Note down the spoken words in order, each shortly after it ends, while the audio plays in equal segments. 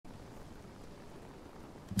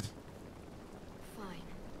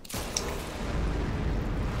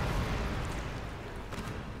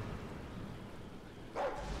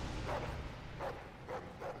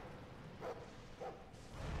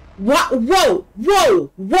What? Whoa!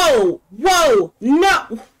 Whoa! Whoa! Whoa!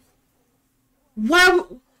 No! Why?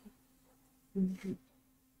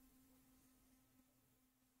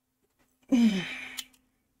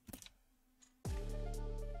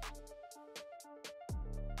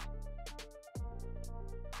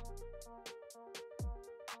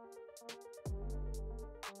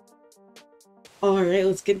 Alright,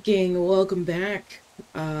 let's get going. Welcome back.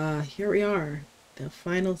 Here we are. The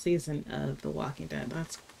final season of The Walking Dead.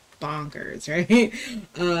 That's bonkers, right?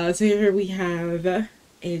 So here we have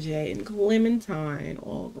AJ and Clementine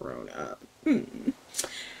all grown up.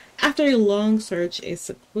 After a long search, a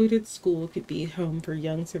secluded school could be home for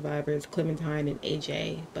young survivors, Clementine and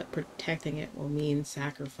AJ, but protecting it will mean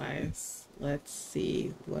sacrifice. Let's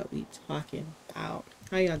see what we talking about.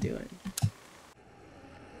 How y'all doing?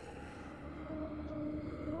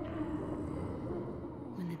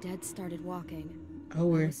 When the dead started walking, Oh,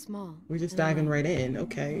 we're just diving right in.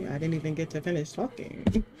 Okay, I didn't even get to finish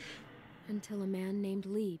talking. Until a man named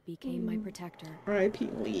Lee became my protector. R.I.P.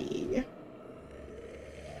 Lee.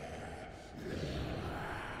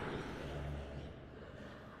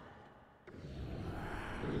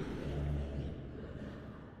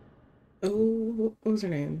 Oh, what was her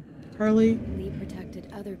name? Carly? Lee protected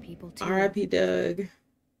other people too. R.I.P. Doug.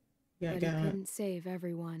 But he couldn't save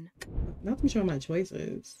everyone. Not to show my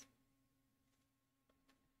choices.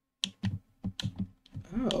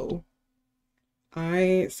 Oh.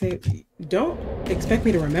 I say, don't expect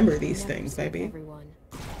me to remember these things, baby. Everyone.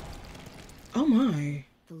 Oh my.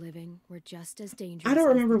 The living were just as dangerous. I don't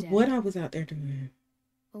remember as the dead. what I was out there doing.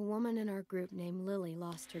 A woman in our group named Lily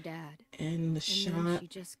lost her dad. And the shot she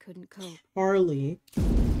just couldn't cope. Harley,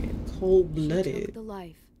 cold-blooded. She took the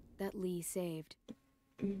life that Lee saved.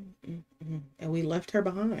 And we left her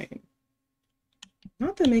behind.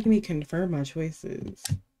 Not to make me confirm my choices.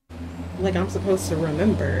 Like I'm supposed to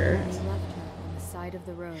remember. We left her on the side of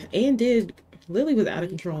the road. And Lily was out of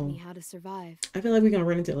control. Taught me how to survive. I feel like we're gonna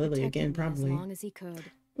run into Lily again, Protected me probably. As long as he could.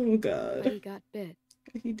 Oh God. But he got bit.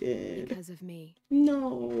 He did. Because of me.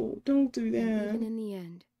 No, don't do that. And even in the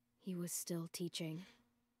end, he was still teaching.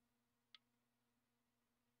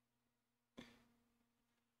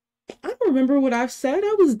 I don't remember what I've said.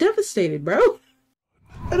 I was devastated, bro.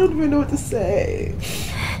 I don't even know what to say.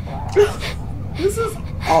 This is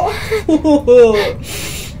awful.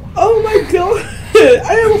 Oh my God.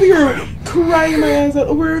 I am over here crying my eyes out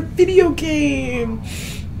over a video game.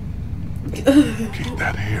 Keep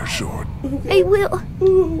that hair short. I will.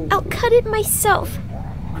 I'll cut it myself.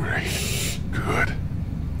 Great. Good.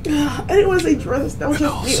 I didn't want to say dress. That was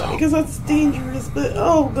just because that's dangerous. But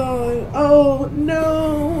oh God. Oh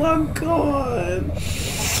no. I'm gone.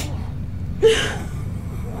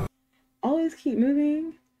 Always keep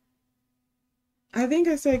moving. I think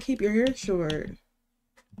I said keep your hair short.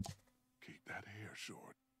 Keep that hair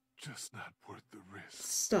short. Just not worth the risk.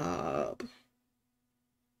 Stop.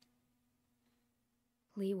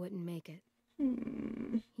 Lee wouldn't make it.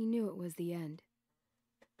 He knew it was the end.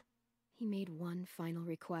 He made one final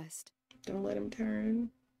request. Don't let him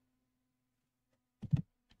turn.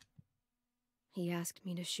 He asked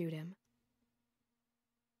me to shoot him.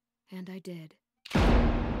 And I did.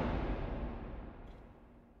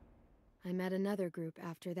 I met another group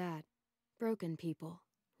after that. Broken people,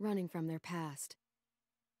 running from their past.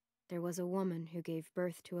 There was a woman who gave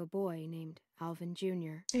birth to a boy named Alvin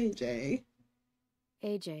Jr. AJ.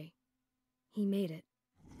 AJ. He made it.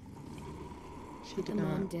 She did the not.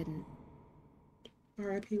 mom didn't.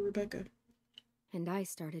 R.I.P. Rebecca. And I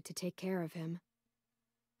started to take care of him.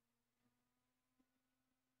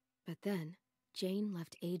 But then, Jane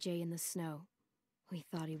left AJ in the snow. We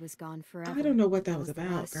thought he was gone forever. I don't know what that was the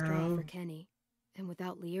about, last straw girl. for Kenny. And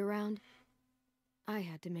without Lee around, I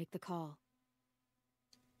had to make the call.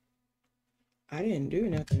 I didn't do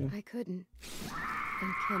nothing. I couldn't.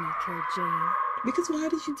 And Kenny killed Jane. Because why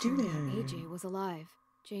did you do Turned out that? AJ was alive.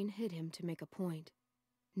 Jane hid him to make a point.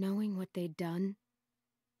 Knowing what they'd done,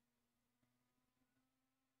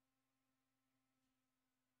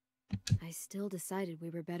 I still decided we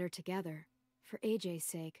were better together, for AJ's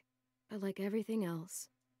sake. But like everything else,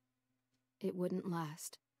 it wouldn't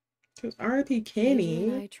last. Because R.I.P. AJ Kenny.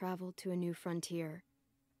 and I traveled to a new frontier.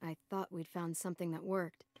 I thought we'd found something that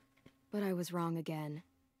worked, but I was wrong again.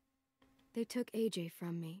 They took AJ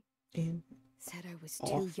from me. And Said I was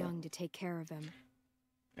awful. too young to take care of him.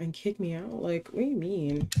 And kick me out? Like, what do you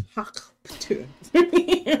mean?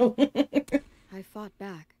 I fought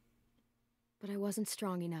back, but I wasn't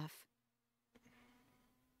strong enough.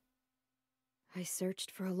 I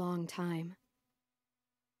searched for a long time.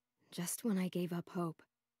 Just when I gave up hope,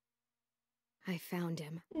 I found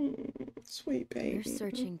him. Sweet baby. We're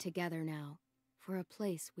searching together now for a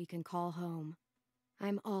place we can call home.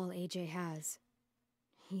 I'm all AJ has.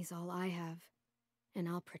 He's all I have. And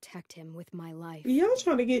I'll protect him with my life. Y'all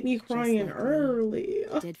trying to get me crying like early.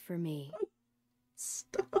 Did for me.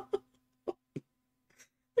 Stop.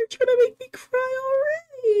 They're trying to make me cry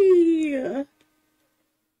already.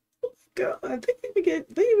 Oh, God,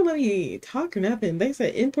 they even let me talk or nothing. They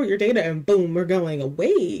said import your data and boom, we're going.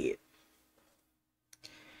 Wait.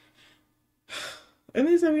 And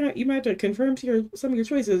they said you might have to confirm some of your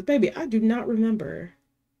choices. Baby, I do not remember.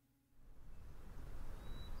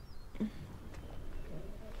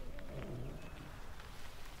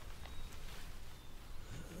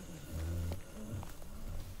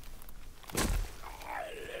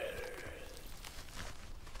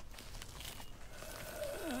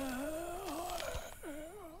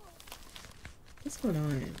 What's going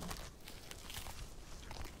on?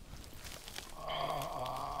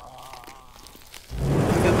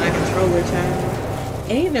 I got my controller,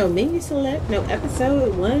 child. Ain't no menu select, no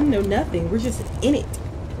episode 1, no nothing. We're just in it.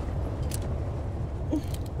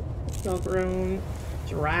 Y'all grown,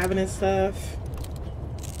 driving and stuff.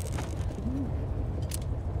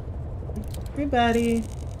 Hey, buddy.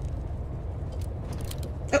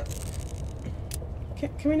 Oh.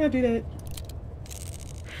 Can we not do that?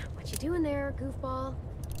 What you doing there, goofball?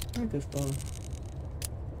 Not goofball.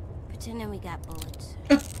 Pretending we got bullets.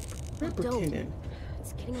 Not pretending.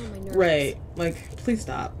 It's getting on my nerves. Right. Like, please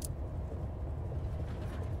stop.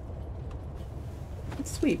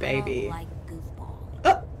 Sweet baby. I don't like goofball.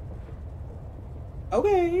 Oh.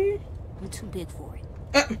 Okay. I'm too big for it.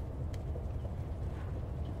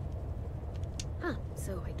 Huh.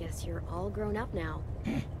 So I guess you're all grown up now.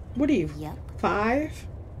 What are you? Yep. 5?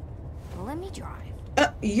 Well, let me drive.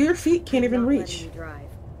 Your feet can't even Not reach. letting you drive.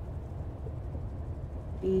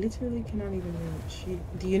 Literally cannot even reach.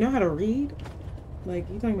 Do you know how to read? Like,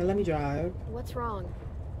 you talking about let me drive? What's wrong?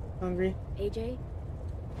 Hungry? AJ?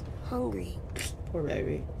 Hungry. Poor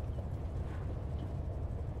baby.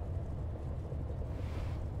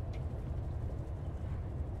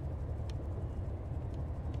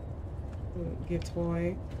 Get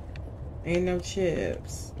toy. Ain't no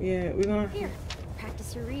chips. Yeah, we're gonna... Here,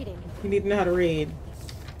 practice your reading. You need to know how to read.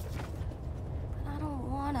 But I don't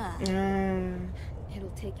wanna. It'll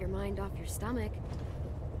take your mind off your stomach.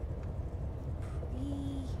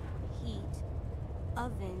 Preheat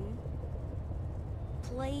oven.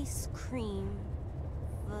 Place cream.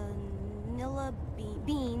 Vanilla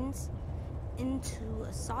beans into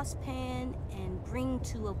a saucepan and bring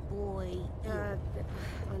to a boil.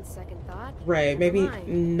 On second thought. Right, never maybe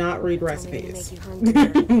mind. not read It's only gonna recipes. make you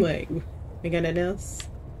hungrier. Like, we got nothing else?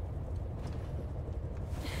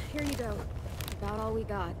 Here you go. About all we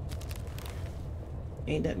got.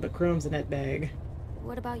 Ain't nothing but crumbs in that bag.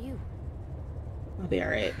 What about you? I'll be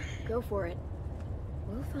alright. Go for it.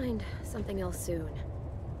 We'll find something else soon.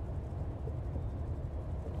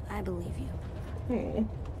 I believe you. Hmm.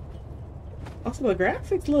 Also, the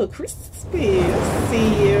graphics look crispy. I see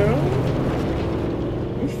you.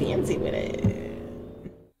 You're fancy with it.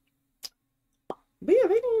 But yeah,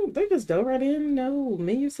 they just dove right in. No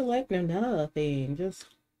menu select, no nothing. Just,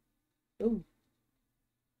 oh,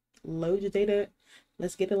 load your data.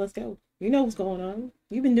 Let's get it. Let's go. You know what's going on.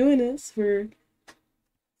 You've been doing this for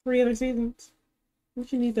 3 other seasons.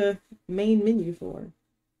 What you need the main menu for?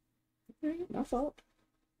 Alright, my fault.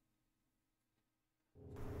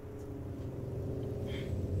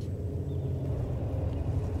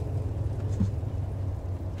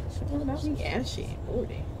 What about me? Ashy.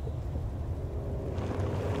 40.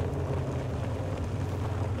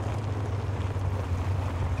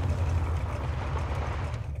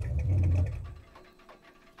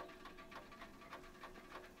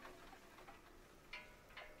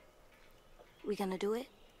 We gonna do it?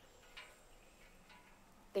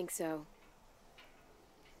 Think so.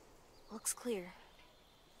 Looks clear.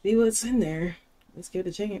 See what's in there. Let's give it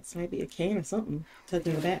a chance. Might be a can or something tucked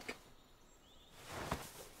in the back.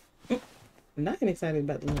 I'm not excited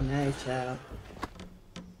about the little knife, child.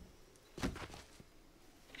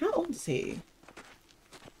 How old is he?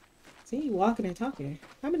 See, walking and talking.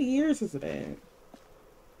 How many years has it been?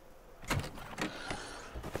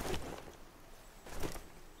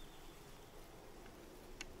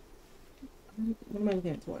 What am I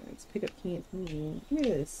looking at towards? Pick up cans. Give me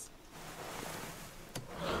this.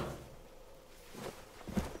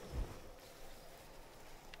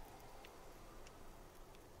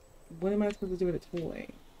 What am I supposed to do with a toy?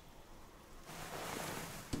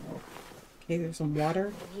 Okay, there's some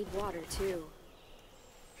water. I need water too.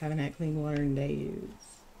 Haven't had clean water in days.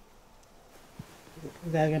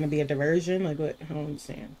 Is that gonna be a diversion? Like what? I don't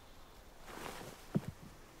understand.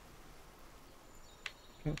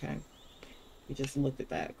 Okay. We just looked at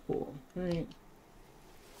that. Cool. All right.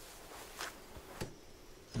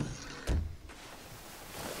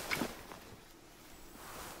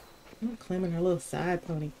 Oh, Clem and her little side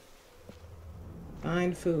pony.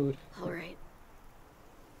 Find food. All right.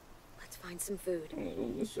 Let's find some food.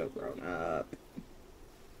 Oh, so grown up.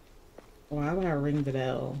 Why would I ring the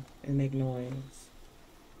bell and make noise?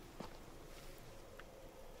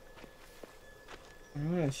 I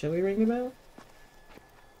don't know. Should we ring the bell?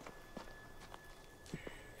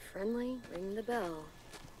 Friendly, ring the bell.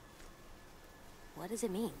 What does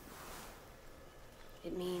it mean?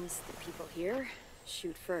 It means the people here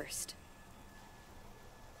shoot first.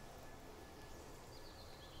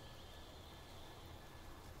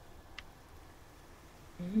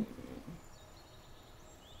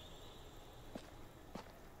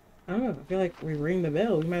 I don't know. I feel like we ring the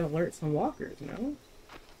bell, we might alert some walkers, no?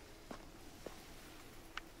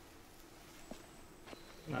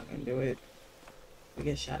 I'm not gonna do it. We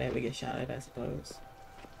get shot at, I suppose.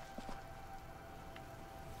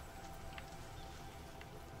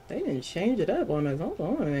 They didn't change it up on us. Hold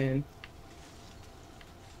on.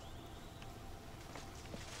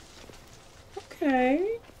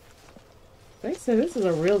 Okay. They said this is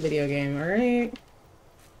a real video game, alright?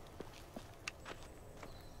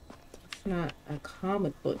 It's not a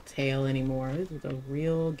comic book tale anymore. This is a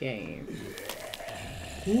real game.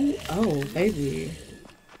 Ooh, oh, baby.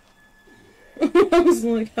 I was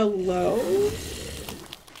like, hello?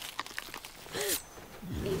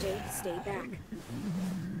 AJ, stay back.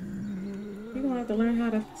 You're gonna have to learn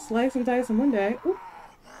how to slice and dice in one day. Ooh.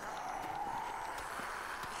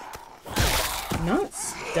 Not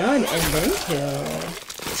stun and then kill.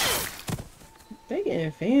 They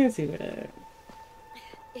getting fancy with it.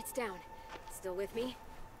 It's down. Still with me?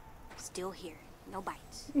 Still here. No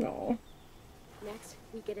bites. No. Next,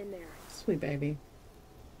 we get in there. Sweet baby.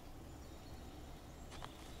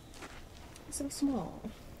 So small.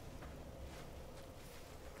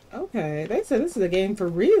 Okay, they said this is a game for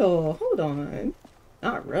real. Hold on.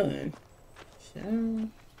 Not run. Shall.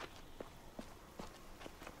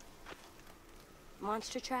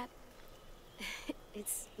 Monster trap?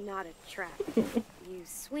 It's not a trap. You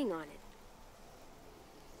swing on it.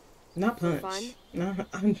 Not punch. Fun? No,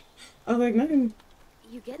 I was like, nothing.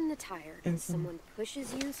 You get in the tire and someone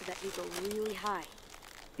pushes you so that you go really high.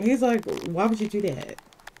 He's like, why would you do that?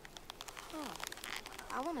 Oh,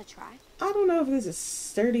 I want to try. I don't know if this is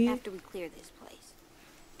sturdy. After we clear this place.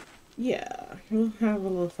 Yeah, we'll have a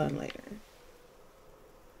little fun later.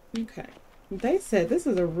 Okay. They said this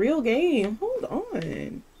is a real game. Hold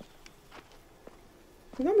on.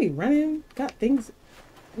 We're gonna be running. Got things.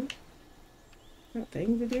 Got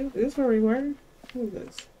things to do. Is this where we were? What is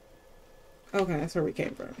this? Okay, that's where we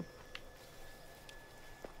came from.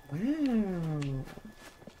 Wow.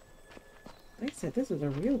 They said this is a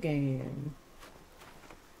real game.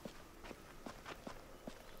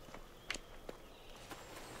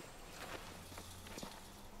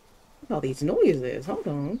 Look at all these noises. Hold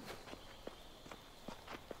on.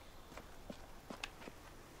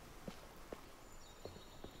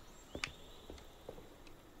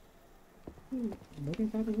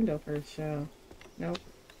 Looking out the window first, y'all. Nope.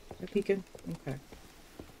 They're peeking. Okay.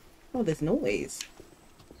 Oh, this noise.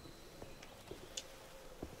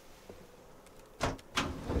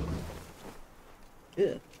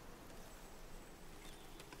 Ugh.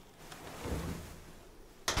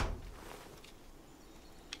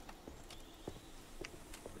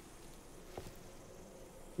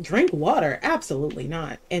 Drink water? Absolutely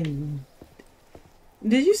not. And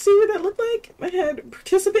did you see what that looked like? I had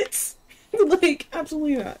participants. Like,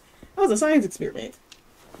 absolutely not. That was a science experiment.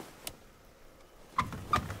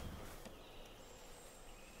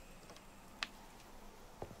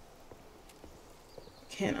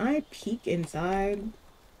 Can I peek inside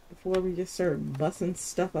before we just start busting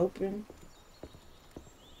stuff open?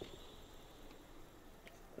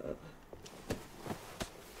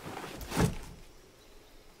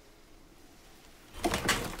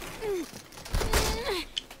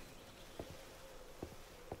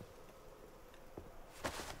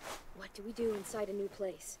 What do we do inside a new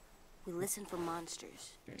place? We listen for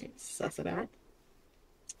monsters. Alright, suss it out.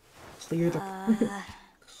 Clear the...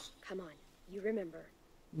 Come on, you remember.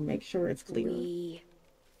 Make sure it's clear.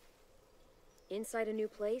 Inside a new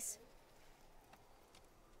place,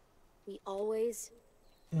 we always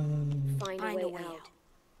find a way out.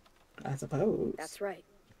 I suppose. That's right.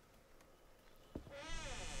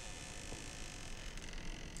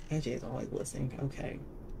 AJ is always listening. Okay.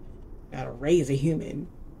 Gotta raise a human.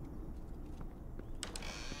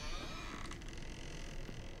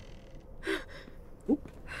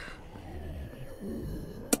 Oop.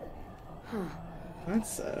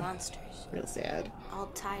 That's Monsters. real sad. All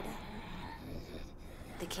tied up.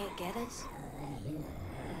 They can't get us?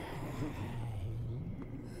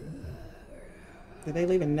 Did they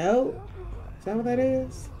leave a note? Is that what that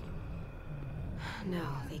is? No,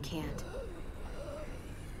 they can't.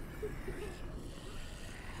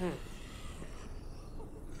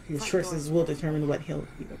 His choices will determine what he'll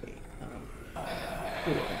be.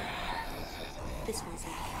 This one's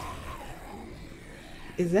locked.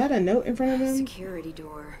 Is that a note in front of him? Security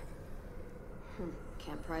door.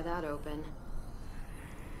 Can't pry that open.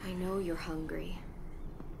 I know you're hungry.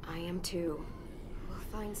 I am too. We'll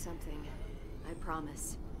find something. I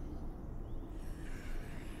promise.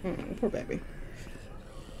 Poor baby.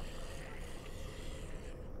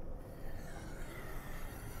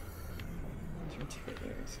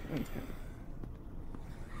 Okay.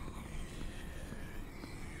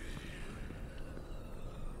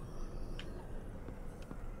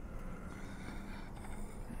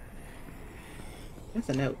 That's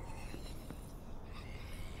a note.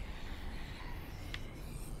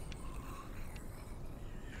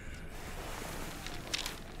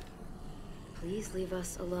 Please leave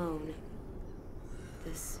us alone.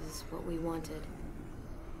 This is what we wanted.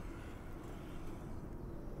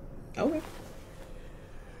 Okay.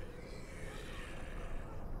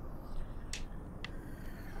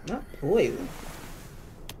 Not poison.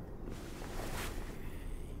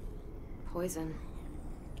 Poison.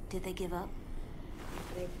 Did they give up?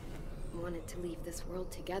 They wanted to leave this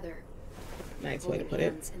world together. Nice way to Holding put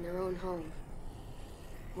it. hands in their own home.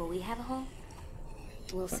 Will we have a home?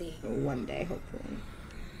 We'll see. One day, hopefully.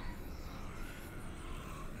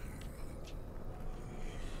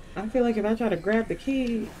 I feel like if I try to grab the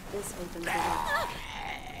key... This opens it up.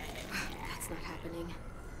 That's not happening.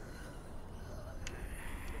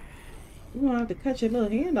 You're gonna have to cut your little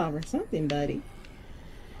hand off or something, buddy.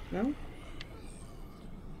 No?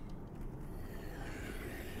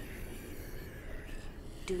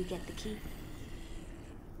 Do we get the key?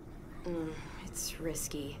 It's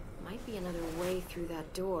risky. Might be another way through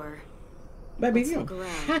that door. Baby, Let's you look gonna around.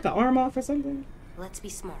 hack an arm off or something? Let's be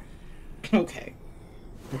smart. Okay.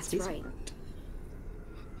 That's be right. smart.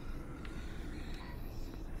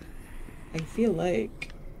 I feel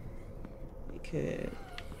like we could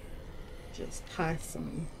just tie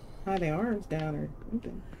their arms down or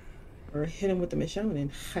something. Or hit them with the machine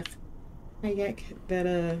and yak that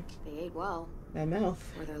They ate well. that mouth.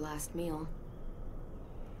 For their last meal.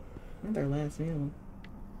 Not their last meal.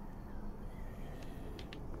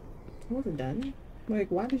 It wasn't done. Like,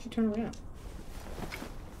 why did you turn around?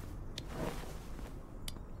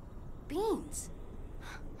 Beans.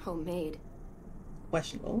 Homemade.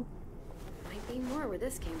 Questionable. Might be more where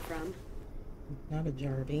this came from. Not a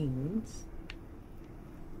jar of beans.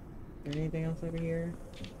 Is there anything else over here?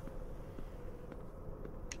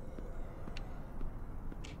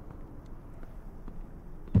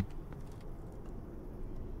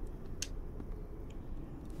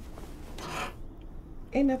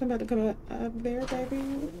 Ain't nothing about to come out of there, baby.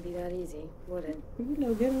 Wouldn't be that easy, would it? You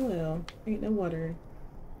know good and well. Ain't no water.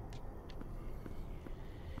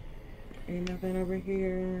 Ain't nothing over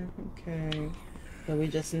here. Okay. So we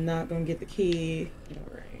just not gonna get the key.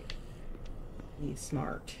 Alright. Be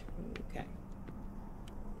smart. Okay.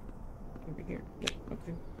 Over here. Yep,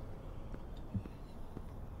 okay.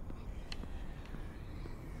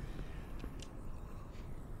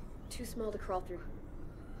 Too small to crawl through.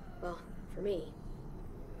 Well, for me.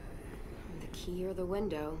 The key or the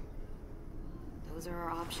window. Those are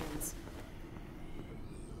our options.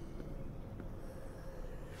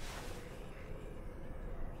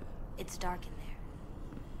 It's dark in there.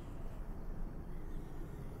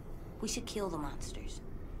 We should kill the monsters.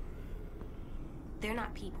 They're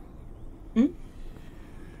not people. Hmm?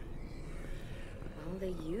 Well,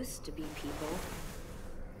 they used to be people.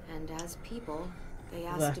 And as people, they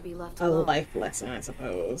asked The- to be left a alone. life lesson, I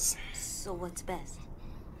suppose. So what's best?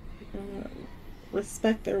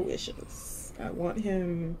 Respect their wishes. I want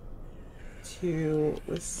him to AJ,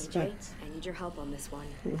 respect I need your help on this one.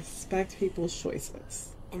 people's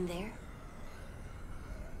choices. In there?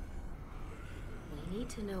 We need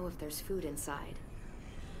to know if there's food inside.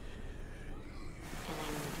 And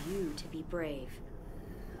I need you to be brave.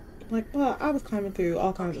 Like, well, I was climbing through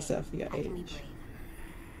all kinds of stuff for your I can be age. brave.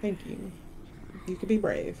 Thank you. You could be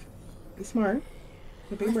brave. Be smart.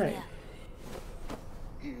 But be Lift me brave. up.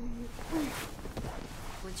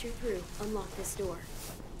 Once you're through, unlock this door.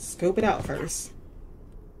 Scope it out first.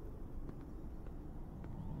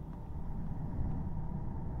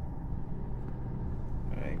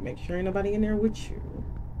 Alright, make sure ain't nobody in there with you.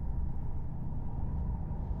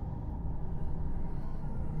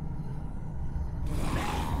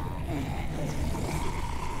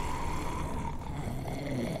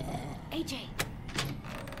 AJ!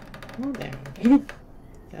 Calm down.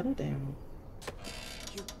 Settle down.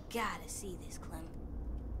 You gotta see this, Clem.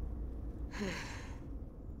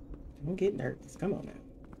 Don't get nervous. Come on now.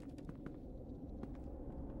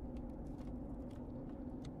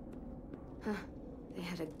 Huh. They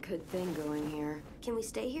had a good thing going here. Can we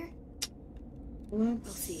stay here?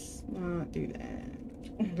 Let's see. not do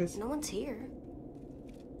that. No one's here.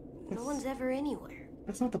 No one's ever anywhere.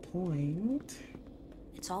 That's not the point.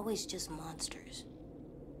 It's always just monsters.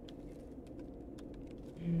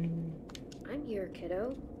 I'm here,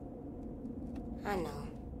 kiddo. I know.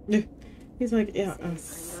 He's like, yeah, I'm not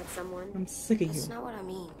someone. I'm sick of That's you. not what I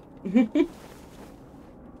mean.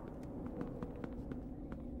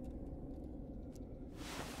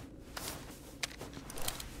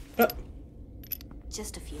 Oh,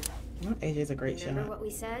 Just a few. well, AJ's a great Remember shot. what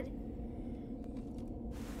we said?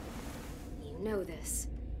 You know this.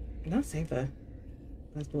 Not save a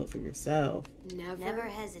let's bullet for yourself. Never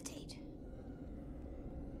hesitate.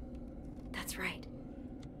 That's right.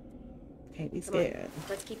 Can't be Come on, scared.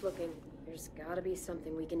 let's keep looking. There's gotta be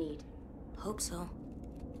something we can eat. Hope so.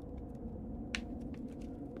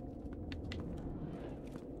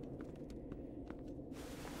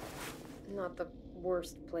 Not the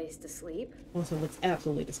worst place to sleep. Also looks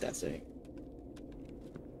absolutely disgusting.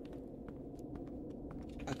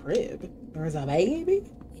 A crib? There's a baby?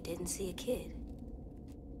 We didn't see a kid.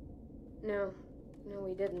 No,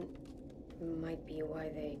 we didn't. Might be why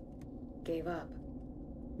they gave up.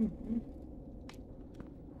 Mm-hmm.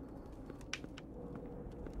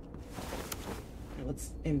 It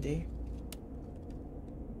looks empty.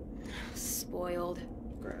 Spoiled.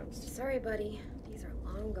 Gross. Sorry, buddy. These are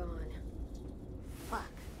long gone.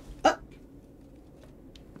 Fuck.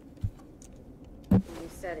 You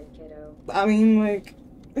said it, kiddo. I mean, like,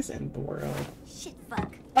 this isn't the world. Shit,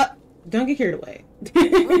 fuck. Don't get carried away.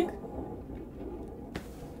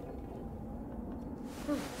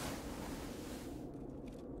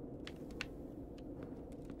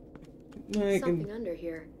 Like, Something under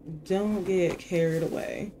here. don't get carried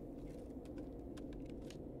away.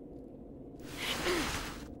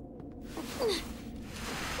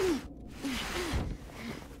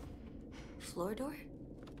 Floor door?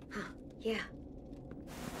 Huh, yeah.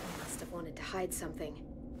 Must have wanted to hide something.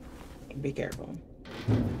 Be careful.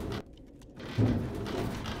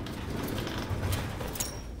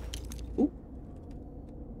 Ooh.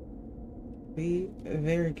 Be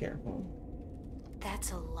very careful.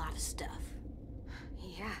 That's a lot of stuff.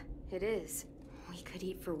 Yeah, it is. We could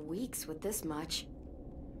eat for weeks with this much.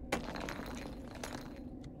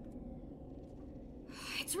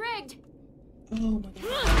 It's rigged! Oh my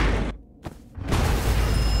god.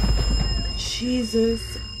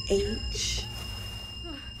 Jesus H.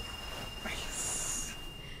 Christ.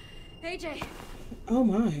 AJ! Oh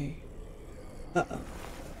my. Uh-oh.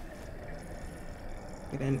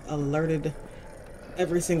 We then alerted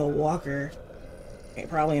every single walker,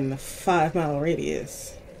 probably in the 5-mile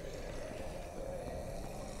radius.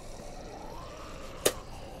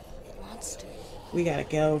 Monster. We gotta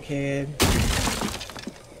go, kid.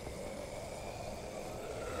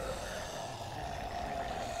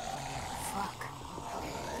 Fuck.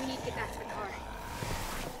 We need to get back to the car.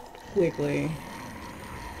 Quickly.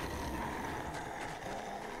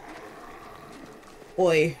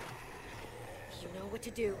 Oi. You know what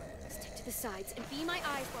to do. Stick to the sides and be my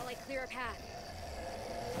eyes while I clear a path.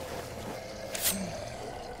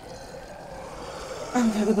 I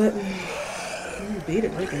don't have the button. Ooh, beat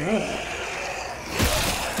it breaking up.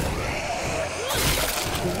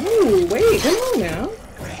 Ooh, wait, come on now.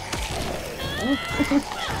 Oh.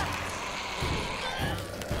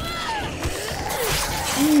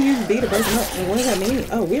 You beat it breaking up. What does that mean?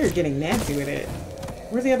 Oh, we're getting nasty with it.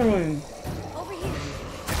 Where's the other one? Over here.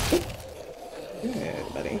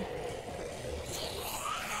 Good, buddy.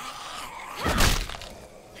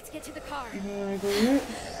 Let's get to the car. Good.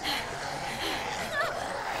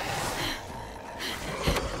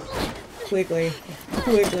 Quickly,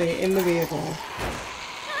 in the vehicle.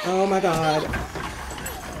 Oh my god.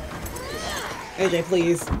 AJ,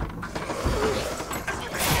 please.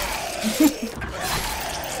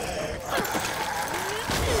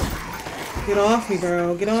 Get off me,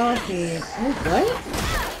 bro. Get off me. Oh, what?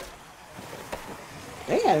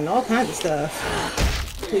 They adding all kinds of stuff.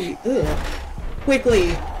 Please. Ugh.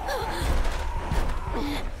 Quickly.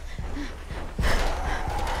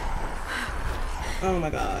 Oh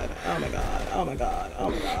my god. Oh my god. Oh my god. Oh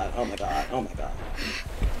my god. Oh my god. Oh my god.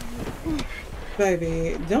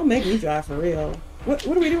 Baby, don't make me drive for real. What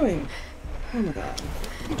are we doing? Oh my god.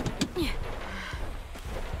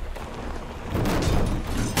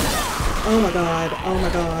 Oh my god. Oh my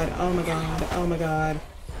god. Oh my god. Oh my god.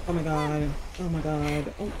 Oh my god. Oh my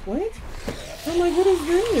god. Oh, what? I'm like, what is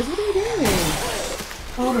this? What are you doing?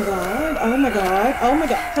 Oh my god. Oh my god. Oh my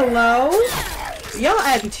god. Hello? Y'all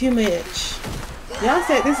adding too much. Y'all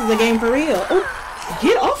said this is a game for real. Oh,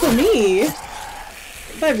 get off of me.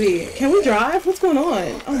 Baby, can we drive? What's going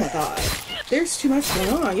on? Oh my god. There's too much going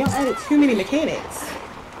on. Y'all added too many mechanics.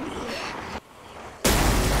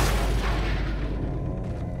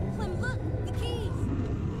 Clem, look, the keys.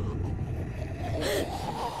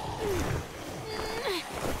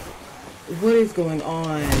 What is going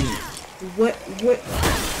on? What,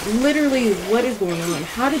 literally, what is going on?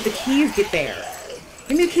 How did the keys get there?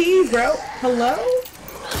 Give me the keys, bro. Hello?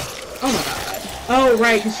 Oh my god. Oh,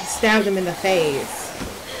 right, because she stabbed him in the face.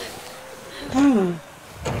 Oh,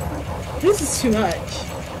 this is too much.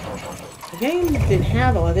 The game didn't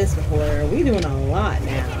have all of this before. We doing a lot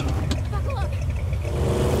now.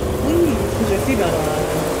 Please put your seatbelt on.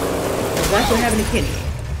 That's what happened to Kenny.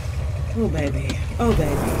 Oh baby. Oh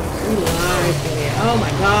baby. We live in it. Oh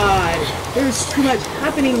my god. There's too much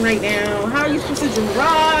happening right now. How are you supposed to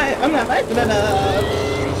drive? I'm not backing it up.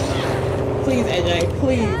 Please, AJ.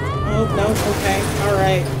 Please. Oh no. Okay.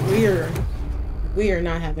 Alright. We are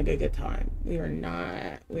not having a good time. We are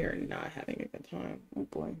not having a good time. Oh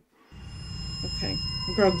boy. Okay.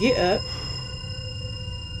 Girl, get up.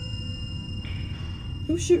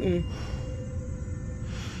 Who's shooting?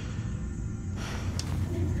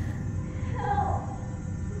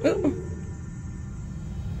 Oh.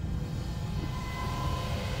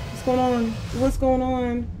 What's going on? What's going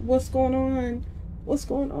on? What's going on? What's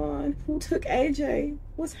going on? Who took AJ?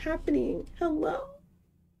 What's happening? Hello?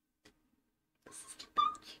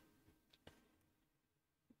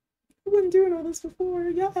 I wasn't doing all this before.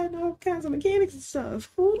 Y'all had all kinds of mechanics and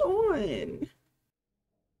stuff. Hold on.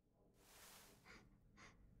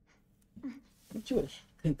 You with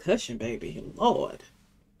a concussion, baby. Lord.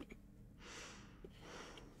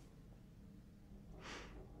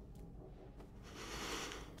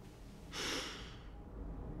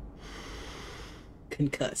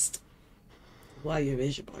 Concussed. Why your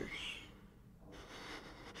vision blurry?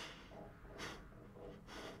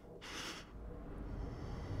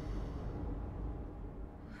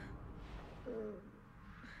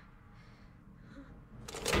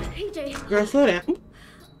 AJ. Girl, slow down.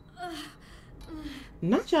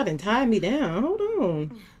 Not y'all done tied me down. Hold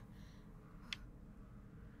on.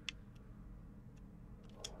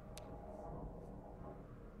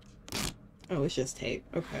 Oh, it's just tape.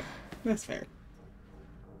 Okay. That's fair.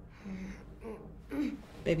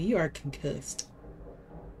 Baby, you are concussed.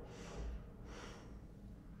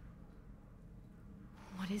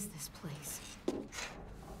 What is this place? Got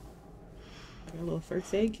a little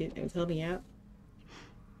first aid kit. It was helping me out.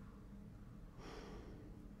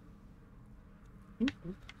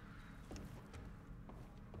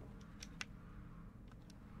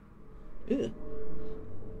 Ew.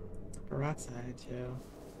 Peroxide gel.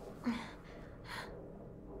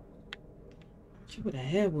 You would have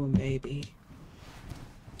had one, baby.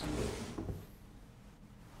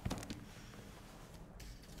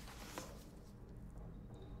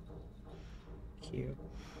 Cute.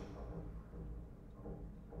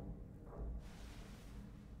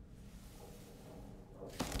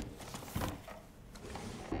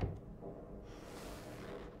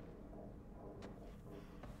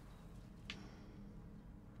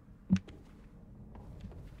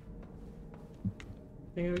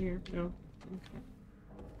 Thing over here? No? Okay.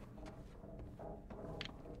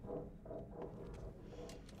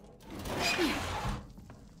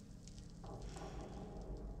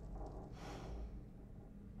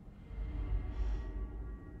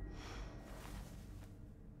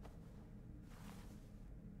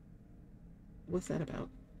 What's that about?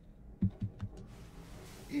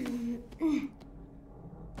 You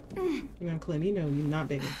know, Clem, you know you're not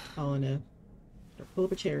big tall enough. Pull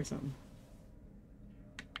up a chair or something.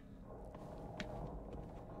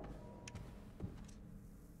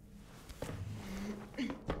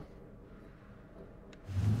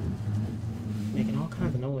 Making all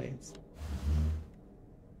kinds of noise.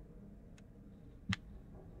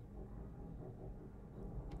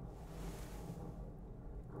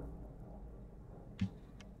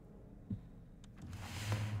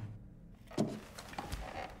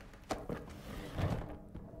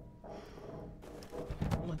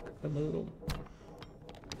 A little.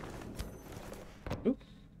 Oop.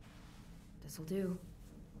 This'll do.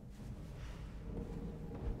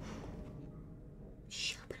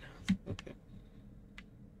 Sharp enough. Okay.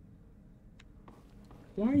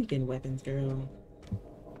 Why are you getting weapons, girl?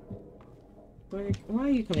 Why are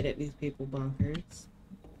you coming at these people, bonkers?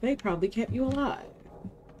 They probably kept you alive.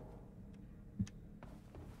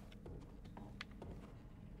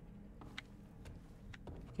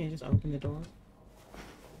 Can't just open the door.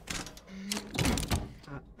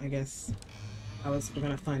 I guess I was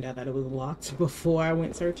gonna find out that it was locked before I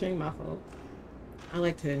went searching. My fault. I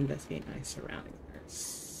like to investigate my surroundings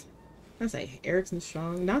first. I say Erickson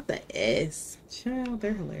Strong, not the S. Child,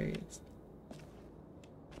 they're hilarious.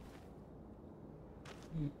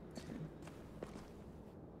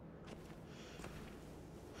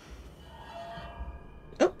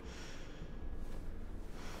 Oh.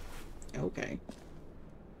 Okay.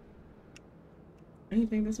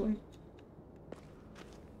 Anything this way?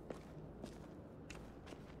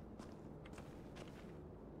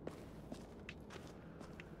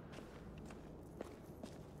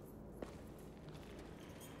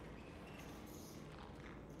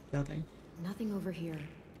 Nothing. Nothing over here.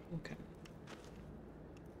 Okay.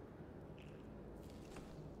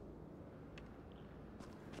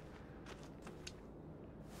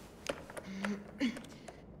 It's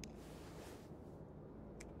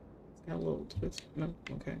got a little twist. No,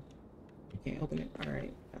 okay. You can't open it.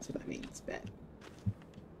 Alright, that's what that means. Bet.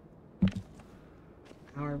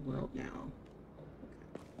 Our world now.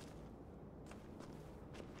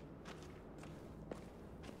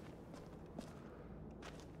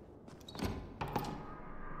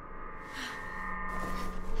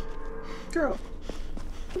 Girl,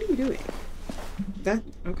 what are you doing? That,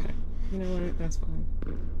 okay. You know what? That's fine.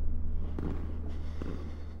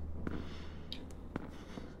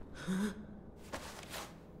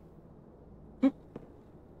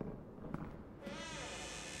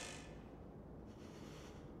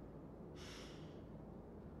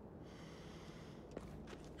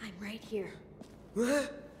 I'm right here. Put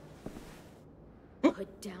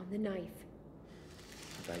down the knife.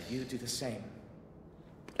 But you do the same.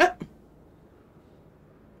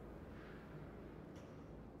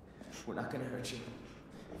 We're not gonna hurt you.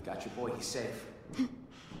 We've got your boy, he's safe.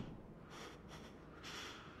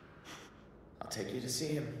 I'll take you to see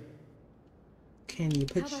him. Can you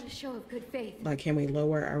put... How about a show of good faith? Like, can we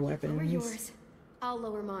lower our weapons? Lower yours. I'll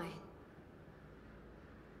lower mine.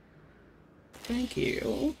 Thank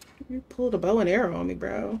you. You pulled a bow and arrow on me,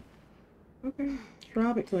 bro. Okay.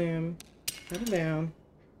 Drop it, Clem. Put it down.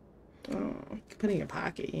 Oh, put it in your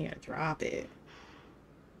pocket. You gotta drop it.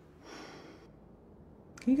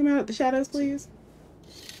 Can you come out of the shadows, please?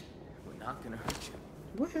 We're not gonna hurt you.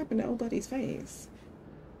 What happened to old buddy's face?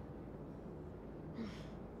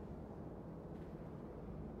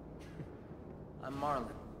 I'm Marlon.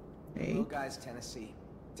 Hey. Little guy's Tennessee.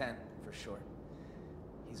 10 for short.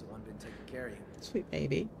 He's the one been taking care of you. Sweet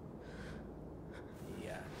baby. He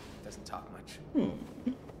doesn't talk much.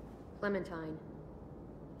 Clementine.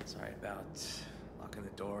 Sorry about locking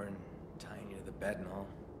the door and tying you to the bed and all.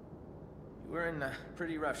 You were in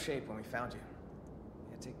pretty rough shape when we found you.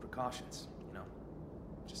 You had to take precautions, you know,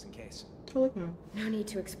 just in case. Totally fine. No need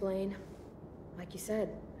to explain. Like you said,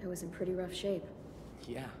 I was in pretty rough shape.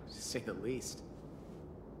 Yeah, to say the least.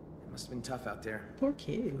 It must have been tough out there. Poor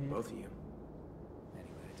kid. For both of you.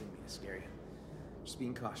 Anyway, I didn't mean to scare you. Just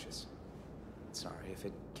being cautious. Sorry if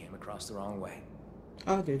it came across the wrong way.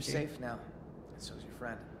 Oh, You're good. safe now, and so's your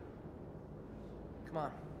friend. Come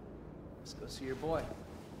on, let's go see your boy.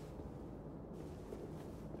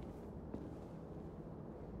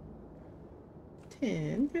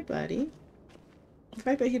 Tin, hey buddy. The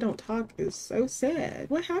fact that he don't talk is so sad.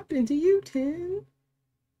 What happened to you, Tin?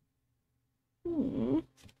 Hmm.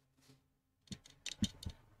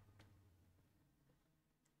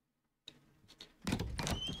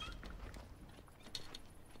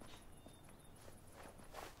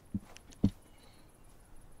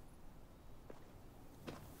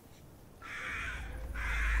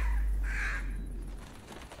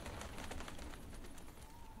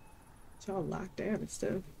 It's all locked down and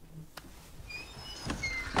stuff.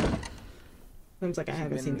 Seems like I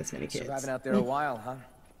haven't seen this many kids. Surviving out there a while, huh?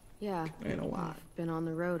 Yeah. In a while. I've been on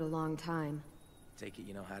the road a long time. Take it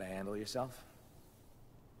you know how to handle yourself?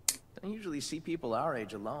 Don't usually see people our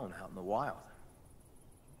age alone out in the wild.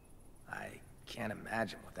 I can't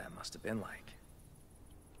imagine what that must have been like.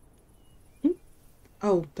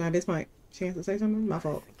 Oh, did I miss my chance to say something? My I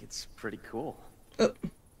fault. think it's pretty cool. Oh.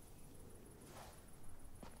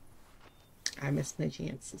 I missed the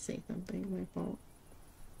chance to say something. My fault.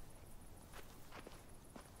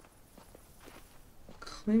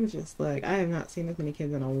 Clem was just like, I have not seen this many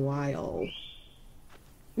kids in a while.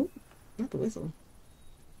 Ooh, not the whistle.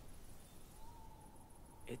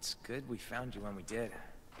 It's good we found you when we did.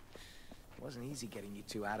 It wasn't easy getting you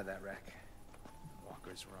two out of that wreck.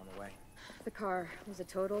 Walkers were on the way. The car, was it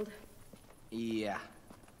totaled? Yeah.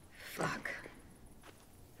 Fuck.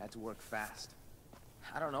 Had to work fast.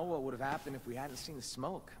 I don't know what would have happened if we hadn't seen the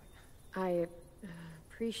smoke. I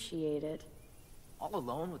appreciate it. All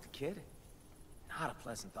alone with the kid? Not a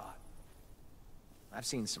pleasant thought. I've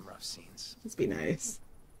seen some rough scenes. Let's be nice.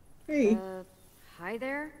 Hey. Hi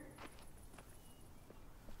there?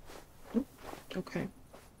 Okay.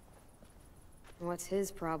 What's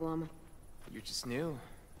his problem? You're just new.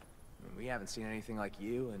 I mean, we haven't seen anything like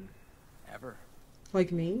you in ever.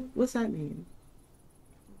 Like me? What's that mean?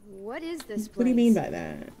 What is this place? What do you mean by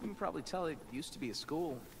that? You can probably tell it used to be a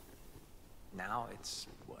school. Now it's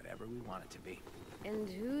whatever we want it to be. And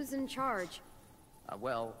who's in charge?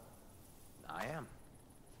 Well, I am.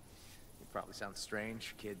 It probably sounds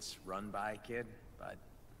strange, kids run by a kid, but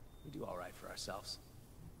we do all right for ourselves.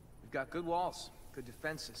 We've got good walls, good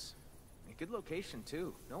defenses, and a good location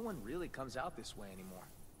too. No one really comes out this way anymore.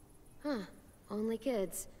 Huh. Only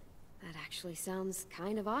kids. That actually sounds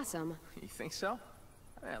kind of awesome. You think so?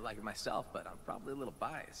 I mean, I like it myself, but I'm probably a little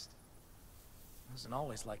biased. It wasn't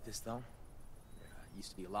always like this, though. There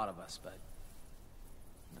used to be a lot of us, but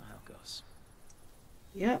you know how it goes.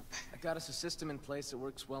 Yep. I got us a system in place that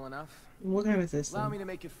works well enough. What kind of system? Allow me to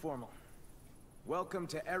make it formal. Welcome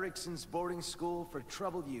to Erickson's boarding school for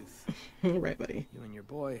troubled youth. Right, buddy. You and your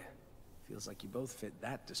boy, feels like you both fit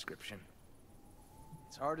that description.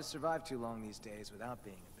 It's hard to survive too long these days without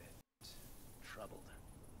being a bit troubled.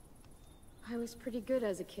 I was pretty good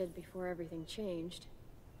as a kid before everything changed.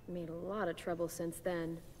 Made a lot of trouble since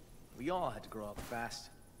then. We all had to grow up fast.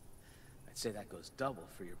 I'd say that goes double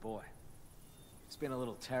for your boy. It's been a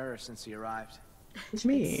little terror since he arrived. What you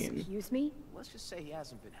mean? Excuse me? Let's just say he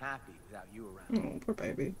hasn't been happy without you around. Oh, poor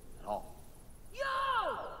baby. At all. Yo!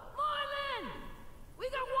 Marlon! We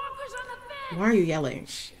got walkers on the fence! Why are you yelling?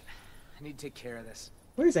 Shit. I need to take care of this.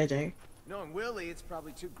 Where's AJ? Knowing Willie, it's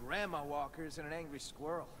probably 2 grandma walkers and an angry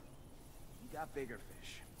squirrel. You got bigger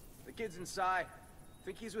fish. The kid's inside.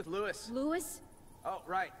 Think he's with Lewis. Lewis? Oh,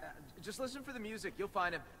 right. Just listen for the music. You'll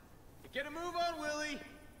find him. Get a move on, Willie!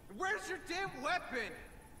 Where's your damn weapon?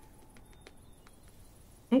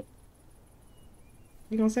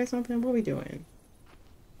 You gonna say something? What we doing?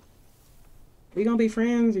 We gonna be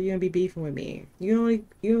friends, or you gonna be beefing with me? You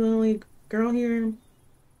the only girl here?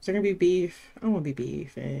 Is there gonna be beef? I wanna be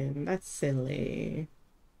beefing. That's silly.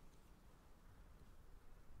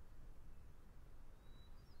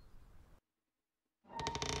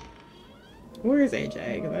 Where is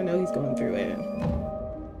AJ? Because I know he's going through it.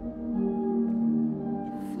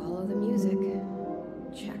 Follow the music.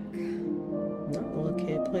 Check. Not the little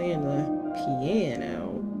kid playing the piano.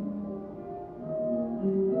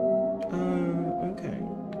 Okay.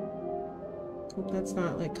 Hope that's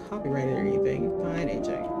not like copyrighted or anything. Fine, AJ.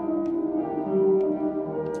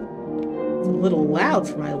 It's a little loud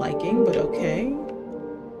for my liking, but okay.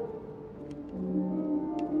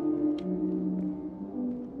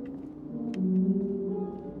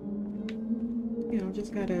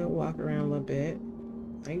 Just gotta walk around a little bit.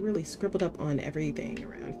 I really scribbled up on everything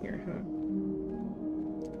around here, huh?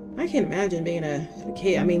 I can't imagine being a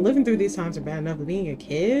kid. I mean, living through these times are bad enough, but being a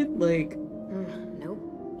kid, like... Nope.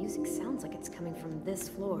 Music sounds like it's coming from this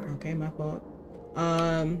floor. Okay, my fault.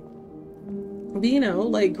 But you know,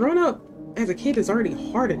 like, growing up as a kid is already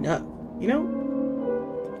hard enough, you know?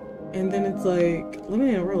 And then it's like, living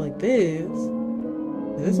in a world like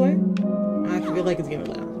this way? I feel like it's getting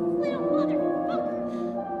loud.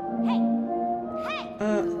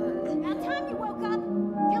 About time you woke up.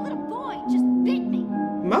 Your little boy just bit me.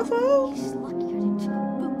 My fault? He's lucky I didn't take a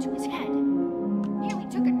boot to his head. Nearly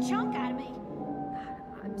took a chunk out of me.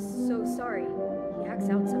 I'm so sorry. He acts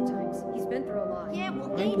out sometimes. He's been through a lot. Yeah, well,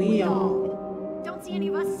 Aren't ain't we we all? all? Don't see any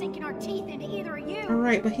of us sinking our teeth into either of you.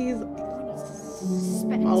 Alright, but he's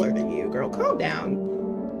smaller than you, girl. Calm down.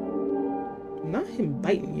 Not him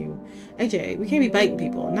biting you. AJ, we can't be biting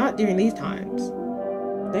people. Not during these times.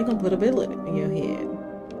 They gonna put a billet in your head.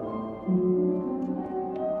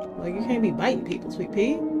 Like, you can't be biting people, sweet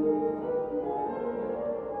pea.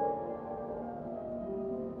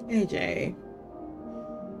 AJ.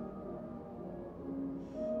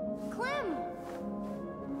 Clem!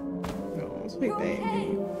 Oh, sweet You're baby.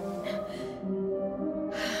 okay.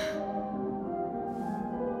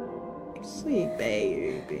 Sweet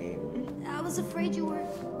baby. I was afraid you were...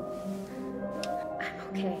 I'm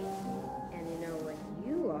okay. And you know what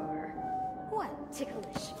you are? What?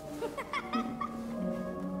 Ticklish.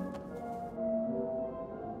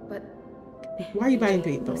 But Why are you biting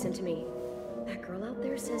people? listen to me. That girl out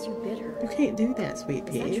there says you bit her. You can't do that, sweet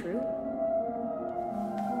Is that pea. true?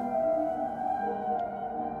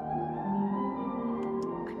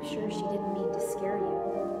 I'm sure she didn't mean to scare you.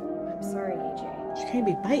 I'm sorry, AJ. You can't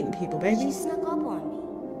be biting people, baby. She snuck up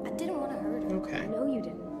on me. I didn't want to hurt her. Okay. I know you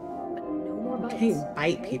didn't, but no more You bites. can't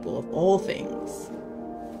bite people of all things.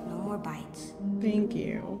 No more bites. Thank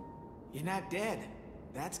you. You're not dead.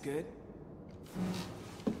 That's good.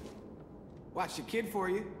 Watch your kid for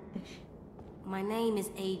you. My name is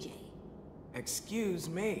AJ. Excuse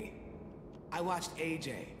me. I watched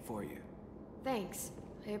AJ for you. Thanks.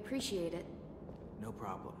 I appreciate it. No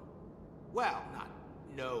problem. Well, not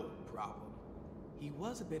no problem. He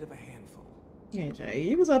was a bit of a handful. AJ,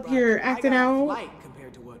 you was up But here I acting got out. light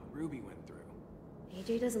compared to what Ruby went through.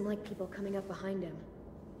 AJ doesn't like people coming up behind him.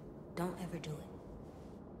 Don't ever do it.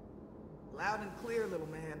 Loud and clear, little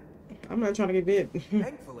man. I'm not trying to get bit.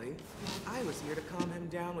 Thankfully, I was here to calm him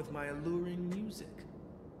down with my alluring music.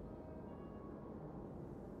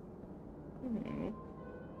 Aw.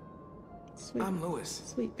 Sweet, I'm Lewis.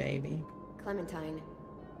 sweet baby. Clementine.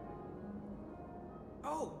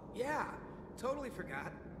 Oh, yeah. Totally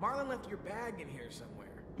forgot. Marlon left your bag in here somewhere.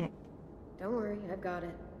 Don't worry, I've got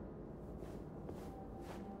it.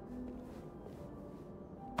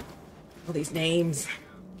 All these names.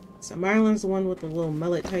 So Marlon's the one with the little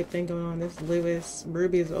mullet type thing going on. This is Lewis.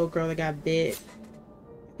 Ruby is the old girl that got bit.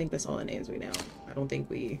 I think that's all the names we know. I don't think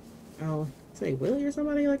we... Oh, say Willie or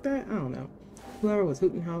somebody like that? I don't know. Whoever was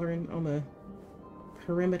hooting and hollering on the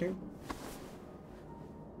perimeter.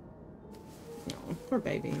 No, poor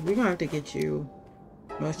baby. We're gonna have to get you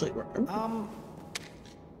mostly...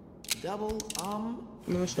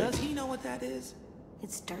 Mostly... Does he know what that is?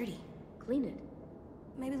 It's dirty. Clean it.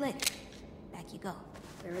 Maybe later. Back you go.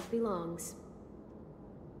 Where it belongs.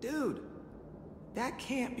 Dude, that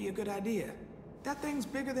can't be a good idea. That thing's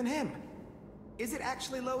bigger than him. Is it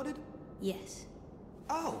actually loaded? Yes.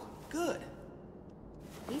 Oh, good.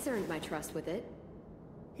 He's earned my trust with it.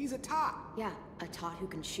 He's a tot. Yeah, a tot who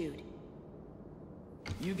can shoot.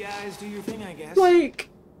 You guys do your thing, I guess. Like,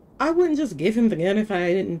 I wouldn't just give him the gun if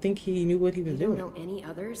I didn't think he knew what he was You don't doing. know any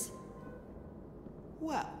others?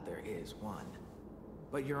 Well, there is one.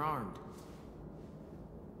 But you're armed.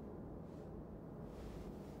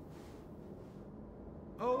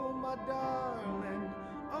 Oh, my darling.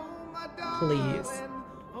 Oh, my darling. Please.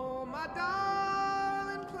 Oh, my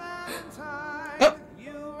darling Clementine. Oh.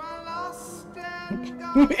 You are lost and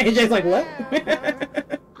gone. AJ's like, what?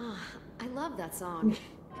 Ah, I love that song.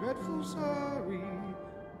 Dreadful sorry,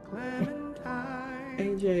 Clementine.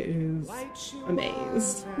 AJ is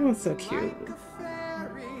amazed. Oh, so cute. Like a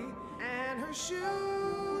fairy, and her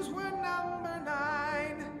shoes were number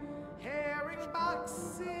 9. Herring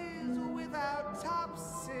boxes without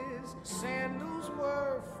topses. Sandals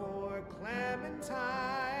were for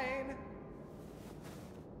Clementine.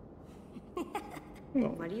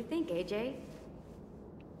 What do you think, AJ?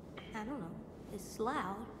 I don't know. It's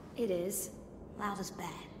loud. It is. Loud is bad.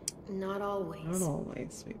 Not always. Not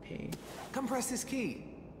always, sweet pea. Come press this key.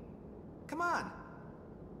 Come on.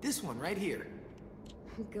 This one right here.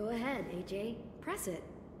 Go ahead, AJ. Press it.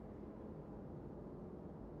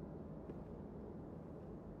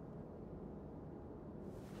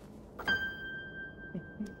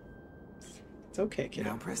 It's okay, kid.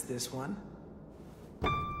 Now press this one.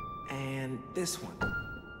 And this one.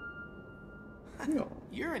 No.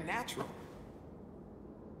 You're a natural.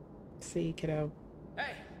 See, kiddo.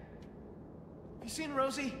 Hey! You seen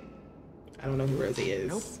Rosie? I don't know who Rosie is.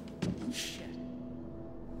 Nope. Shit.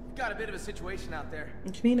 We've got a bit of a situation out there.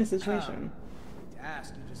 What you mean a situation? To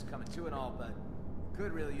ask, you just coming to and all, but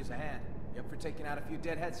could really use a hand. You up for taking out a few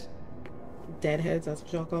deadheads? Deadheads, that's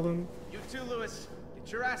what y'all call them. You too, Lewis.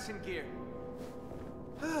 Get your ass in gear.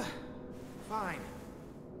 Fine.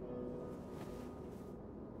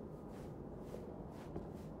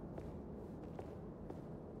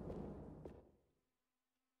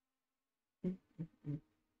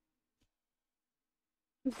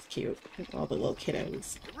 It's cute. All the little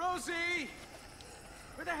kiddos. Rosie!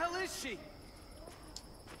 Where the hell is she?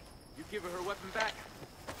 You give her weapon back.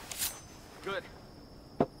 Good.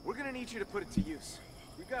 We're gonna need you to put it to use.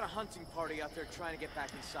 We've got a hunting party out there trying to get back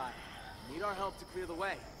inside. Need our help to clear the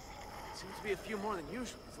way. Seems to be a few more than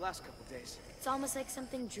usual these last couple days. It's almost like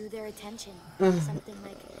something drew their attention. Something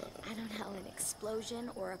like, I don't know, an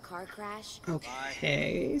explosion or a car crash.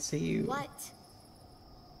 Okay, so you... What?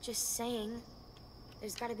 Just saying.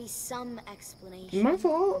 There's gotta be some explanation. My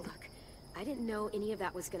fault? Look, I didn't know any of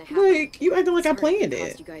that was gonna happen. Like, you acting like I planned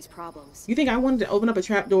Caused it. you guys problems. You think I wanted to open up a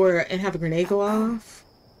trapdoor and have a grenade go off?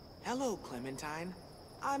 Hello, Clementine.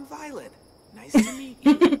 I'm Violet. Nice to meet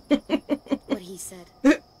you. What he said.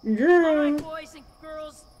 Girl. Alright, boys and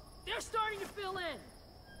girls, they're starting to fill in.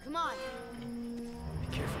 Come on. Be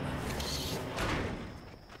careful out there.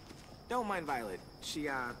 Don't mind Violet. She,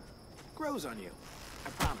 grows on you.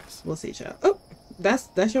 I promise. We'll see, child. Oh,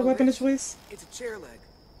 that's your weapon of choice? It's a chair leg.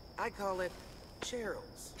 I call it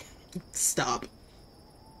Cheryl's. Stop.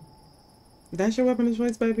 That's your weapon of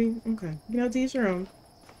choice, baby? Okay. You know, to each your own.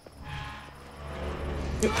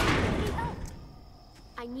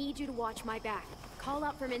 I need you to watch my back. Call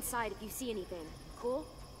out from inside if you see anything. Cool?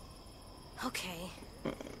 Okay.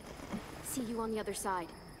 See you on the other side.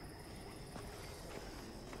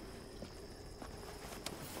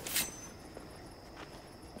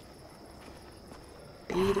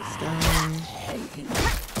 Beat a stone.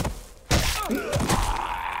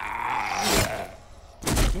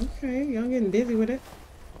 Okay, y'all getting busy with it.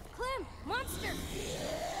 Clem, monster.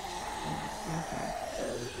 Okay.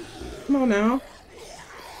 Come on now.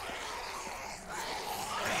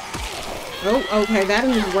 Oh, okay, that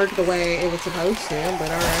didn't work the way it was supposed to, but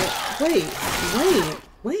alright.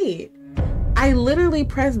 Wait. I literally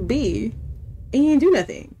pressed B and you didn't do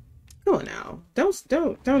nothing. Come on now. Don't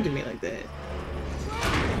do me like that.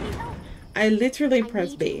 I literally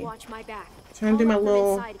pressed B. Watch my back. Trying to do my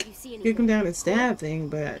little kick him down and stab thing,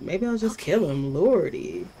 but maybe I'll just kill him,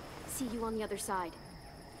 lordy. See you on the other side.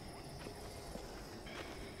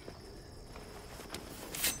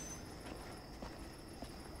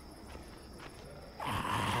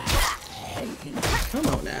 Come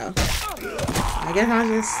on now. I guess I'll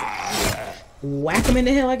just whack him in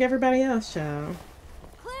the head like everybody else, child.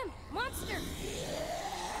 Clem, monster.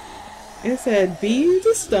 It said B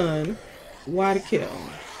to stun, Y to kill.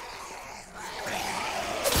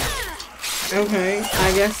 Okay,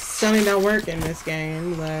 I guess stunning don't work in this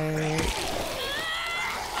game, like...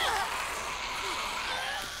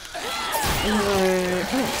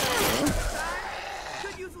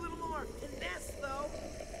 Could use a little more finesse, though.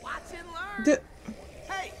 Watch and learn.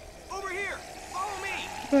 Hey, over here. Follow me.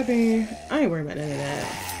 Buddy, I ain't worried about none of that.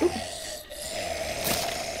 Oop.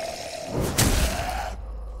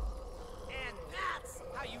 And that's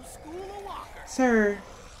how you school a walker. Sir.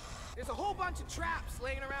 There's a whole bunch of traps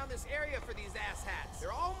laying around this area for these asshats.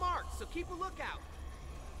 They're all marked, so keep a lookout.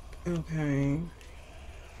 Okay.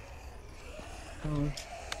 Oh.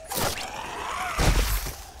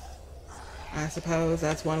 I suppose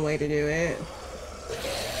that's one way to do it.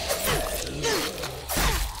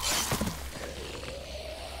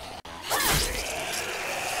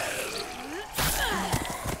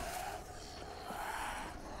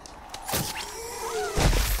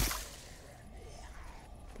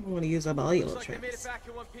 I want to use up all your little Looks like they made it tricks. back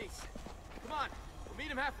in one piece. Come on, we'll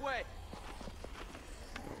meet him halfway.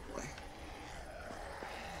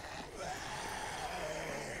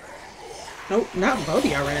 Nope, not both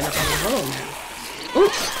of y'all running up on me. Hold on now.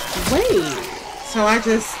 Oops, wait. So I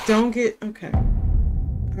just don't get... Okay.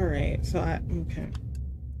 Alright, so okay.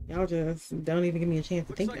 Y'all just don't even give me a chance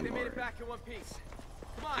to think anymore.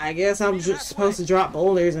 I guess I'm just supposed to drop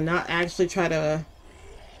boulders and not actually try to...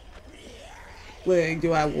 Like,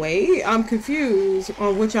 do I wait? I'm confused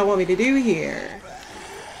on what y'all want me to do here.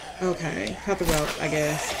 Okay, cut the rope, I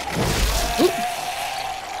guess. Oop.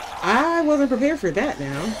 I wasn't prepared for that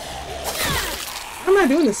now. I'm not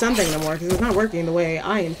doing the sun thing no more because it's not working the way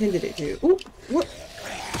I intended it to. Oop, what?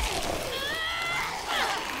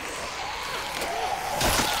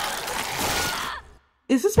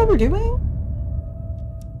 Is this what we're doing?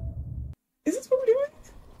 Is this what we're doing?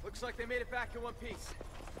 Looks like they made it back in one piece.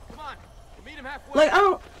 Come on, we'll meet him halfway. Like, I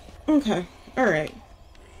don't... Okay, alright.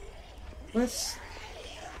 Let's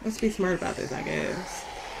be smart about this, I guess.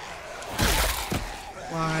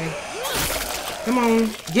 Why? Come on.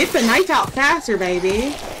 Get the knife out faster,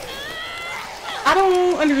 baby. I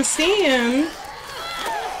don't understand.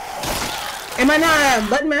 Am I not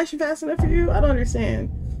button mashing fast enough for you? I don't understand.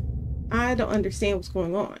 I don't understand what's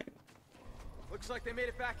going on. Looks like they made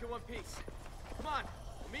it back in one piece. Come on,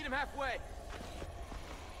 we'll meet him halfway.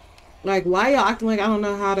 Like, why y'all acting like I don't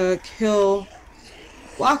know how to kill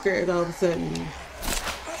walkers all of a sudden?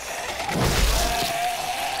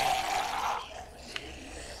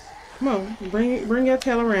 Come on, bring your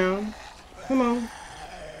tail around. Come on.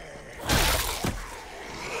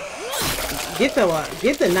 Get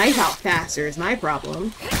the knife out faster is my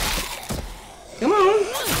problem. Come on.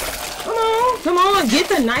 Come on, get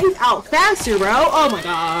the knife out faster, bro. Oh my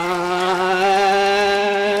god.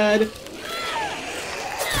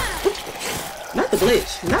 Not the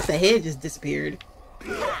glitch. Not the head just disappeared.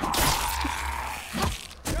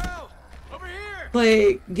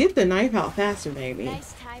 Like, get the knife out faster, baby.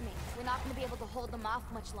 Nice timing. We're not going to be able to hold them off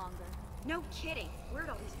much longer. No kidding. Where'd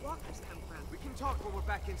all these walkers come from? We can talk when we're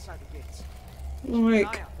back inside the gates.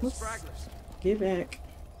 Like, let's get back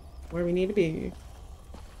where we need to be.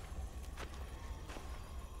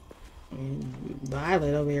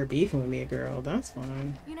 Violet over here beefing with me, girl. That's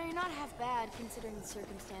fine. You know, you're not half bad considering the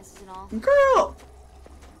circumstances and all. Girl!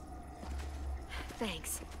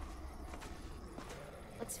 Thanks.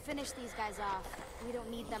 Let's finish these guys off. We don't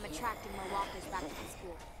need them attracting more walkers back to the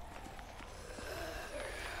school.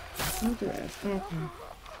 Okay.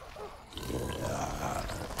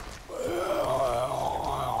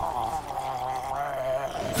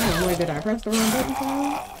 Oh, wait, did I press the wrong button for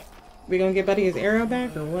him? We gonna get Buddy his arrow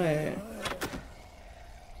back or what?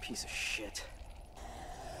 Piece of shit.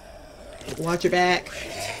 Watch your back.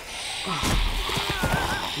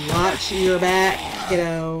 Watch your back,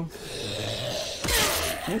 kiddo.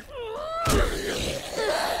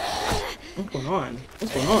 What's going on?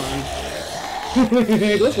 What's going on?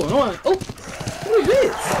 What's going on? Oh, what is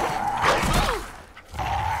this?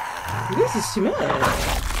 This is too much.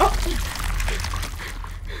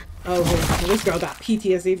 Oh, this girl got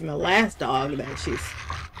PTSD from the last dog that she's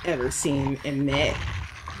ever seen and met.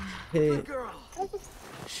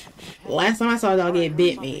 Last time I saw a dog, it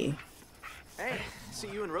bit me. Hey, see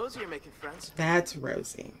you and Rosie are making friends. That's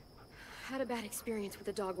Rosie. Had a bad experience with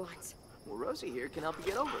the dog once. Well, Rosie here can help you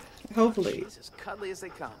get over it. Hopefully. She's as cuddly as they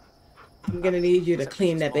come. I'm gonna need you to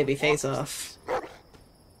clean that baby face off.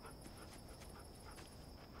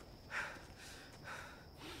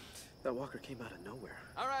 That walker came out of nowhere.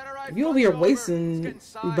 All right. If you over here wasting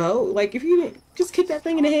Bo, like if you didn't just kick that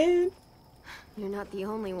thing in the head. You're not the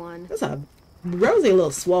only one. That's a Rosie a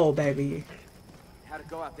little swole, baby. How'd it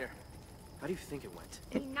go out there? How do you think it went?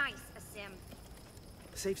 Be nice, Asim.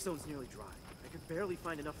 The safe zone's nearly dry. I could barely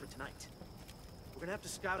find enough for tonight. We're gonna have to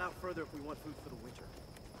scout out further if we want food for the winter.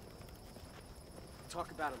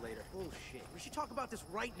 Talk about it later. Bullshit. We should talk about this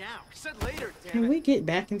right now. I said later, damn Can it. we get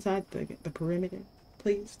back inside the perimeter,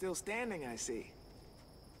 please? Still standing, I see.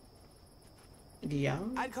 Yeah.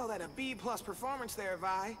 I'd call that a B+ performance there,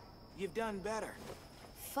 Vi. You've done better.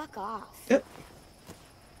 Fuck off. B-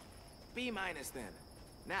 then.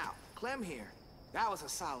 Now, Clem here. That was a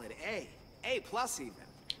solid A. A+ even.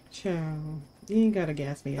 Ciao. You ain't gotta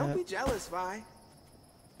gas me Don't up. be jealous, Vi.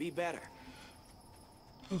 Be better.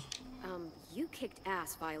 You kicked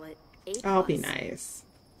ass, Violet. A+. I'll be nice.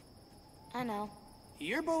 I know.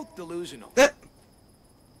 You're both delusional.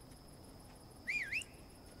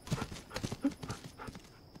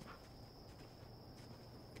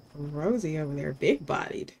 Rosie over there, big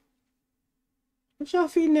bodied. What y'all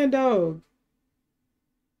feeding that dog?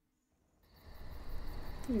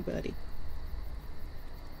 Hey, buddy.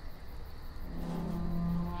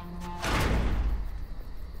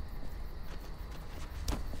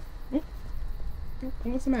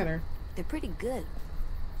 What's the matter? They're pretty good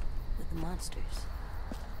with the monsters.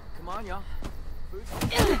 Come on, y'all.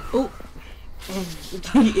 Oh,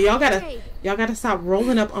 y'all gotta stop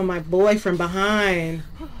rolling up on my boy from behind.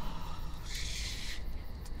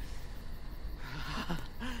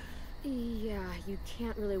 Yeah, you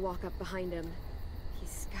can't really walk up behind him.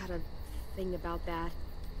 He's got a thing about that.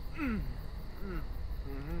 A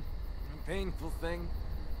painful thing.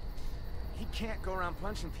 He can't go around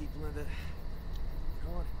punching people in the...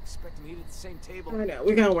 I don't expect him to eat at the same table. I know,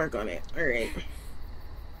 we're gonna work on it. Alright.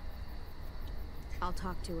 I'll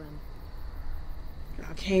talk to him.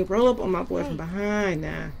 I can't roll up on my boy from behind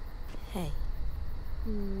now. Hey.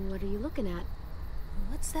 What are you looking at?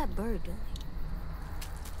 What's that bird doing?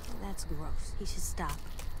 That's gross. He should stop.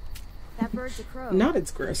 That bird's a crow. Not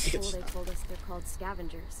it's gross. They told us they're called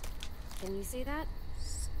scavengers. Can you say that?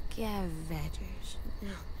 Scavengers. No.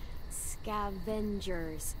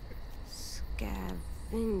 Scavengers.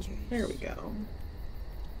 Scavengers. There we go.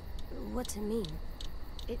 What's it mean?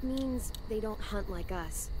 It means they don't hunt like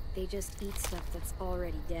us. They just eat stuff that's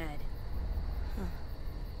already dead. Huh.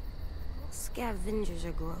 Scavengers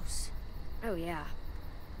are gross. Oh, yeah.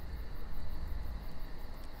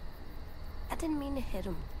 I didn't mean to hit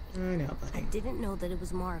him. I know, buddy. I didn't know that it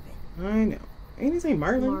was Marvin. I know. Ain't his name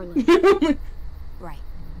Marlon? Marlon. Right.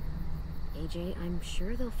 AJ, I'm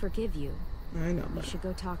sure they'll forgive you. I know, You buddy. should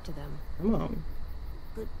go talk to them. Come on.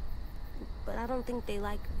 But I don't think they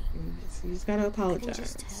like me. You just gotta I apologize. can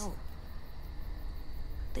just tell.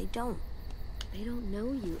 They don't. They don't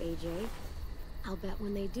know you, AJ. I'll bet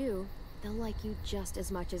when they do, they'll like you just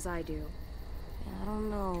as much as I do. Yeah, I don't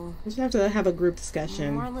know. We just have to have a group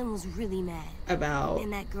discussion Marlon was really mad. about...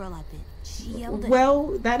 And that girl I bit. She yelled at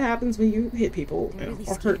Well, that happens when you hit people They're really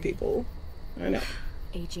or hurt scary. people. I know.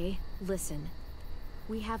 AJ, listen.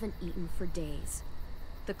 We haven't eaten for days.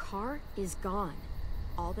 The car is gone.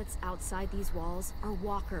 All that's outside these walls are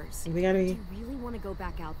walkers. We gotta Do be... you really want to go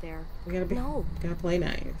back out there? We gotta be... No. Gotta play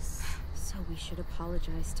nice. So we should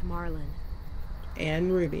apologize to Marlon.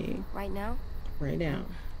 And Ruby. Right now? Right now.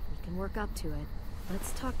 We can work up to it.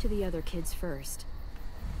 Let's talk to the other kids first.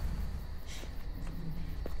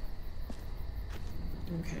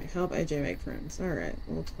 Okay, help AJ make friends. Alright,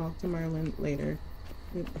 we'll talk to Marlon later.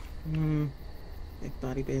 Big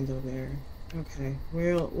body bends over there. Okay,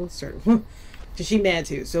 we'll start. Cause she mad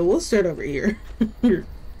too, so we'll start over here.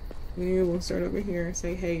 We'll start over here.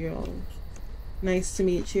 Say hey, y'all. Nice to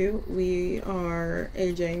meet you. We are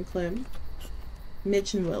AJ and Clem,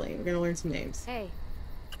 Mitch and Willie. We're gonna learn some names. Hey.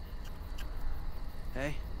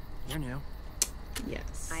 Hey, you're new.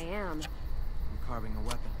 Yes. I am. I'm carving a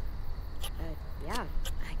weapon. Yeah,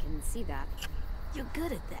 I can see that. You're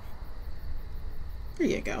good at that. There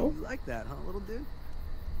you go. You like that, huh, little dude?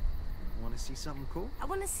 Want to see something cool? I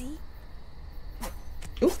want to see.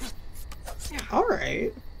 Ooh.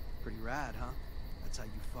 Alright. Pretty rad, huh? That's how you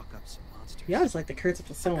fuck up some monsters. Y'all just like the curse of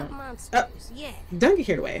the Fuck up song. monsters, yeah. Don't get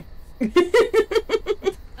carried away.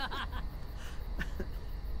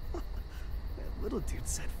 Little dude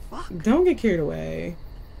said fuck. Don't get carried away.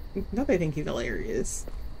 Not that I think he's hilarious.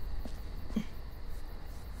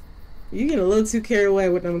 You get a little too carried away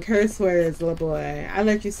with them curse words, little boy. I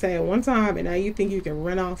let you say it one time, and now you think you can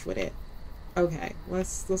run off with it. Okay,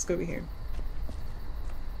 let's go over here.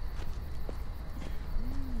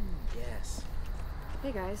 Yes.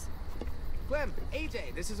 Hey guys. Clem,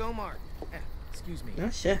 AJ, this is Omar. Excuse me.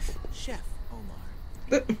 Not Chef. Chef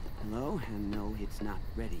Omar. Hello, and no, it's not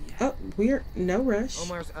ready yet. Oh, we're no rush.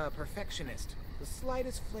 Omar's a perfectionist. The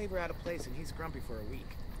slightest flavor out of place, and he's grumpy for a week.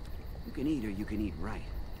 You can eat or you can eat right.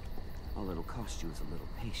 All it'll cost you is a little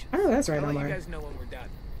patience. Oh, that's right, I'll let Omar. you guys know when we're done.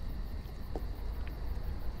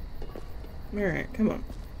 Alright, come on.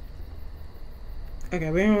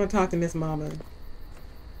 Okay, we're gonna talk to Miss Mama.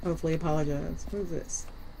 Hopefully apologize. What is this?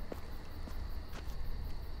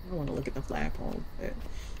 I don't want to look at the flagpole. But...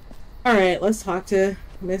 Alright, let's talk to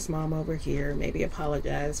Miss Mama over here. Maybe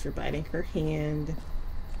apologize for biting her hand.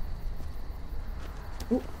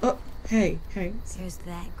 Ooh, oh, hey. There's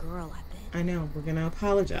that girl, I bet. I know, we're gonna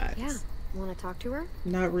apologize. Yeah. Want to talk to her?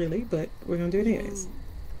 Not really, but we're gonna do it anyways.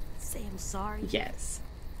 Say I'm sorry? Yes.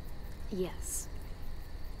 Yes.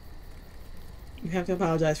 You have to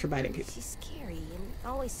apologize for biting people. She's scary and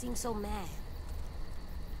always seems so mad.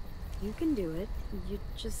 You can do it. You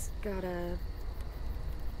just gotta...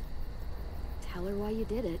 tell her why you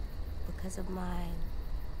did it. Because of my...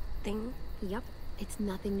 thing? Yep. It's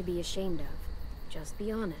nothing to be ashamed of. Just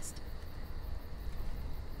be honest.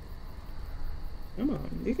 Come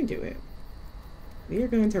on, you can do it. We are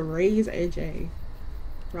going to raise AJ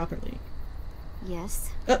properly. Yes.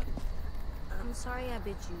 I'm sorry I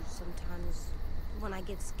bit you sometimes. When I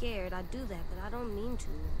get scared, I do that, but I don't mean to.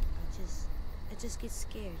 I just get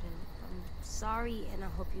scared, and I'm sorry, and I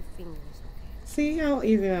hope your finger is okay. See how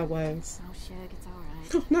easy that was? Oh, Shug, it's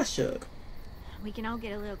alright. Oh, not Shug. We can all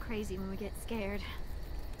get a little crazy when we get scared.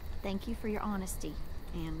 Thank you for your honesty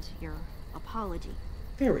and your apology.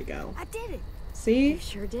 There we go. I did it. See? You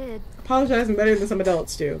sure did. Apologizing better than some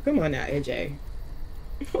adults do. Come on now, AJ.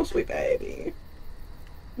 Oh, sweet baby.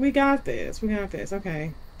 We got this. We got this.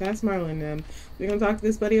 Okay. That's Marlon and them. We're going to talk to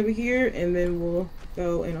this buddy over here, and then we'll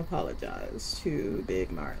go and apologize to Big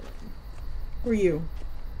Marlon. Who are you?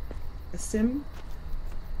 A sim?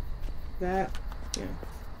 That? Yeah.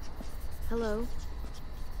 Hello.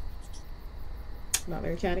 Not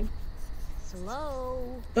very chatty.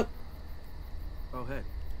 Hello. Oh, hey.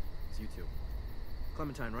 It's you two.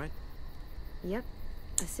 Clementine, right? Yep.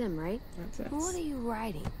 A sim, right? That's us. What are you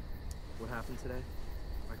writing? What happened today?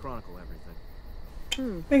 I chronicle everything.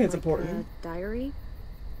 I think it's like important. A diary?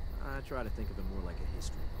 I try to think of it more like a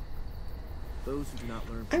history book. Those who do not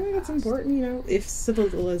learn I from think the it's past. important, you know, if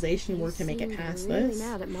civilization were You to make it seemed past really this.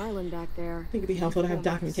 mad at Marlon back there. I think it'd be helpful to have Going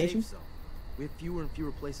back documentation. safe zone. We have fewer and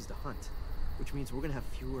fewer places to hunt, which means we're gonna have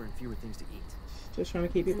fewer and fewer things to eat. Just trying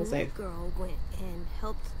to keep people And safe. that girl went and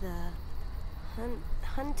helped the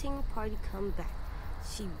hunting party come back.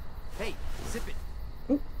 She... Hey, zip it!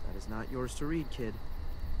 Ooh. That is not yours to read, kid.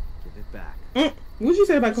 Give it back. What'd you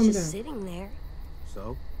say about was Clementine? just sitting there.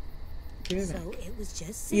 So? Give it So back. it was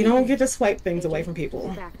just sitting You don't there. get to swipe things Thank away you. from people.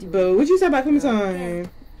 Get back to it. But what'd you say about Clementine?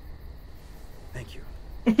 Thank you.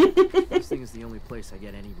 This thing is the only place I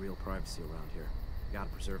get any real privacy around here. Gotta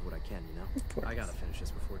preserve what I can, you know? Of course. I gotta finish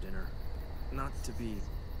this before dinner. Not to be,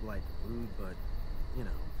 like, rude, but, you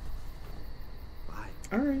know.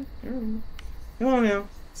 Bye. Alright. Come on now.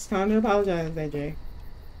 It's time to apologize, AJ.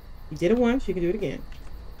 You did it once, you can do it again.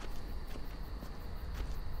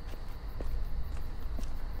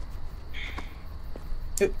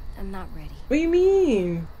 I'm not ready. What do you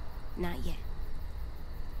mean? Not yet.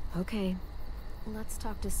 Okay. Let's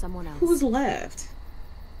talk to someone else. Who's left?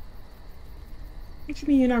 What you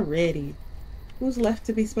mean you're not ready? Who's left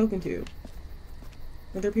to be spoken to?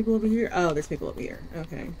 Are there people over here? Oh, there's people over here.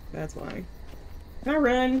 Okay, that's why. Can I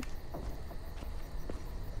run?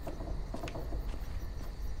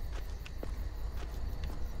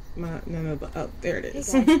 No, but oh, there it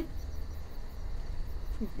is. Hey guys.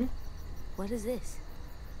 What is this?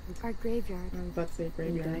 Our graveyard. I was about to say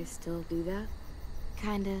graveyard. You guys still do that?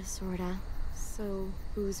 Kinda, sorta. So,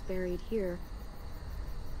 who's buried here?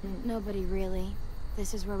 Nobody really.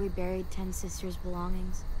 This is where we buried 10 sisters'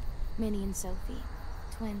 belongings. Minnie and Sophie.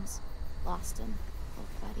 Twins. Lost them.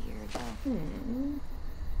 About a year ago.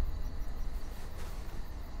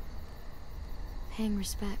 Paying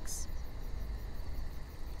respects.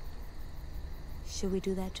 Should we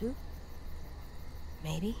do that too?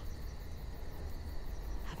 Maybe?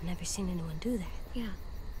 I've never seen anyone do that. Yeah,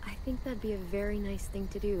 I think that'd be a very nice thing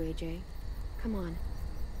to do, AJ. Come on.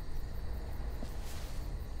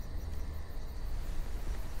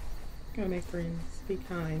 Gotta make friends. Be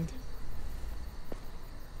kind.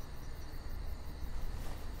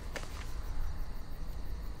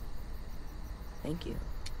 Thank you.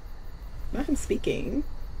 Not him speaking.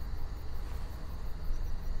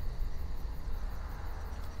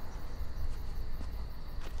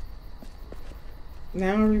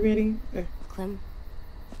 Now are we ready? Clem?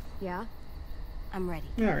 Yeah? I'm ready.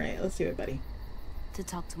 Alright, let's do it, buddy. To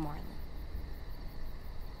talk to Marlon.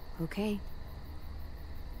 Okay.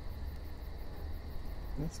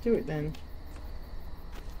 Let's do it then.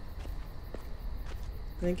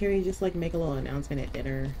 Then can we just like make a little announcement at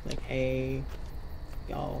dinner? Like, hey,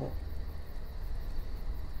 y'all.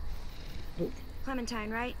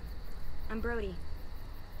 Clementine, right? I'm Brody.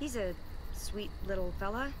 He's a sweet little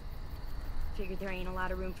fella. Figured there ain't a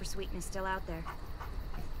lot of room for sweetness still out there.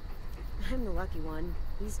 I'm the lucky one.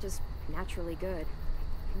 He's just naturally good.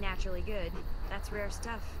 Naturally good. That's rare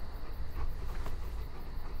stuff.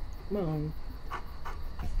 Mom.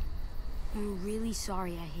 I'm really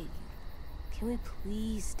sorry I hit you. Can we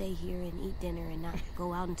please stay here and eat dinner and not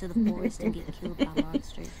go out into the forest and get killed by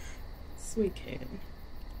monsters? Sweet kid.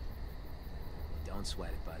 Don't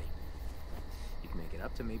sweat it, buddy. You can make it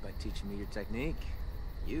up to me by teaching me your technique.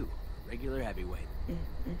 You, a regular heavyweight.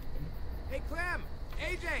 Hey, Clem!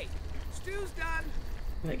 AJ! Stew's done!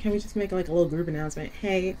 Like, can we just make like a little group announcement?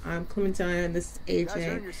 Hey, I'm Clementine. This is You guys AJ.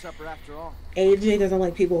 earned your supper after all. AJ doesn't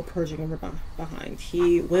like people approaching him from behind.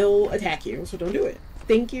 He will attack you, so don't do it.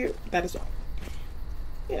 Thank you. That is all.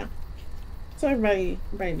 You know. So everybody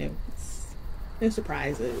knew. No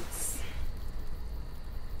surprises.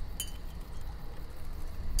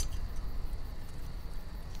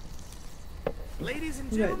 Ladies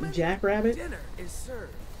and Is that gentlemen, Jackrabbit? dinner is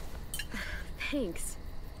served. Thanks.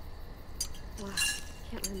 Wow,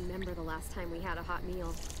 can't remember the last time we had a hot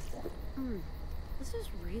meal. This is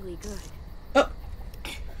really good. Oh!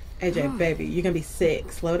 AJ, baby, you're gonna be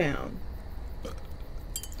sick. Slow down.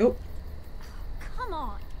 Oh. Come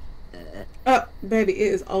on. Oh, baby,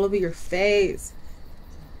 it is all over your face.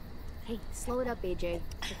 Hey, slow it up, AJ.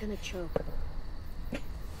 You're gonna choke.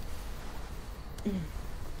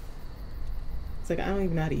 It's like, I don't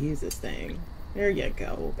even know how to use this thing. There you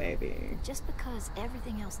go, baby. Just because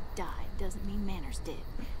everything else died doesn't mean manners did.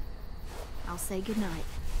 I'll say goodnight.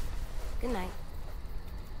 Good night.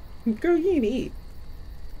 Girl, you ain't eat.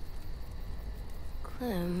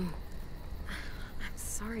 Clem. I'm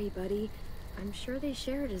sorry, buddy. I'm sure they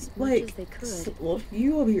shared as much Like, as they could. well,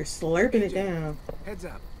 you over here slurping it down. Heads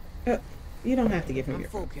up. You don't have to give him I'm your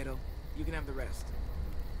full, kiddo. You can have the rest.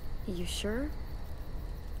 You sure?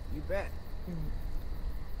 You bet.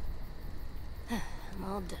 I'm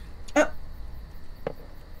all done.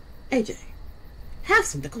 AJ, have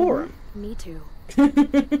some decorum. Me too.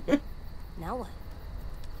 Now what?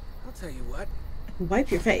 I'll tell you what. Wipe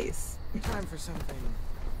your face. Time for something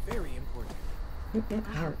very important.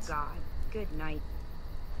 Oh, God. Good night.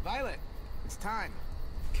 Violet, it's time.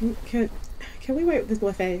 Can we wipe this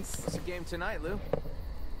boy face? What's the game tonight, Lou?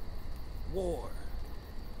 War.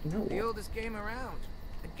 No. The oldest game around.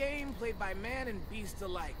 A game played by man and beast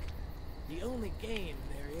alike. The only game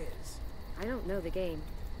there is. I don't know the game.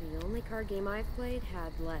 The only card game I've played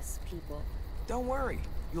had less people. Don't worry.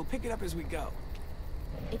 You'll pick it up as we go.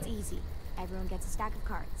 It's easy. Everyone gets a stack of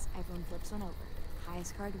cards. Everyone flips one over.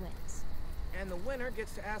 Highest card wins. And the winner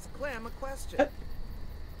gets to ask Clem a question.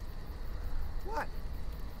 What?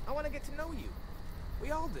 I want to get to know you.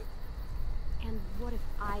 We all do. And what if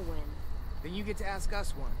I win? Then you get to ask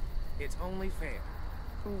us one. It's only fair.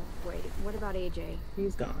 Oh, wait, what about AJ?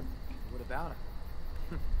 He's gone. What about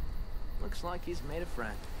him? Looks like he's made a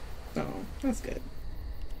friend. Oh, that's good.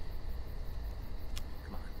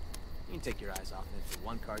 Come on. You can take your eyes off him for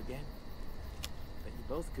one card game. Bet you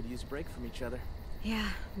both could use a break from each other. Yeah,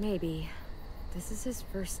 maybe. This is his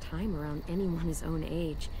first time around anyone his own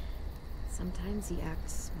age. Sometimes he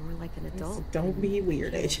acts more like an adult. So don't be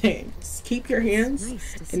weird, AJ. Just keep your hands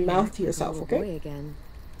and mouth to yourself, okay? Again.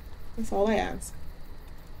 That's all I ask.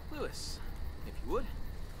 Lewis, if you would.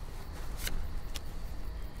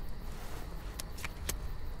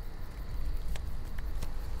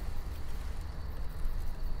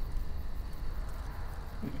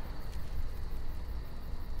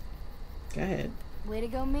 Go ahead. Way to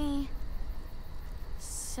go, me.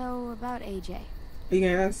 So, about AJ. Are you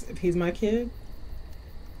gonna ask if he's my kid?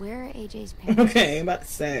 Where are AJ's parents? Okay, I'm about to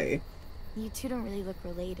say. You two don't really look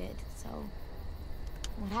related, so...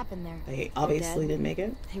 What happened there? They obviously didn't make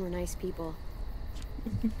it. They were nice people.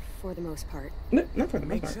 For the most part. No, not for the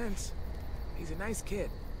most Makes part. sense. He's a nice kid.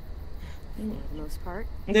 For the most part.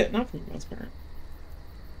 Yeah, not for the most part.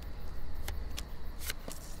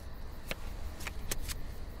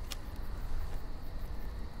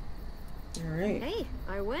 Alright. Hey,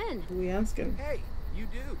 I win. Who are we asking? Hey, you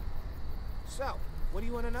do. So, what do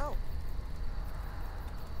you want to know?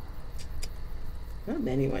 Not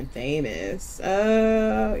anyone famous.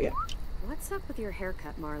 Yeah. What's up with your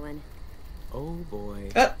haircut, Marlon? Oh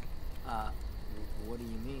boy. What do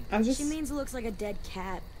you mean? She means it looks like a dead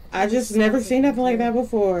cat. I just never seen nothing like that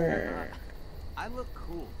before. I look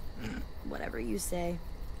cool. Whatever you say.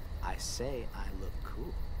 I say I look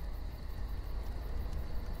cool.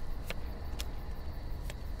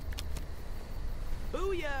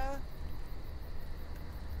 Booyah!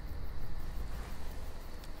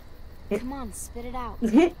 Come on, spit it out.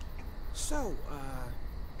 So,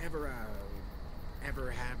 ever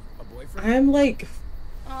have a boyfriend? I'm like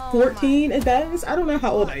 14 at best. I don't know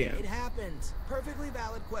how old I am. It happens. Perfectly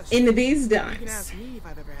valid question. In these You can times. ask me if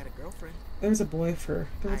I've ever had a girlfriend. There was a boy once.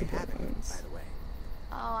 By the way.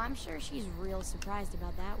 Oh, I'm sure she's real surprised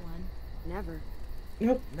about that one. Never.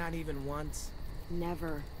 Nope. Not even once.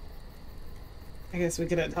 Never. I guess we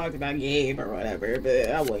could have talked about Gabe or whatever, but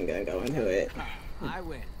I wasn't gonna go into it. I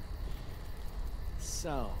win.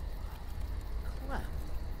 So, Clem.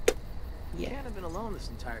 You can't have been alone this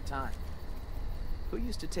entire time. Who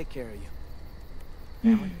used to take care of you?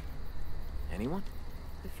 Family? Anyone?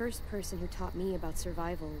 The first person who taught me about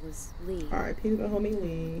survival was Lee. R.I.P. to the homie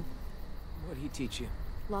Lee. What'd he teach you?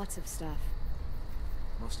 Lots of stuff.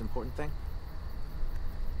 Most important thing?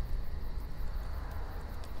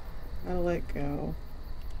 How to let go.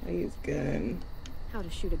 How to use gun. How to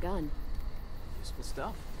shoot a gun. Useful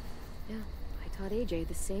stuff. Yeah, I taught AJ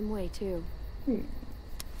the same way too.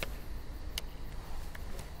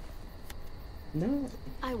 No.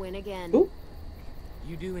 I win again. Ooh.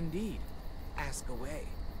 You do indeed. Ask away.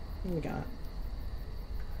 What we got?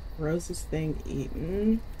 Rose's thing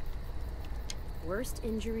eaten. Worst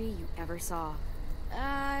injury you ever saw.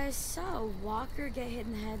 I saw Walker get hit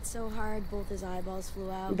in the head so hard both his eyeballs flew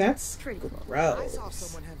out. That's pretty close. gross. I saw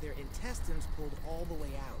someone have their intestines pulled all the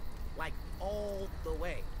way out. Like, all the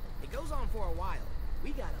way. It goes on for a while.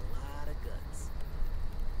 We got a lot of guts.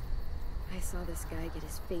 I saw this guy get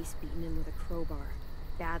his face beaten in with a crowbar.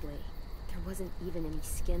 Badly. There wasn't even any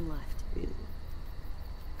skin left.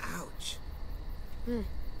 Ouch.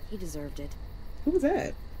 He deserved it. Who was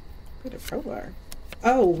that? With a crowbar.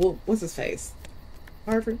 Oh, well, what's his face?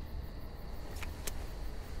 Harvard.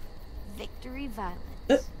 Victory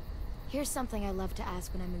Violet. Here's something I love to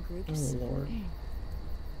ask when I'm in groups. Oh, Lord.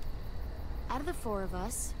 Out of the four of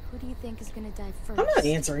us, who do you think is gonna die first? I'm not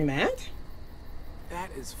answering that. That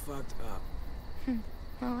is fucked up.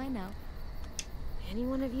 Oh, I know. Any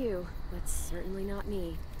one of you, but certainly not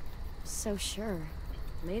me. So sure.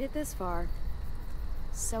 Made it this far.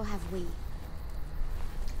 So have we.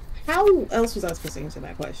 How else was I supposed to answer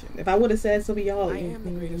that question? If I would have said some of y'all, I am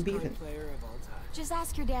the greatest beefing. card player of all time. Just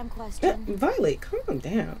ask your damn question. Violet, calm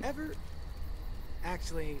down.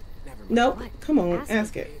 Actually, never mind. No, come on,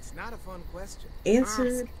 ask it. It's not a fun question.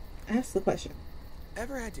 Ask the question.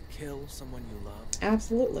 Ever had to kill someone you love?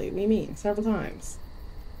 Absolutely. We mean several times.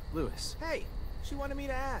 Lewis. Hey, she wanted me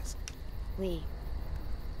to ask. Lee.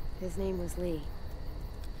 His name was Lee.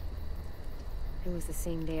 It was the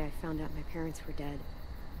same day I found out my parents were dead.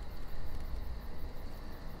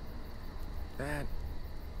 That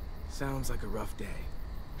sounds like a rough day.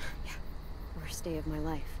 Yeah, worst day of my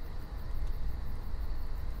life.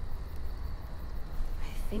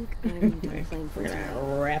 I think I'm done playing for We're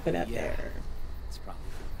gonna wrap it up there. It's probably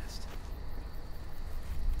for the best.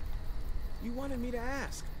 You wanted me to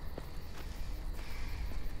ask.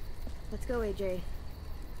 Let's go, AJ.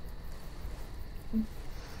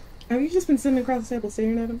 Have you just been sitting across the table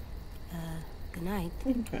staring at him? Good night.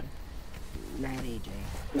 Okay. Night, AJ.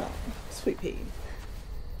 No, sweet pea.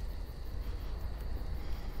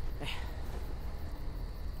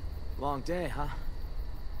 Long day, huh?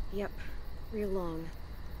 Yep, real long.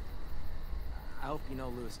 I hope you know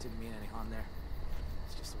Lewis didn't mean any harm there.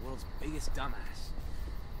 He's just the world's biggest dumbass.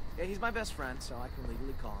 Yeah, he's my best friend, so I can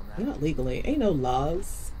legally call him that. Not legally. Ain't no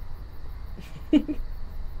laws.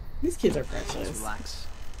 These kids are precious. Just relax.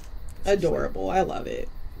 Adorable. I love it.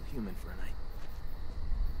 Feel human for a night.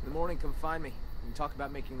 In the morning, come find me. We can talk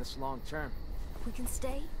about making this long term. We can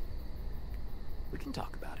stay? We can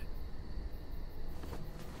talk about it.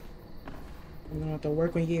 I'm gonna have to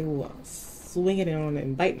work on you swinging it on and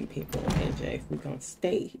inviting people, AJ, if we're gonna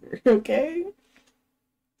stay here, okay?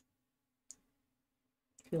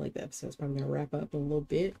 I feel like the episode's probably gonna wrap up a little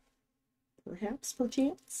bit. Perhaps,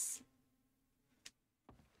 perchance.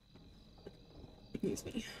 Excuse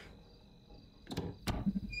me.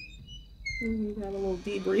 We have a little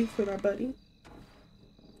debrief with our buddy.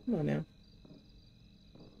 Come on now.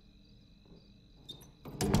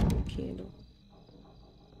 Candle.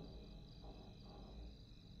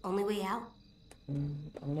 Only way out?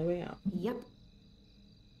 Only way out. Yep.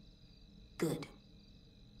 Good.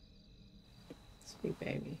 Sweet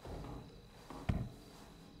baby.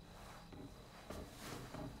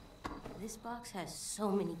 This box has so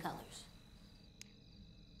many colors.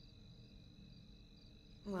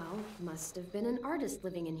 Well, must have been an artist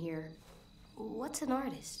living in here. What's an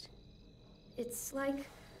artist? It's like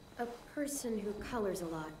a person who colors a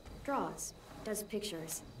lot, draws, does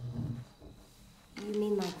pictures. You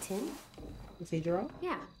mean like Tim? Does he draw?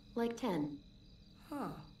 Yeah, like 10. Huh.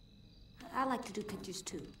 I like to do pictures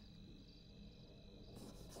too.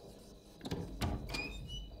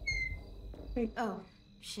 Hey. Oh,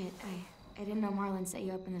 shit. I didn't know Marlon set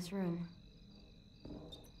you up in this room.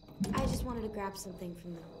 I just wanted to grab something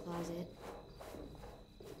from the closet.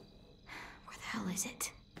 Where the hell is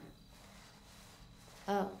it?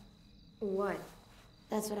 Oh. What?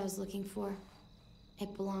 That's what I was looking for.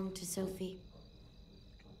 It belonged to Sophie.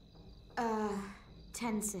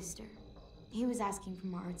 10 sister. He was asking for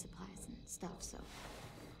more art supplies and stuff, so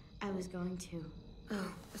I was going to.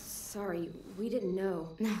 Oh, sorry. We didn't know.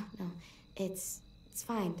 No. It's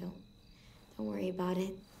fine. Don't worry about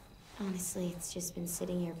it. Honestly, it's just been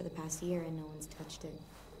sitting here for the past year and no one's touched it.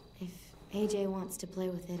 If AJ wants to play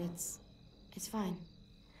with it, it's fine.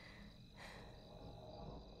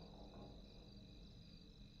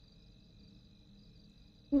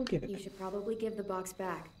 We'll give it You back. should probably give the box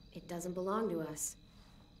back. It doesn't belong to us.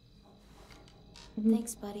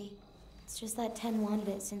 Thanks, buddy. It's just that 10 wanted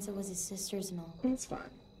it since it was his sister's and all. It's fine.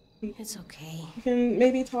 It's okay. You can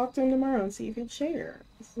maybe talk to him tomorrow and see if he'll share.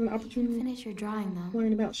 It's an You can opportunity finish your drawing, to though.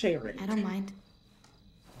 learn about sharing. I don't mind.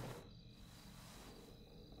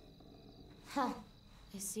 Huh.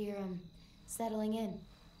 I see you're, settling in.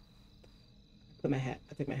 I took my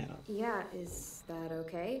hat off. Yeah, is that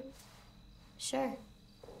okay? Sure.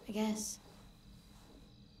 I guess.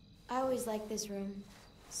 I always liked this room.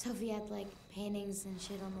 Sophie had, like, paintings and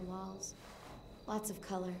shit on the walls. Lots of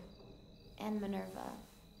color. And Minerva.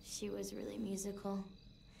 She was really musical.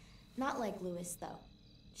 Not like Lewis, though.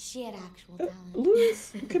 She had actual talent.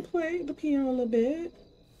 Lewis could play the piano a little bit.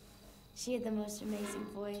 She had the most amazing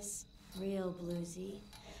voice. Real bluesy.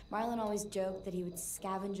 Marlon always joked that he would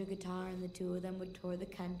scavenge a guitar and the two of them would tour the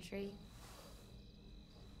country.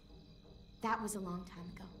 That was a long time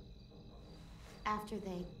ago.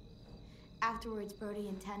 Afterwards, Brody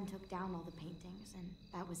and Ten took down all the paintings, and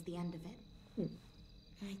that was the end of it.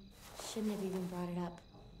 I shouldn't have even brought it up.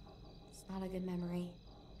 It's not a good memory.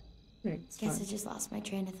 Guess I just lost my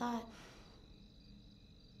train of thought.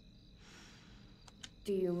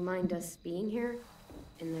 Do you mind us being here?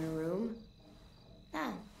 In their room?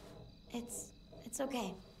 No. It's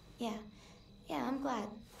okay. Yeah, I'm glad.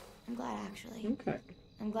 I'm glad, actually. Okay.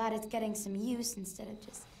 I'm glad it's getting some use instead of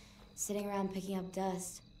just sitting around picking up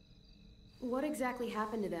dust. What exactly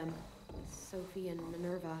happened to them? Sophie and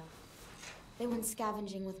Minerva. They went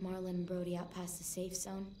scavenging with Marlon and Brody out past the safe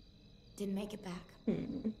zone. Didn't make it back.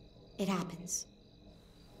 It happens.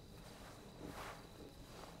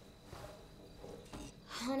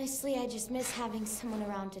 Honestly, I just miss having someone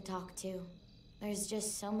around to talk to. There's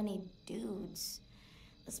just so many dudes.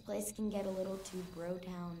 This place can get a little too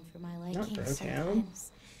bro-town for my liking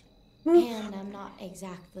sometimes. And I'm not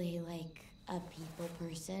exactly, like, a people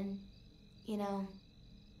person. You know?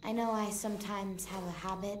 I know I sometimes have a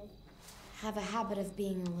habit of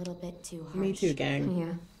being a little bit too harsh. Me too, gang.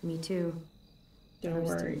 Yeah, me too. Don't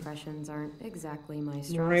First worry. impressions aren't exactly my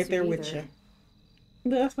strong I'm right there suit with either. you.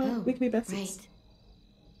 But that's fine. Oh, we can be besties. Right.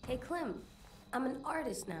 Hey, Clem, I'm an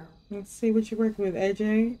artist now. Let's see what you're working with,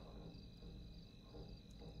 AJ.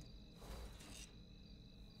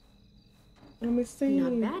 Let me see.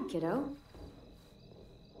 Not bad, kiddo.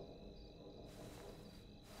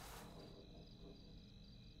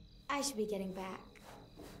 I should be getting back.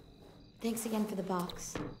 Thanks again for the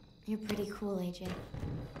box. You're pretty cool, AJ.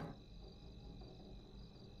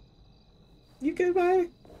 You good, bye?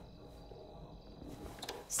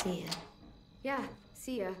 See ya. Yeah,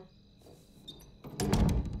 see ya.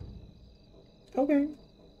 Okay.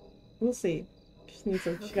 We'll see. Just needs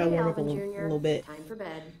to, she gotta warm up a little bit. Time for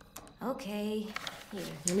bed. Okay. Here.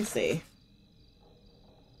 Let me see.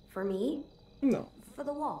 For me? No. For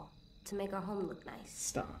the wall. To make our home look nice.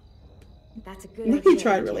 Stop. That's a good He idea.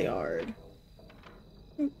 tried really hard.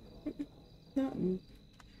 Not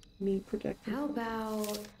me projecting. How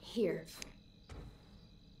about here?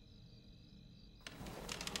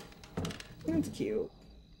 That's cute.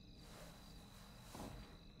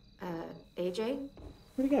 AJ?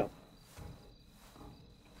 Where'd he go?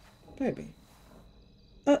 Baby.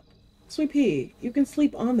 Sweet Pea, you can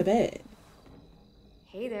sleep on the bed.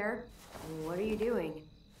 Hey there. What are you doing?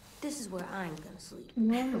 This is where I'm gonna sleep.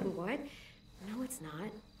 Wow. What? No, it's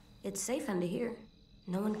not. It's safe under here.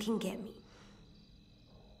 No one can get me.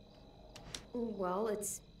 Well,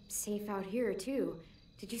 it's safe out here, too.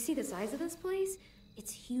 Did you see the size of this place?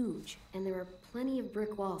 It's huge, and there are plenty of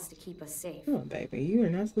brick walls to keep us safe. Come on, baby. You are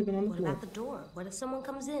not sleeping on the floor. What about the door? What if someone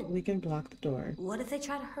comes in? We can block the door. What if they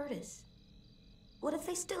try to hurt us? What if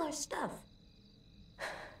they steal our stuff?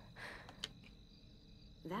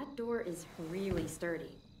 That door is really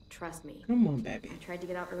sturdy. Trust me. Come on, baby. I tried to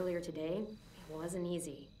get out earlier today. It wasn't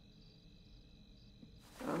easy.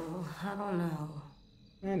 Oh, I don't know.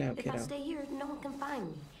 I know, If kiddo. I stay here, no one can find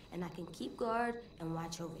me. And I can keep guard and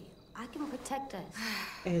watch over you. I can protect us.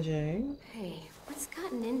 AJ. Hey, what's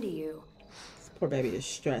gotten into you? This poor baby is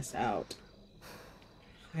stressed out.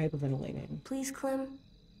 Hyperventilating. Please, Clem.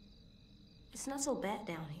 It's not so bad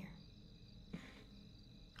down here.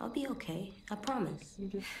 I'll be okay. I promise.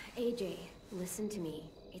 AJ, listen to me.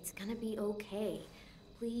 It's gonna be okay.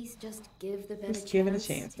 Please just give the bed a chance. Just give it a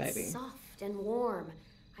chance, baby. It's soft and warm.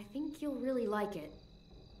 I think you'll really like it.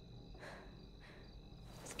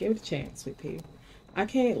 Just give it a chance, Sweet Pea. I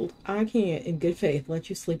can't, in good faith, let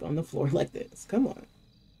you sleep on the floor like this. Come on.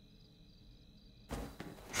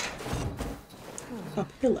 A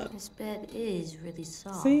pillow. This bed is really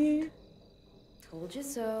soft. See? Told you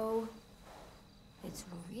so. It's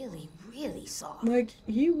really, really soft. Like,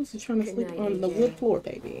 you was trying to Good sleep night, on the AJ. wood floor,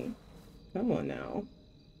 baby. Come on now.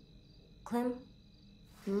 Clem?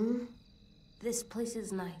 This place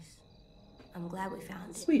is nice. I'm glad we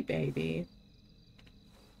found it. Sweet baby.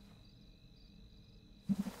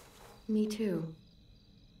 Me too.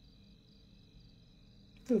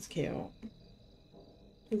 This is cute.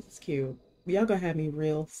 This is cute. Y'all gonna have me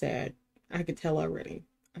real sad. I can tell already.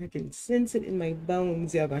 I can sense it in my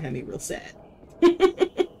bones. Y'all gonna have me real sad.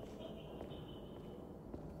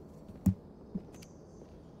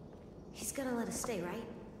 He's gonna let us stay, right?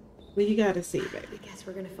 We gotta see, baby. I guess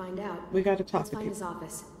we're gonna find out. We gotta talk Let's to find his people.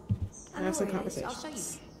 office. I know Have some where it is. I'll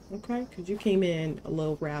conversations. show you. Okay? Because you came in a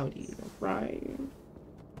little rowdy, right?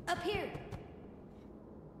 Up here.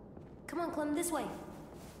 Come on, Clem, this way.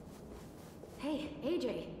 Hey,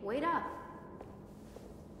 AJ, wait up.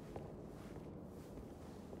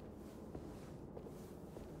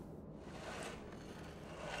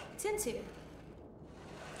 Tin's here.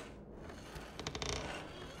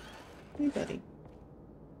 Hey, buddy.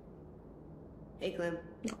 Hey, Clem.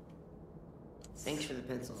 Thanks for the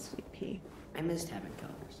pencils. Sweet Pea. I missed having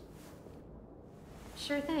colors.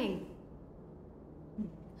 Sure thing.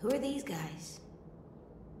 Who are these guys?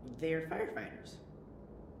 They're firefighters.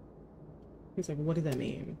 He's like, what does that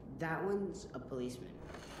mean? That one's a policeman.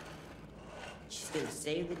 She's gonna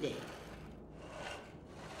save the day.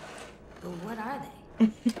 But what are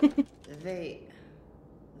they?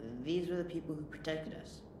 These were the people who protected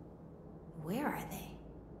us. Where are they?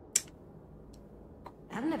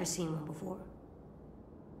 I've never seen one before.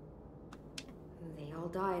 They all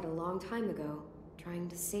died a long time ago, trying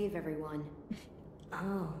to save everyone.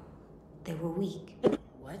 Oh, they were weak.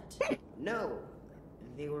 What? No,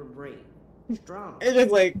 they were brave, strong. It's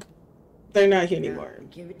just like, they're not here anymore.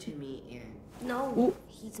 Give it to me and... No, Ooh.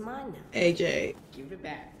 he's mine now. AJ. Give it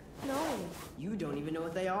back. No. You don't even know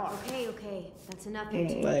what they are. Okay, that's enough,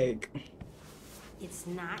 AJ. Like, It's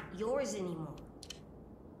not yours anymore.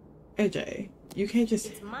 AJ, you can't just,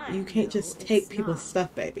 It's mine. you can't No, just it's take people's not.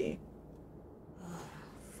 stuff, baby.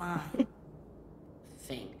 Fine.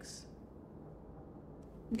 Thanks.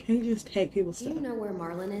 You can't just take people's Do stuff. you know where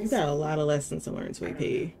Marlon You is? got a lot of lessons to learn, Sweet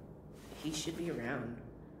Pea. He should be around.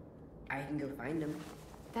 I can go find him.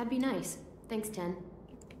 That'd be nice. Thanks, Ten.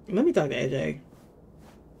 Let me talk to AJ.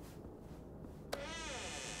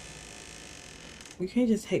 You can't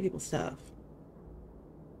just take people's stuff.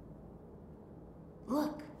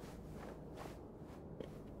 Look,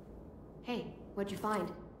 Hey, what'd you find?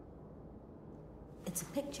 It's a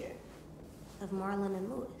picture of Marlon and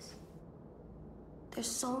Louis. They're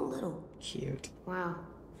so little. Cute. Wow,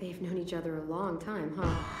 they've known each other a long time,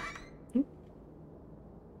 huh?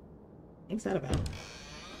 What's that about?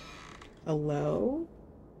 Hello?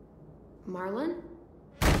 Marlon?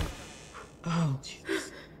 Oh,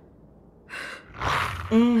 Jesus.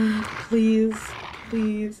 Please,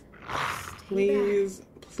 please, please, please,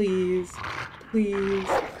 please,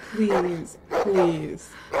 please, please, please,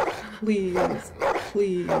 please,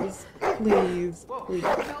 please, please.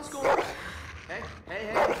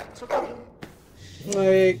 Hey, it's okay.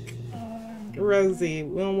 Like, Rosie,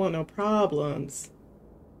 we don't want no problems.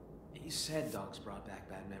 You said dogs brought back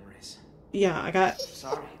bad memories. Yeah, I got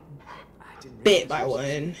Sorry. I didn't bit by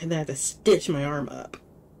one, and then I had to stitch my arm up.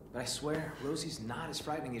 But I swear, Rosie's not as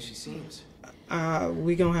frightening as she seems.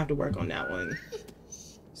 We gonna have to work on that one.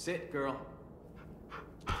 Sit, girl.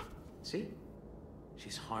 See?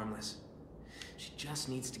 She's harmless. She just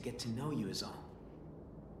needs to get to know you is all.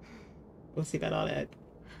 We'll see about all that.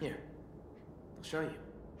 Here. I'll show you.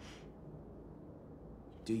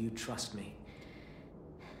 Do you trust me?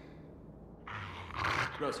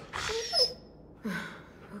 Rosie.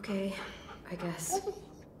 Okay, I guess.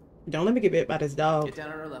 Don't let me get bit by this dog. Get down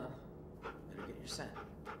at her level. Let her get your scent.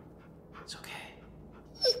 It's okay.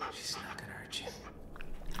 She's not gonna hurt you.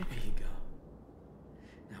 There you go.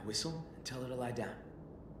 Now whistle and tell her to lie down.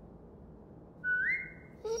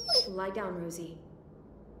 Lie down, Rosie.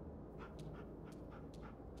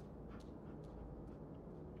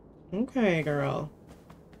 Okay, girl.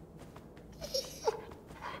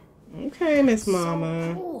 Okay, Miss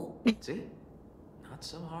Mama. Cool. See? Not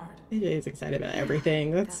so hard. AJ's excited about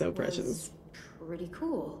everything. That's so precious. Pretty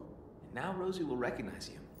cool. Now Rosie will recognize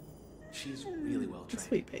you. She's really well trained.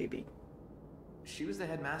 Sweet baby. She was the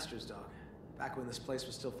headmaster's dog, back when this place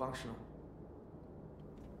was still functional.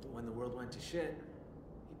 But when the world went to shit,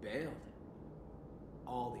 he bailed.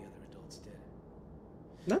 All the other adults did.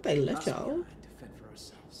 Not they left Us y'all. behind to fend for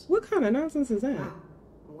ourselves. What kind of nonsense is that? Wow,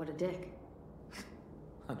 what a dick.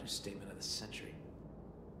 Understatement of the century.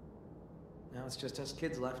 Now it's just us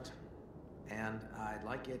kids left. And I'd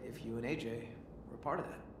like it if you and AJ were part of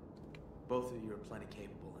that. Both of you are plenty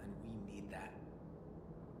capable, and we need that.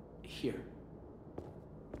 Here.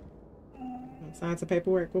 Sign some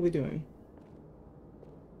paperwork. What we doing?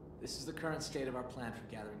 This is the current state of our plan for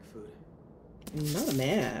gathering food. Not a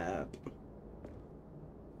map.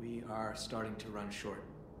 We are starting to run short.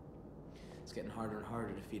 It's getting harder and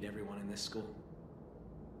harder to feed everyone in this school.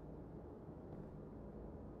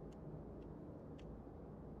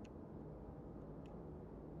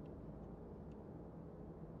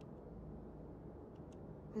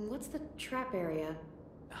 What's the trap area?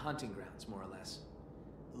 Hunting grounds, more or less.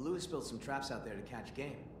 Louis built some traps out there to catch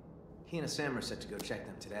game. He and Sam are set to go check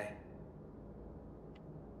them today.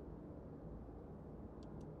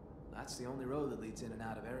 That's the only road that leads in and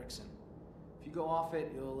out of Erickson. If you go off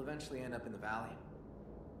it, you'll eventually end up in the valley.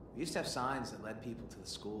 We used to have signs that led people to the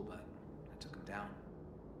school, but I took them down.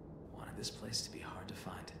 Wanted this place to be hard to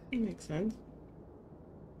find. It makes sense.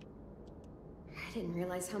 I didn't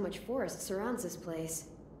realize how much forest surrounds this place.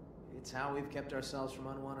 It's how we've kept ourselves from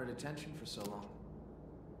unwanted attention for so long.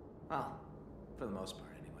 Well, for the most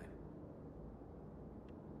part, anyway.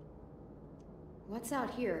 What's out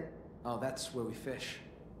here? Oh, that's where we fish.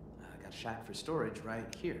 Got a shack for storage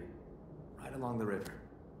right here, right along the river.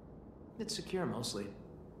 It's secure mostly.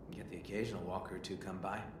 You get the occasional walker or two come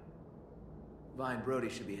by. Vi and Brody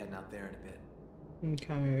should be heading out there in a bit.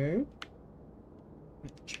 Okay.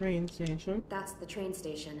 At the train station. That's the train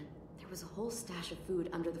station. There was a whole stash of food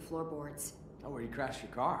under the floorboards. Oh, where you crashed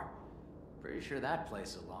your car. Pretty sure that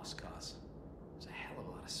place is a lost cause. There's a hell of a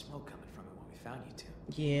lot of smoke coming from it when we found you two.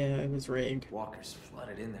 Yeah, it was rigged. Walkers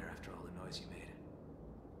flooded in there after all the noise you made.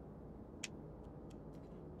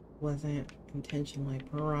 Wasn't intentional, I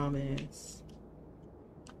promise.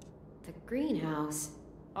 The greenhouse.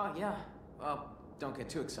 Oh, yeah. Well, don't get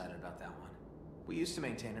too excited about that one. We used to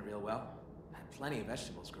maintain it real well. Had plenty of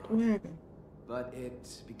vegetables growing. What happened? But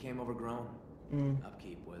it became overgrown.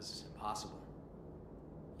 Upkeep was impossible.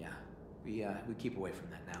 Yeah, we keep away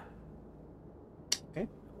from that now. Okay.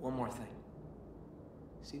 One more thing.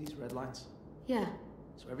 See these red lines? Yeah.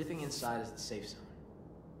 So everything inside is the safe zone.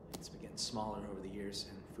 It's been getting smaller over the years,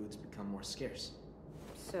 and food's become more scarce.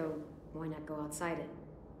 So, why not go outside it?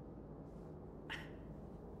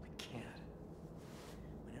 We can't.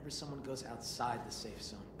 Whenever someone goes outside the safe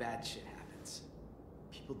zone, bad shit happens.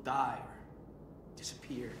 People die or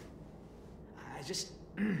disappear. I just...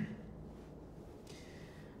 I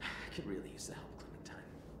could really use the help, Clementine.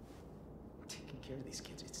 Taking care of these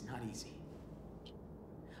kids, it's not easy.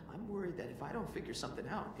 I'm worried that if I don't figure something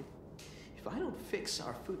out, if I don't fix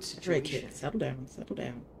our food situation... Right, kid, settle down, settle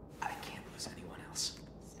down. I can't lose anyone else.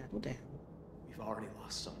 Settle down. We've already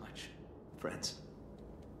lost so much. Friends,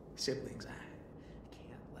 siblings, I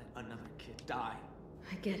can't let another kid die.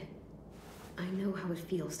 I get it. I know how it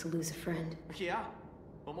feels to lose a friend. Yeah?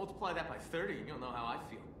 Well, multiply that by 30 and you'll know how I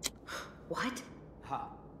feel. What? Ha.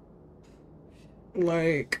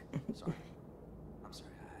 Like... Sorry. I'm sorry,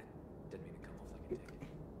 I didn't mean to come off like a dick.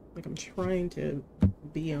 Like, I'm trying to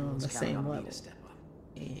be on the same level. To step up.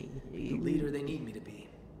 The leader they need me to be.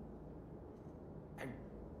 I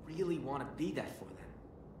really want to be that for them.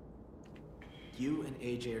 You and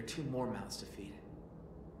AJ are 2 more mouths to feed.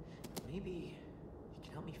 Maybe you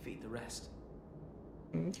can help me feed the rest.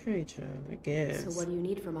 Okay, Chad, I guess. So what do you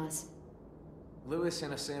need from us? Lewis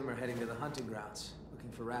and Asim are heading to the hunting grounds,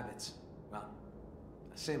 looking for rabbits. Well,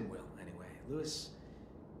 Asim will, anyway. Lewis,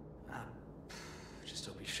 just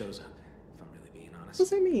hope he shows up, if I'm really being honest.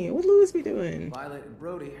 What's that mean? What Lewis be doing? Violet and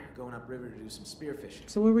Brody are going upriver to do some spearfishing.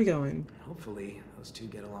 So where are we going? Hopefully, those 2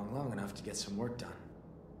 get along long enough to get some work done.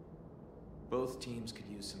 Both teams could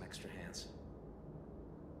use some extra hands.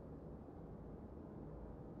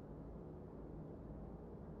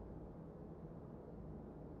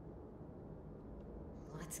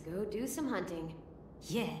 Let's go do some hunting.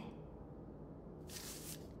 Yeah.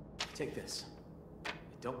 Take this. I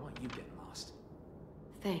don't want you getting lost.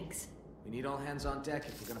 Thanks. We need all hands on deck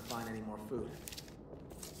if we're gonna find any more food.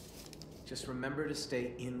 Just remember to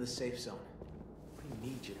stay in the safe zone. We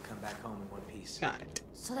need you to come back home in one piece. Got it.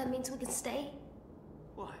 So that means we can stay?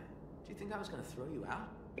 What? Do you think I was gonna throw you out?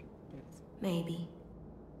 Maybe.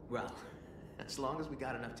 Well, as long as we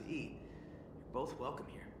got enough to eat, you're both welcome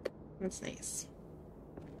here. That's nice.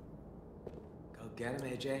 Go get him,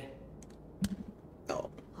 AJ. Oh.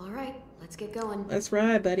 All right, let's get going. Let's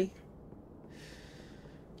ride, buddy.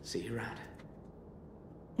 See you around.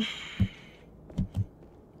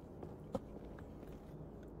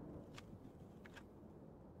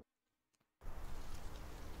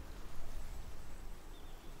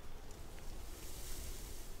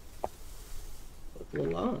 A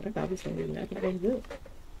little long. I thought we was gonna do that. Good.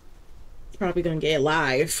 Probably gonna get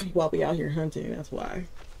live while we out here hunting. That's why.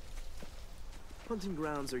 Hunting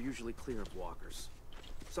grounds are usually clear of walkers.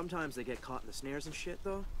 Sometimes they get caught in the snares and shit,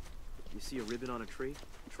 though. You see a ribbon on a tree,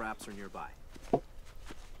 traps are nearby.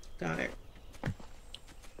 Got it.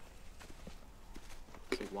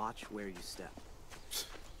 So watch where you step.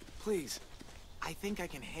 Please, I think I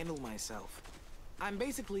can handle myself. I'm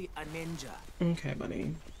basically a ninja. Okay,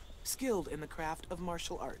 buddy. Skilled in the craft of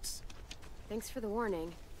martial arts. Thanks for the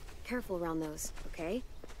warning. Careful around those, okay?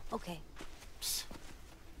 Okay. Psst.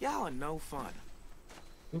 Y'all are no fun.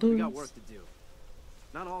 We got work to do.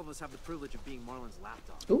 Not all of us have the privilege of being Marlon's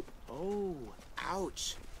lapdog. Oop. Oh,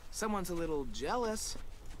 ouch. Someone's a little jealous.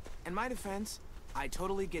 In my defense, I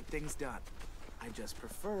totally get things done. I just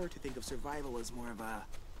prefer to think of survival as more of a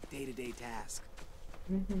day-to-day task.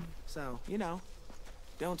 So, you know,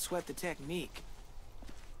 don't sweat the technique.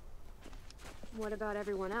 What about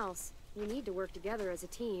everyone else? You need to work together as a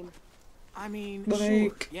team. I mean, like,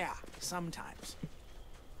 sure, yeah, sometimes.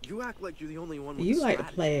 You act like you're the only one with you a like to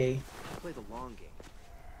strategy. play. Play the long game.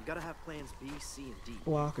 You gotta have plans B, C, and D.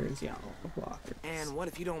 Walkers, y'all. Walkers. And what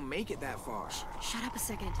if you don't make it that far? Shut up a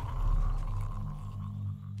second.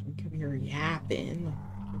 You come here yapping.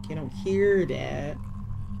 Like you don't hear that.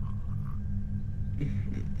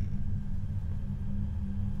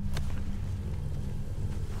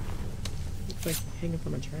 Looks like hanging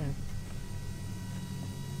from a trap.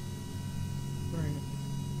 Right.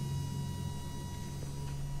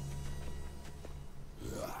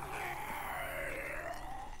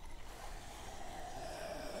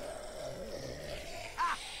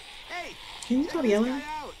 Hey! Can you stop yelling?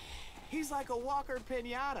 He's like a walker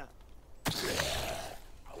pinata.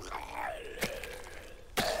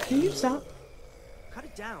 Can you stop? Cut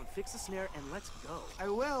it down, fix the snare, and let's go. I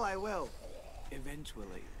will.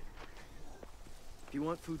 Eventually. If you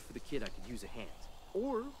want food for the kid, I could use a hand.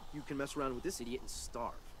 Or you can mess around with this idiot and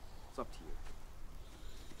starve. It's up to you.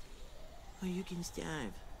 Oh, you can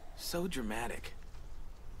starve. So dramatic.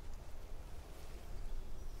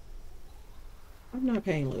 I'm not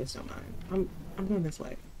paying Lewis no mind. I'm going this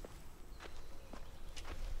way.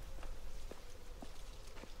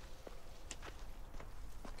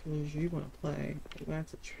 Cause you want to play.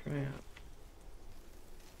 That's a trap.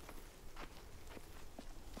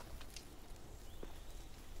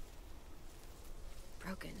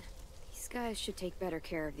 Broken. These guys should take better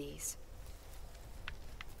care of these.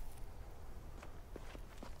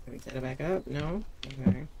 Can we set it back up? No?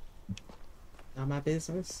 Okay. Not my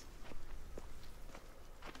business.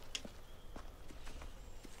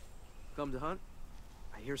 Come to hunt?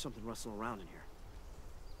 I hear something rustling around in here.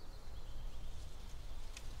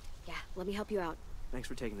 Yeah, let me help you out. Thanks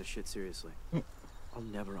for taking this shit seriously. I'll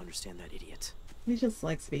never understand that idiot. He just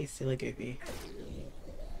likes to be silly goofy.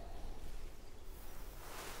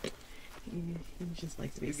 He just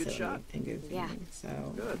likes to be silly and goofy. Yeah.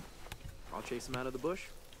 So good. I'll chase him out of the bush.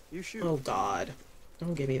 You shoot. Oh God.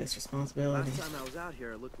 Don't give me this responsibility. Last time I was out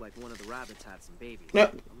here, it looked like one of the rabbits had some babies.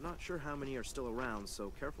 Nope. I'm not sure how many are still around,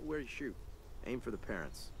 so careful where you shoot. Aim for the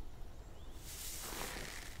parents.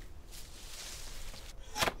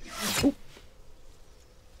 Ooh.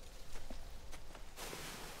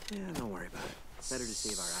 Yeah, don't worry about it. Better to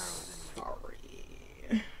save our arrows anyway.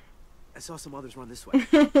 Sorry. I saw some others run this way.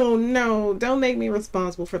 Oh no, don't make me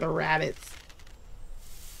responsible for the rabbits.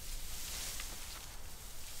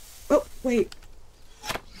 Oh, wait.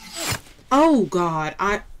 Oh God,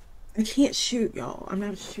 I can't shoot, y'all. I'm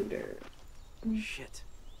not a shooter. Shit.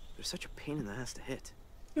 They're such a pain in the ass to hit.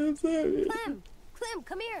 I'm sorry. Clem,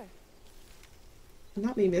 come here.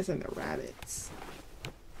 Not be missing the rabbits.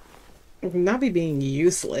 Not be being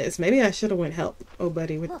useless. Maybe I should have went help. Oh,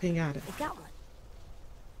 buddy, with the pinata. I got one.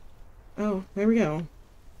 Oh, there we go.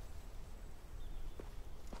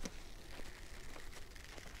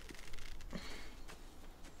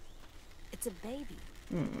 It's a baby.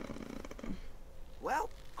 Well,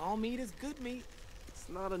 all meat is good meat. It's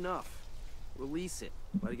not enough. Release it.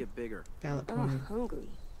 Let it get bigger. Valid I'm point. hungry.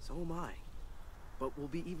 So am I. But we'll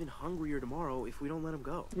be even hungrier tomorrow if we don't let him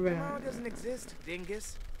go. Tomorrow doesn't exist,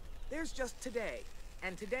 dingus. There's just today.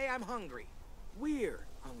 And today I'm hungry. We're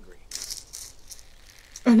hungry.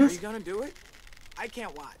 Oh, no. Are you gonna do it? I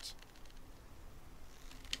can't watch.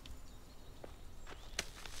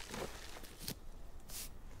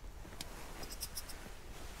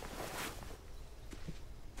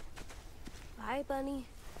 Bye, Bunny.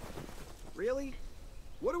 Really?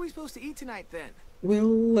 What are we supposed to eat tonight then?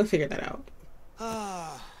 We'll figure that out.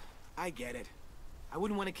 I get it. I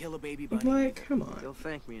wouldn't want to kill a baby bunny. Like, come on. They'll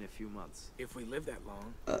thank me in a few months. If we live that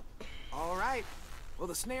long. All right. Well,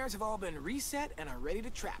 the snares have all been reset and are ready to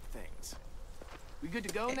trap things. We good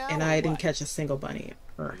to go now? And I didn't catch a single bunny.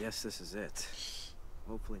 I guess this is it.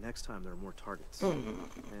 Hopefully next time there are more targets.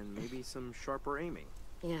 And maybe some sharper aiming.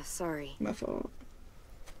 Yeah, sorry. My fault.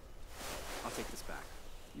 I'll take this back.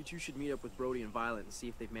 You two should meet up with Brody and Violet and see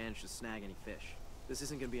if they've managed to snag any fish. This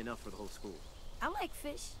isn't gonna be enough for the whole school. I like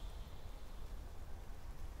fish.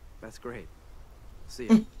 That's great. See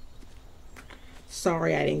ya.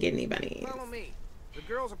 Sorry I didn't get any bunnies. Follow me. The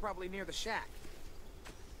girls are probably near the shack.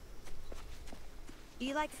 Do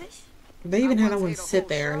you like fish? They even had one sit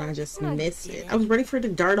there and I just missed it. I was ready for it to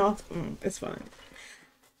dart off. It's fine.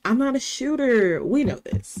 I'm not a shooter. We know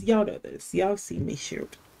this. Y'all know this. Y'all see me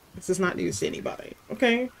shoot. This is not news to anybody.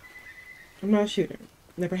 Okay? I'm not a shooter.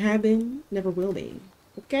 Never have been. Never will be.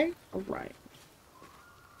 Okay? Alright.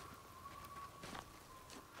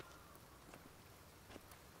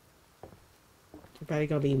 Everybody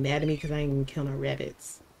gonna be mad at me because I ain't even kill no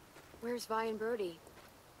rabbits. Where's Vi and Brody?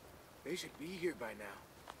 They should be here by now.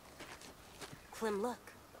 Clem, look.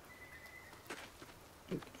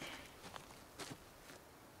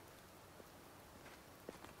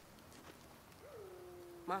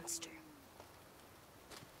 Monster.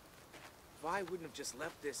 Vi wouldn't have just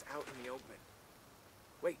left this out in the open.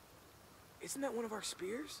 Wait, isn't that one of our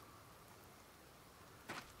spears?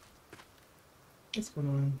 What's going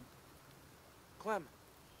on? Clem,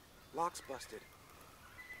 lock's busted.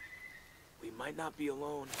 We might not be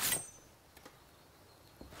alone.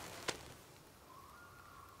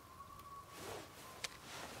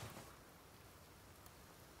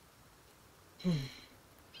 I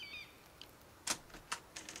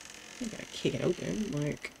gotta kick it open,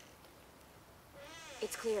 like.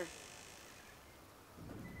 It's clear.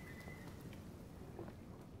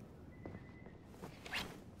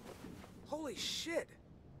 Holy shit!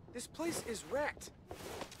 This place is wrecked.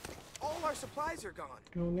 All our supplies are gone.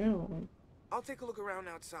 Oh no. I'll take a look around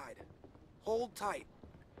outside. Hold tight.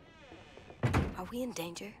 Are we in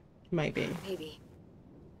danger? Might be. Maybe.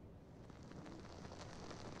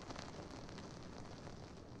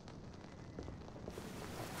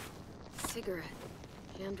 Cigarette.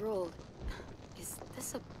 Hand-rolled. Is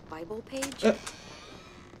this a Bible page?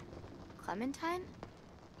 Clementine?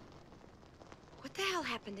 What the hell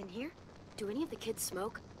happened in here? Do any of the kids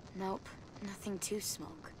smoke? Nope, nothing to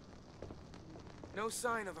smoke. No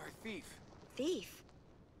sign of our thief. Thief?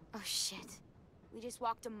 Oh shit. We just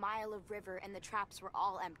walked a mile of river and the traps were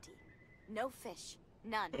all empty. No fish.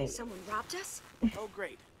 None. Someone robbed us? Oh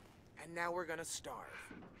great. And now we're gonna starve.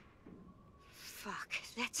 Fuck.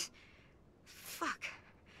 That's... Fuck.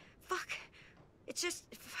 Fuck. It's just,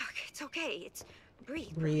 fuck, it's okay. It's,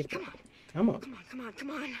 breathe. Breathe. Come on. Come on. Come on, come on,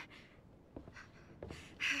 come on.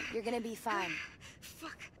 You're gonna be fine.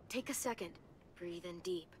 Fuck. Take a second. Breathe in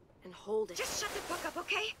deep and hold it. Just shut the fuck up,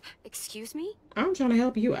 okay? Excuse me? I'm trying to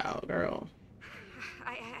help you out, girl.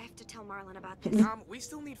 I have to tell Marlon about this. We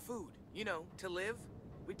still need food, you know, to live.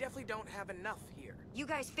 We definitely don't have enough here. You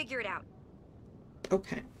guys figure it out.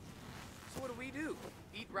 Okay. So what do?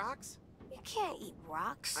 Eat rocks? You can't eat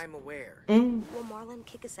rocks. I'm aware. Mm. Will Marlon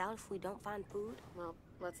kick us out if we don't find food? Well,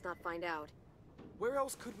 let's not find out. Where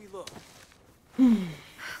else could we look? Let me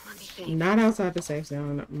think. Not outside the safe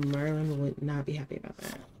zone. Merlin would not be happy about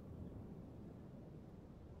that.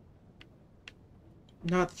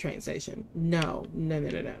 Not the train station. No.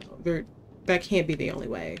 That can't be the only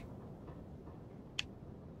way.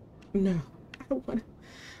 No.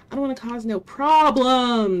 I don't want to cause no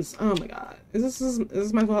problems. Oh my god. Is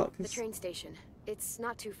this my fault? The train station. It's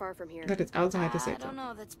not too far from here. That is outside the safe I zone. don't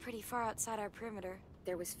know. That's pretty far outside our perimeter.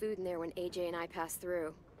 There was food in there when AJ and I passed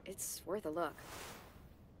through. It's worth a look.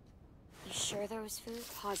 You sure there was food?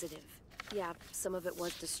 Positive. Yeah, some of it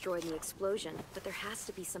was destroyed in the explosion, but there has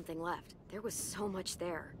to be something left. There was so much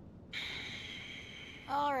there.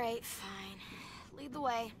 All right, fine. Lead the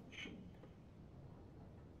way.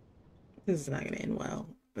 This is not gonna end well.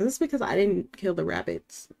 Is this because I didn't kill the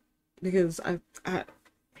rabbits? Because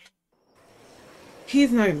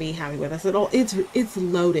he's not gonna be happy with us at all. It's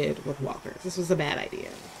loaded with walkers. This was a bad idea.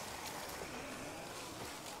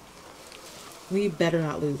 We better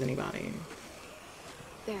not lose anybody.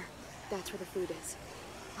 There. That's where the food is.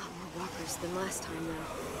 A lot more walkers than last time, though.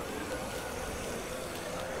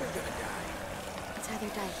 We're gonna die. Let's either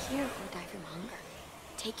die here or die from hunger.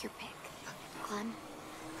 Take your pick. Clem,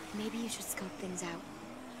 maybe you should scope things out.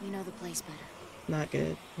 You know the place better. Not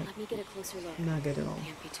good. Let me get a closer look. Not good at all.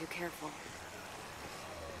 Can't be too careful.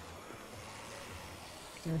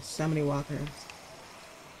 There's so many walkers.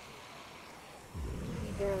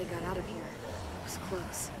 We barely got out of here. It was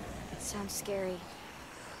close. It sounds scary.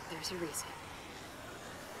 There's a reason.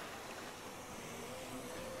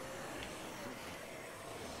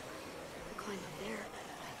 We climb up there.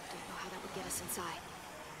 I don't know how that would get us inside.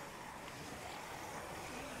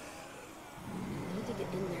 I need to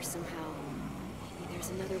get in there somehow. Maybe there's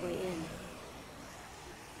another way in.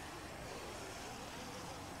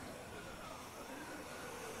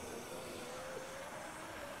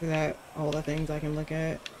 Is that all the things I can look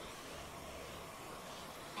at?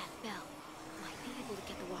 That bell might be able to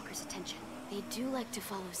get the walkers' attention. They do like to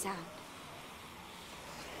follow sound.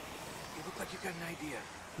 You look like you got an idea.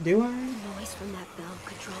 Do I? The noise from that bell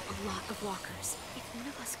could draw a lot of walkers. If one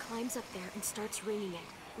of us climbs up there and starts ringing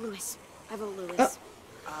it. Lewis. I vote Lewis.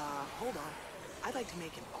 Hold on. I'd like to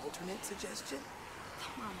make an alternate suggestion.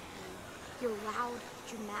 Come on, Blue. You're loud,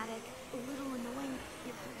 dramatic, a little annoying.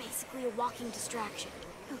 You're basically a walking distraction.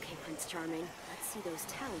 Okay, Prince Charming. Let's see those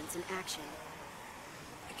talents in action.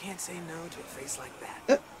 I can't say no to a face like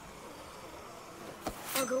that.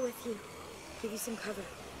 I'll go with you. Give you some cover.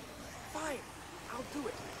 Fine. I'll do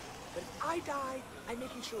it. But if I die, I'm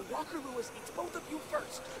making sure Walker Lewis eats both of you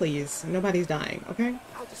first. Please. Nobody's dying, okay?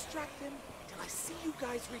 I'll distract him until I see you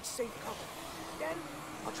guys reach safe cover. Then,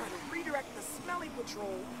 I'll try to redirect the smelly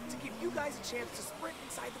patrol to give you guys a chance to sprint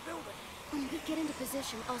inside the building. When we get into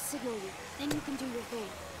position, I'll signal you. Then you can do your thing.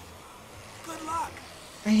 Good luck.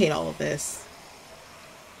 I hate all of this.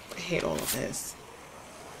 I hate all of this.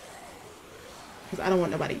 Because I don't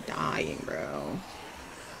want nobody dying, bro.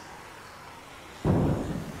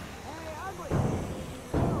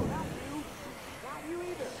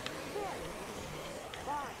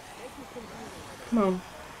 Come on.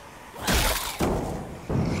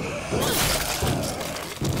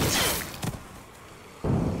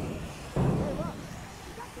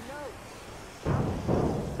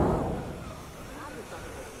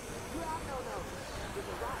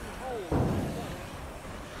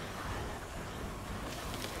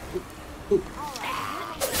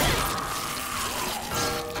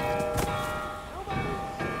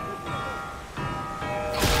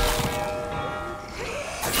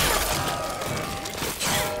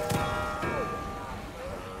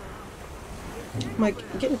 Mike,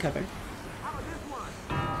 get in cover.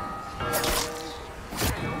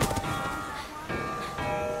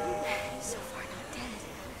 So far, not dead.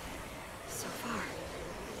 So far.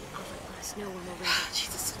 I'll let us know when we're ready.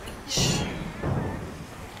 Jesus.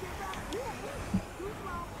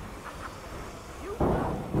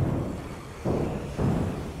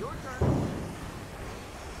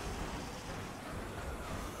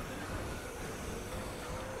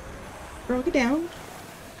 Girl, get down.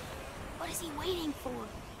 What is he waiting for?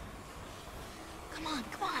 Come on,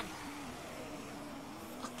 come on.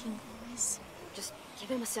 looking for us. Just give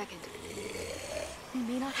him a second. We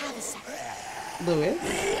may not have a second. Louis?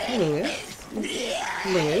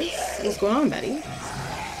 What's going on, buddy?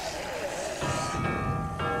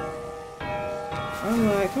 I'm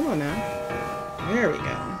like, come on now. There we go.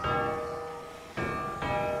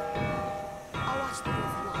 I'll watch the door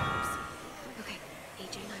for lockers. Okay,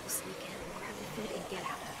 AJ and I will sneak in, grab the food, and get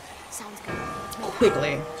out. Sounds good.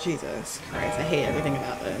 Quickly. Jesus Christ, I hate everything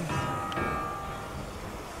about this.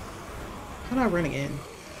 How do I run again?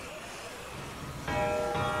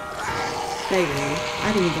 Baby,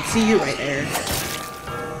 I didn't even see you right there.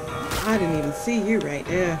 I didn't even see you right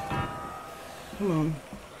there. Come on.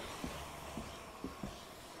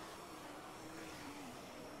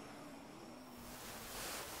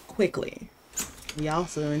 Quickly. We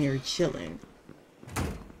also in here chilling.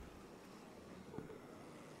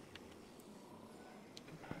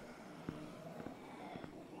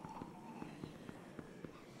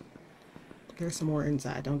 There's some more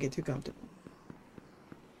inside. Don't get too comfortable.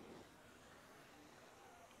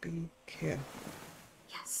 Be careful.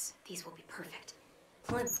 Yes, these will be perfect.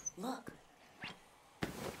 Clem, look.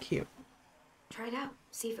 Cute. Try it out.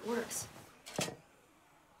 See if it works.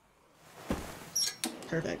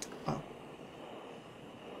 Perfect. Oh.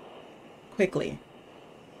 Quickly.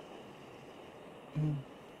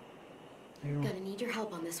 Gonna need your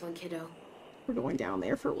help on this one, kiddo. We're going down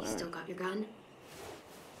there for You what? still got your gun?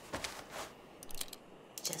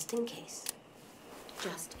 Just in case.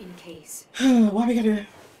 Just in case. Why we gotta...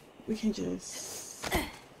 We can just...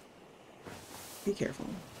 Be careful.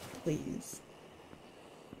 Please.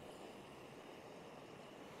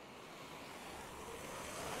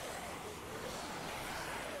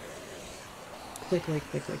 Quickly.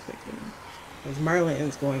 Because Merlin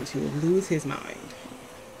is going to lose his mind.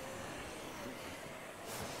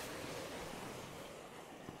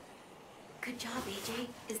 Good job, AJ.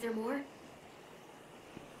 Is there more?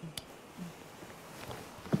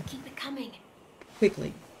 Keep it coming.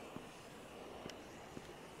 Quickly.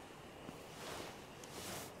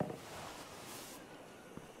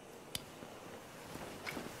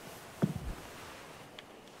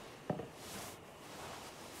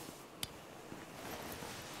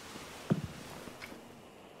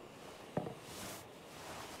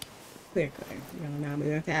 Quickly. You're not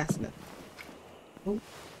moving fast enough. Oh.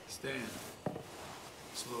 Stand.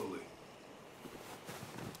 Slowly.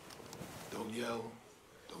 Don't yell.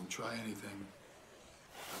 Don't try anything.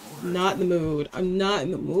 Not in the mood. I'm not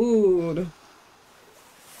in the mood.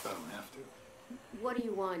 I don't have to. What do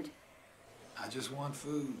you want? I just want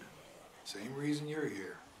food. Same reason you're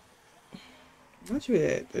here. Not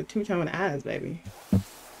you the two-tone eyes, baby.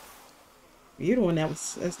 You the one that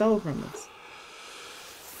stole from us.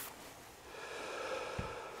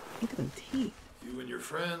 Look at them teeth. You and your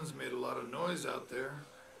friends made a lot of noise out there.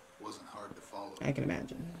 Wasn't hard to follow. I can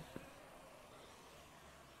imagine.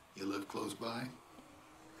 You live close by?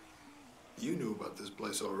 You knew about this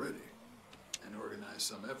place already and organized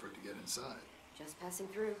some effort to get inside. Just passing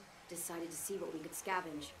through. Decided to see what we could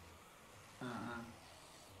scavenge. Uh-huh.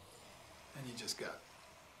 And you just got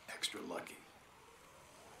extra lucky.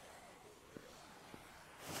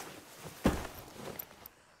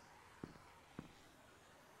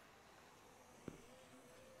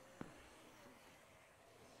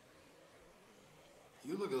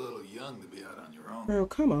 You look a little young to be out on your own. Bro,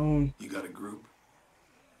 come on. You got a group?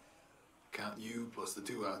 Count you plus the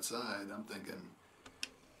two outside, I'm thinking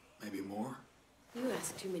maybe more. You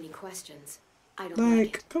ask too many questions. I don't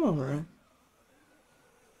like it. Come on, bro.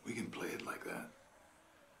 We can play it like that.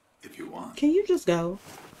 If you want. Can you just go?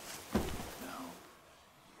 Now,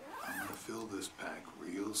 I'm gonna fill this pack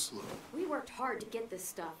real slow. We worked hard to get this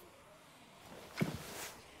stuff.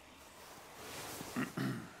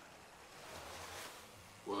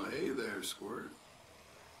 Well, hey there, Squirt.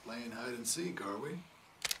 Playing hide and seek, are we?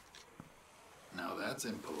 Now that's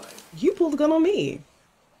impolite. You pulled the gun on me.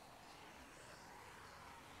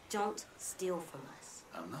 Don't steal from us.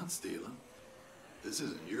 I'm not stealing. This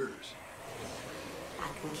isn't yours. I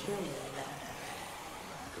can kill you, though.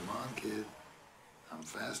 Come on, kid. I'm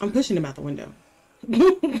fast. I'm pushing him out the window.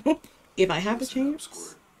 If I have a chance.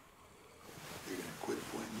 Squirt. You're gonna quit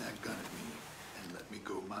pointing that gun at me and let me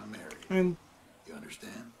go my Mary. You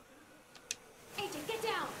understand? AJ, get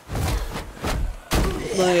down!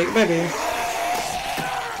 Like, baby.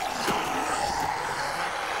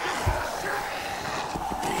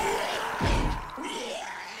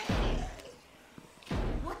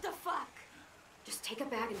 What the fuck? Just take a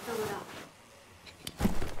bag and fill it up.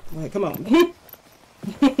 Like, come on.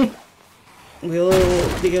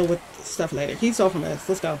 We'll deal with stuff later. He stole from us.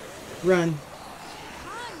 Let's go. Run.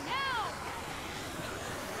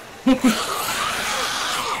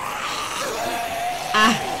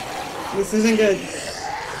 Ah, this isn't good.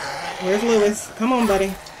 Where's Lewis? Come on,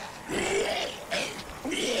 buddy.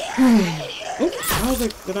 Oops, I was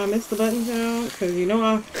like, did I miss the button down? Because you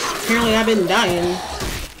know, apparently I've been dying.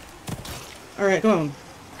 Alright, go on.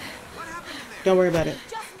 Don't worry about it.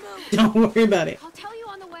 Don't worry about it. I'll tell you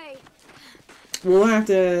on the way. We'll have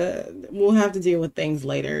to deal with things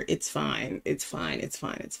later. It's fine. It's fine. It's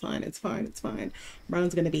fine. It's fine. It's fine. It's fine.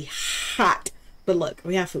 Brown's gonna be hot. But look,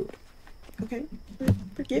 we have food. Okay?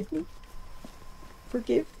 Forgive me.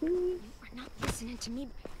 Forgive me. You are not listening to me.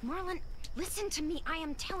 Marlon, listen to me. I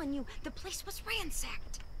am telling you, the place was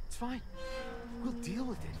ransacked. It's fine. We'll deal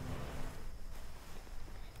with it.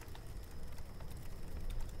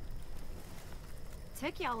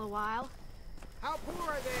 Took y'all a while. How poor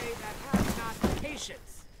are they that have not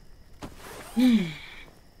patience?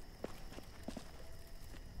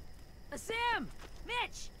 Sam!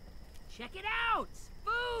 Mitch! Check it out!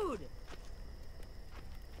 Food!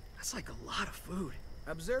 That's like a lot of food.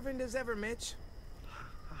 Observant as ever, Mitch.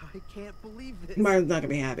 I can't believe this. Martin's not gonna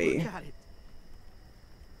be happy. Look at it.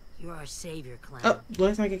 You're our savior, Clem. Oh,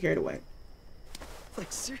 let's not get carried away.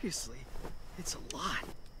 Like, seriously, it's a lot.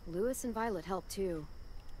 Lewis and Violet helped too.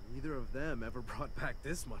 Neither of them ever brought back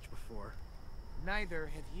this much before. Neither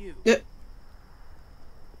have you.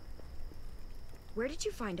 Where did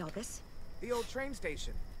you find all this? The old train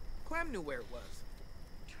station. Clem knew where it was.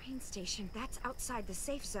 Train station? That's outside the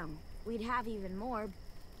safe zone. We'd have even more,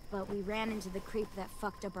 but we ran into the creep that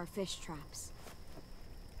fucked up our fish traps.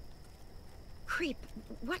 Creep?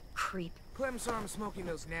 What creep? Clem saw him smoking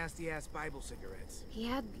those nasty-ass Bible cigarettes. He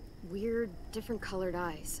had weird, different colored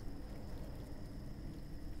eyes.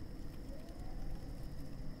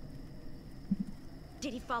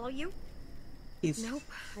 Did he follow you? Nope.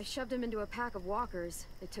 I shoved him into a pack of walkers.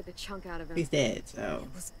 They took a chunk out of him. He's dead, so.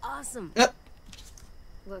 It was awesome.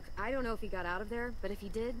 Look, I don't know if he got out of there, but if he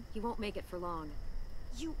did, he won't make it for long.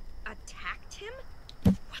 You attacked him?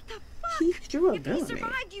 What the fuck? He threw a if gun he at me.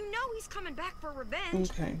 survived, you know he's coming back for revenge.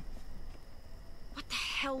 Okay. What the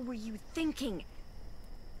hell were you thinking?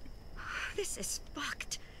 This is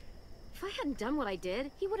fucked. If I hadn't done what I did,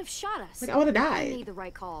 he would have shot us. Like, I would have I died. made the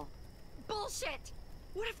right call. Bullshit!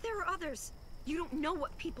 What if there are others? You don't know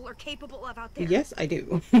what people are capable of out there. Yes, I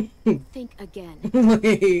do. Think again.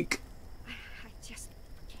 Like. I just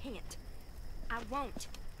can't. I won't.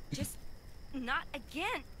 Just not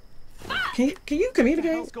again. Fuck! Can you What the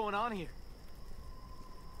communicate? hell's going on here?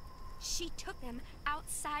 She took them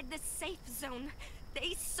outside the safe zone.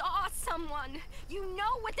 They saw someone. You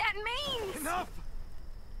know what that means. Enough!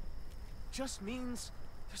 Just means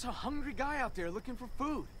there's a hungry guy out there looking for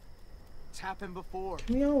food. It's happened before.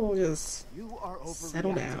 Can we all just You are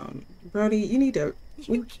settle overreacting. down? Brody, you need to.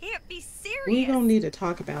 You can't be serious. We don't need to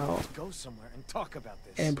talk about Go somewhere and talk about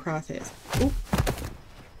this. and process. Oop.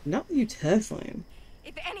 Not you tussling.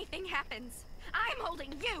 If anything happens, I'm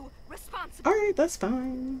holding you responsible. Alright, that's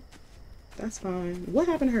fine. That's fine. What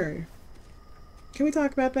happened to her? Can we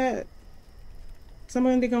talk about that?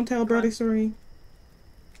 Somebody gonna tell Brody's story?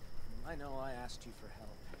 I know I asked you for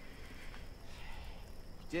help.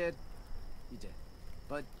 You did. You did.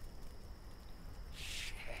 But...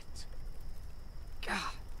 shit.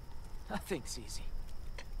 God. Nothing's easy.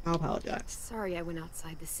 I'll apologize. Sorry I went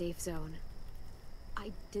outside the safe zone.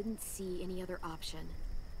 I didn't see any other option.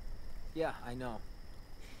 Yeah, I know.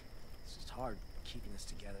 It's just hard keeping this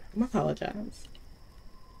together. I'm apologize.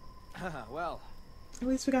 Well, At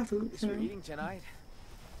least we got food. at least we're eating tonight.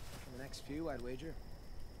 For the next few, I'd wager.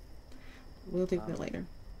 We'll take that later.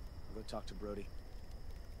 We'll go talk to Brody.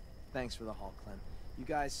 Thanks for the haul, Clem. You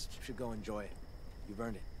guys should go enjoy it. You've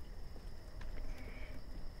earned it.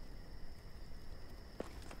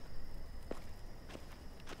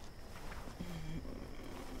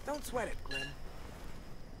 Don't sweat it, Clem.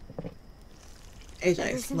 AJ,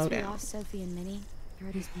 Ever slow since we down. lost Sophie and Minnie,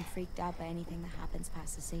 Brody's been freaked out by anything that happens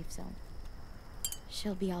past the safe zone.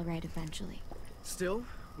 She'll be all right eventually. Still,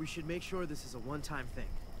 we should make sure this is a one-time thing.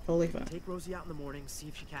 Totally fine. Take Rosie out in the morning, see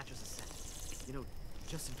if she catches a scent. You know,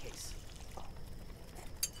 just in case.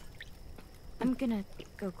 I'm gonna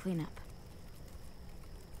go clean up.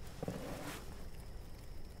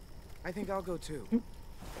 I think I'll go too.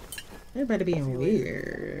 Everybody being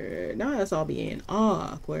weird. Now it's all being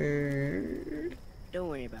awkward. Don't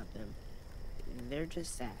worry about them. They're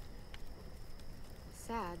just sad.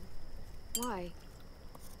 Sad? Why?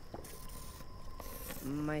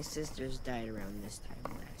 My sisters died around this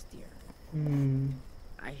time last year. Hmm.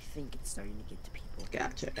 I think it's starting to get to people.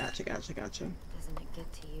 Gotcha. Doesn't it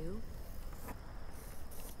get to you?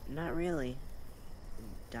 Not really.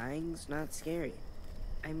 Dying's not scary.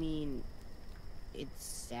 I mean, it's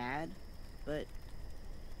sad, but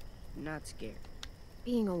not scared.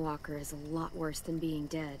 Being a walker is a lot worse than being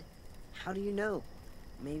dead. How do you know?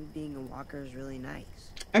 Maybe being a walker is really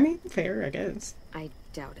nice. I mean, fair, I guess. I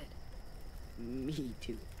doubt it. Me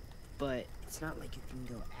too. But it's not like you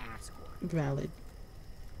can go ask one. Valid.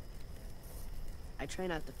 I try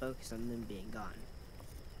not to focus on them being gone.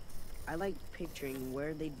 I like picturing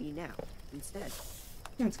where they'd be now, instead.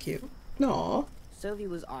 That's cute. Aww. Sophie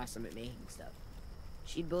was awesome at making stuff.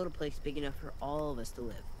 She'd build a place big enough for all of us to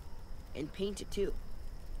live. And paint it too.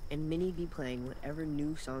 And Minnie'd be playing whatever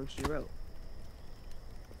new song she wrote.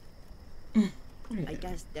 I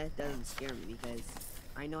guess death doesn't scare me because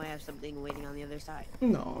I know I have something waiting on the other side.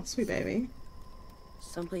 No, sweet baby.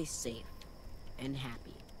 Someplace safe and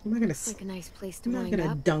happy. I'm not gonna. It's like a nice place to I'm not wind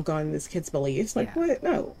gonna up. dunk on this kid's beliefs. Like Yeah, what?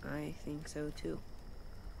 No. I think so too.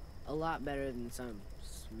 A lot better than some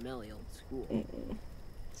smelly old school.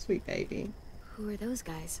 Sweet baby. Who are those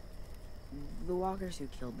guys? The walkers who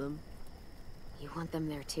killed them. You want them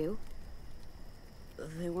there too?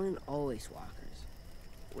 They weren't always walkers.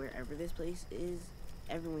 Wherever this place is,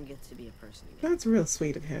 everyone gets to be a person again. That's real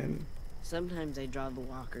sweet of him. Sometimes I draw the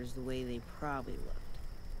walkers the way they probably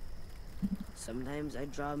looked. Sometimes I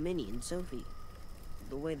draw Minnie and Sophie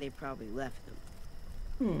the way they probably left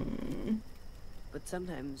them. But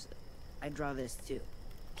sometimes I draw this too.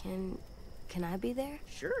 Can I be there?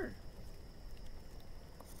 Sure.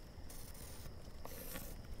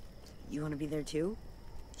 You want to be there too?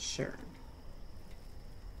 Sure.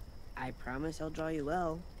 I promise I'll draw you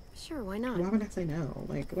well. Sure, why not? Why would I say no?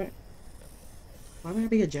 Like what? Why would I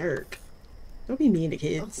be a jerk? Don't be mean to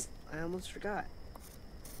kids. Oh, I almost forgot.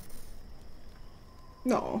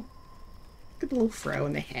 No. Get the little fro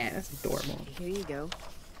in the hat. That's adorable. Here you go.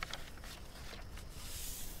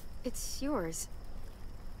 It's yours.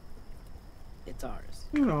 It's ours.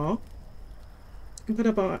 No. You can put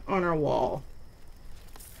up on our wall.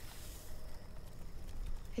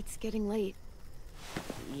 It's getting late.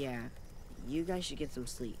 Yeah. You guys should get some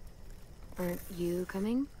sleep. Aren't you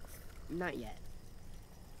coming? Not yet.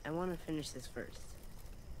 I want to finish this first.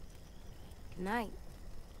 Good night.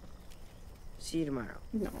 See you tomorrow.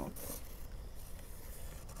 No.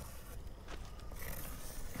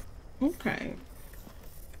 Okay.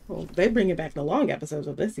 Well, they bring it back the long episodes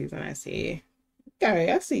of this season, I see.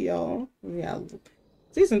 Okay, I see y'all. Yeah.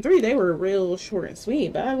 Season 3, they were real short and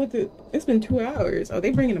sweet, but it's been 2 hours. Oh,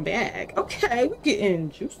 they bringing them back. Okay, we're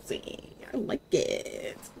getting juicy. I like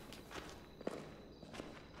it.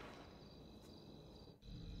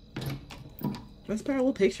 Let's put our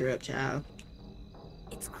little picture up, child.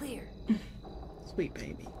 It's clear. Sweet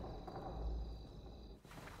baby.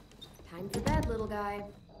 Time for bed, little guy.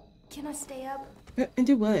 Can I stay up? And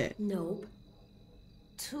do what? Nope.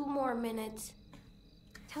 2 more minutes.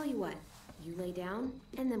 Tell you what, you lay down,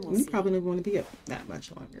 and then we'll You see. probably don't want to be up that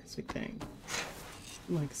much longer, sweet thing.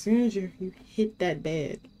 Like, as soon as you hit that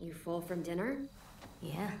bed. You full from dinner?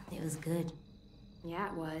 Yeah, it was good. Yeah,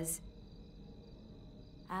 it was.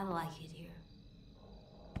 I like it here.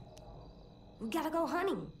 We gotta go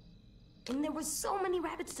hunting. And there were so many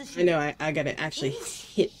rabbits to shoot. I know, I gotta actually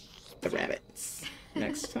hit the rabbits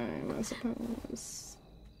next time, I suppose.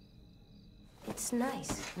 It's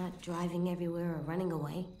nice not driving everywhere or running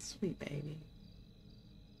away. Sweet baby.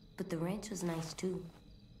 But the ranch was nice too.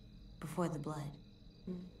 Before the blood.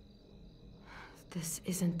 This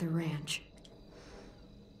isn't the ranch.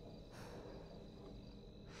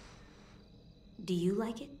 Do you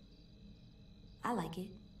like it? I like it.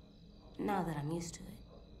 Now that I'm used to it.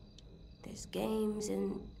 There's games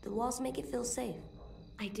and the walls make it feel safe.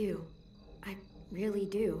 I do. I really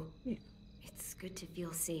do. Yeah. It's good to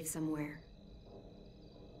feel safe somewhere.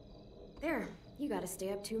 There, you gotta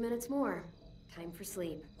stay up 2 minutes more. Time for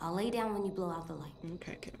sleep. I'll lay down when you blow out the light.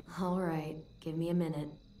 Okay, Kim. All right, give me a minute.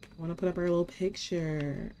 I want to put up our little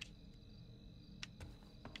picture.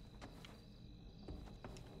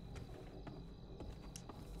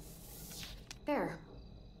 There.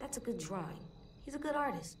 That's a good drawing. He's a good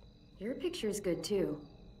artist. Your picture's good too.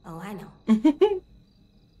 Oh, I know.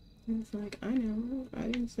 It's like, I know. I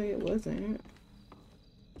didn't say it wasn't.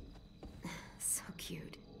 So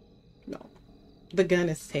cute. No. The gun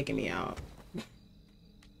is taking me out.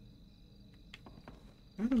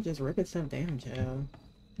 I don't just ripping stuff down, child.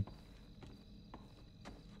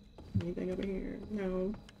 Anything over here?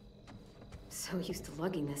 No. So used to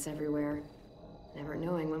lugging this everywhere. Never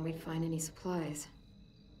knowing when we'd find any supplies.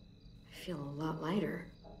 I feel a lot lighter.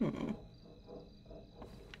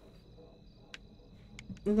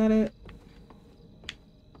 Is that it?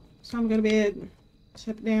 It's time to go to bed.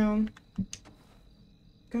 Shut it down.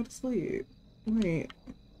 Go to sleep. Wait.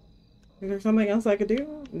 Is there something else I could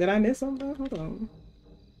do? Did I miss something? Hold on.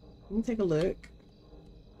 Let me take a look.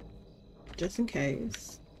 Just in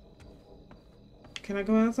case. Can I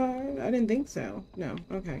go outside? I didn't think so. No.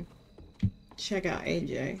 Okay. Check out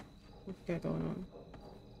AJ. What you got going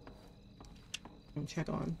on? Check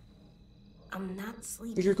on. I'm not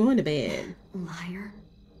sleeping. You're going to bed. Liar.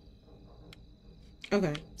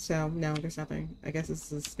 Okay, so no, there's nothing. I guess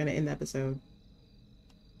this is gonna end the episode.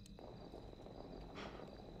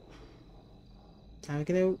 Time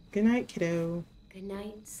to go. Good night, kiddo. Good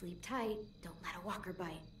night. Sleep tight. Don't let a walker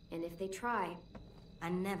bite. And if they try, I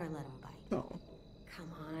never let them bite. Oh.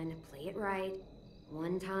 Come on, play it right.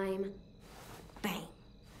 One time. Bang.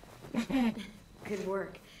 Good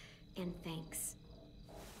work. And thanks.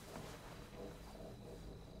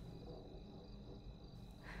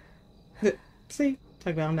 See?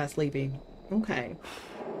 Talk about I'm not sleeping. Okay.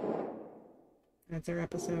 That's our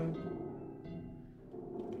episode.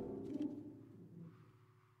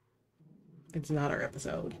 It's not our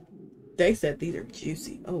episode. They said these are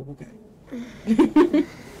juicy. Oh, okay.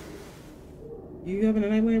 You having a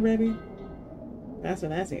nightmare, baby? That's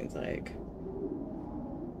what that seems like.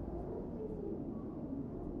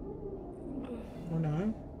 Or not?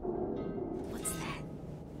 What's that?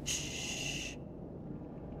 Shh.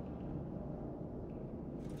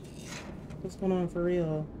 What's going on for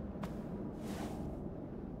real?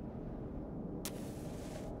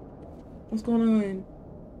 What's going on?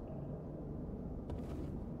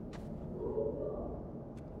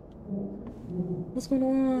 What's going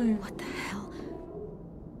on? What the hell?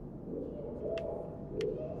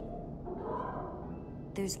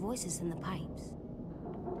 There's voices in the pipes.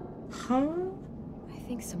 Huh? I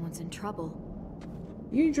think someone's in trouble.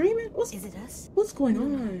 You dreaming? Is it us? What's going No,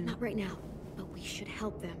 on? not right now. But we should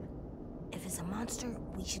help them. If it's a monster,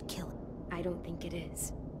 we should kill it. I don't think it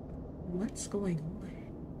is. What's going on?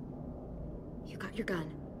 You got your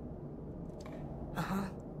gun. Uh-huh.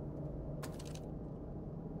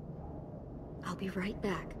 I'll be right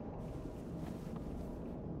back.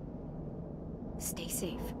 Stay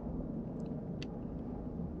safe.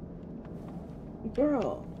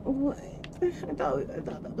 Girl, what? I thought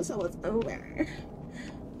the episode was over.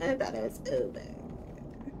 I thought it was over.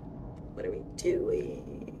 What are we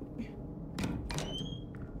doing?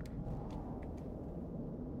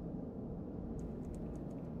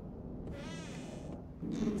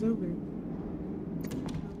 It was over.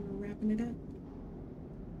 We're wrapping it up.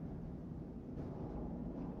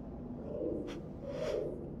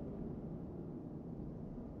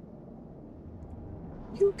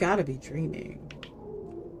 You gotta be dreaming.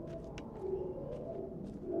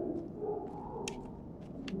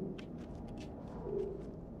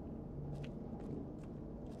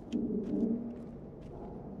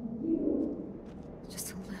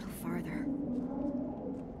 Just a little farther.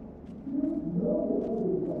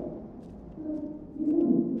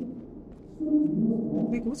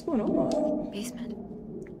 Like, what's going on? Basement.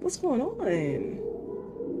 What's going on?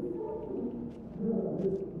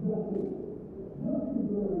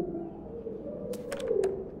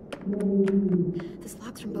 This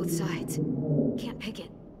lock's from both sides. Can't pick it.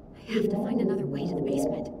 I have to find another way to the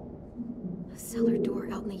basement. A cellar door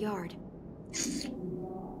out in the yard.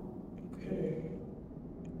 Okay.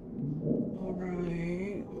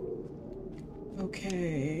 Alright.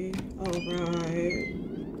 Okay. Alright.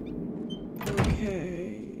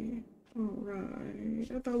 Okay.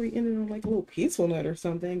 Alright. I thought we ended on like a little peaceful note or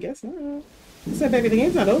something. Guess not. Except, baby, the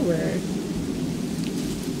game's not over.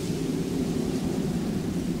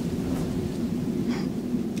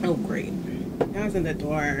 Oh, great. Now it's in the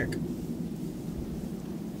dark.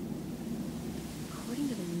 According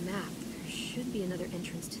to the map, there should be another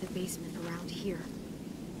entrance to the basement around here.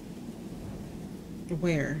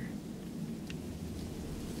 Where?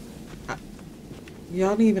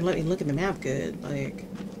 Y'all didn't even let me look at the map good. Like...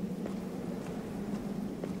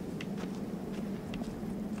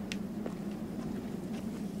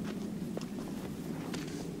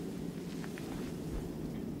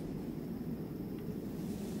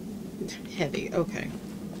 Heavy. Okay.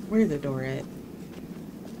 Where's the door at?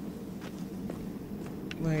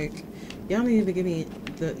 Like, y'all didn't even give me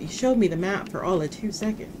the... You showed me the map for all of 2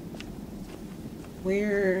 seconds.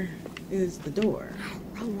 Where is the door?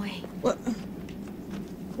 Wrong way. What?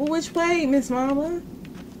 Well, which way, Miss Mama?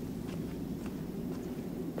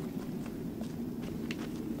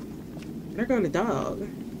 There go the dog.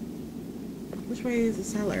 Which way is the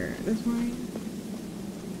cellar? This way?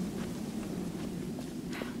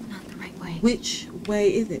 Not the right way. Which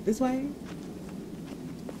way is it? This way?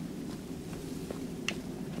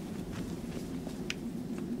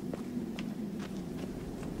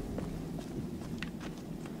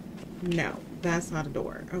 No, that's not a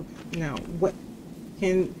door. Okay, no. What?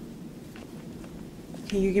 Can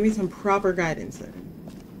you give me some proper guidance then?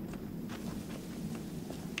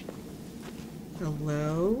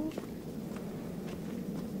 Hello?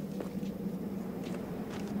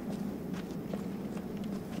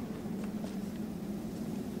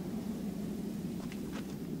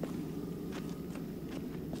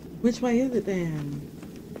 Which way is it then?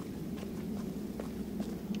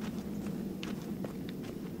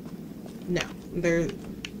 No,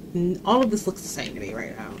 all of this looks the same to me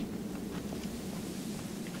right now.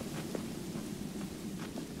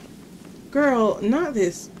 Girl, not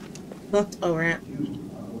this fucked around.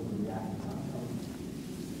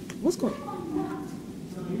 What's going on?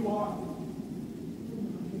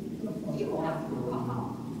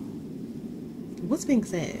 What's being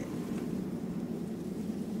said?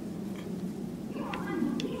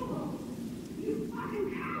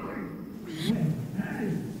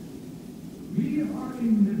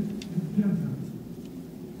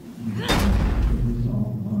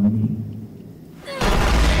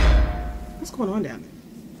 What's going on down there?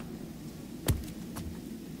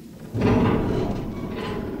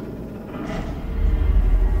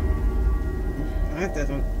 That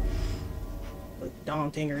doesn't look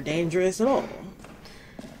daunting or dangerous at all.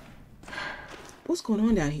 What's going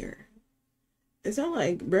on down here? It sounds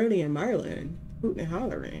like Brody and Marlon hooting and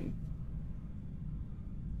hollering.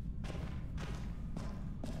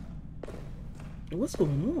 What's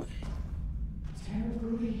going on? Damn it,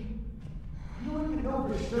 Brody. You don't even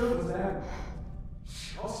know for sure it was that.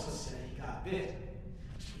 She also said he got bit,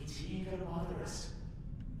 which means he ain't gonna bother us.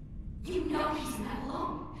 You know he's not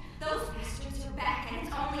alone. Those bastards are back, and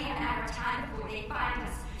it's only a matter of time before they find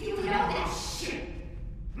us. You know that shit.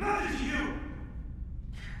 Neither do you.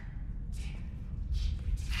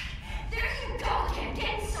 There you go again,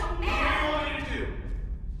 getting so mad. What do you want me to do?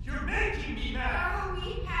 You're making me mad. Oh,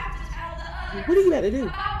 we have to tell the others. What are you about to do?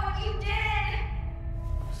 About what you did.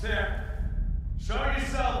 Sarah, show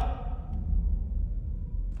yourself.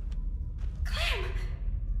 Clem!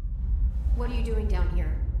 What are you doing down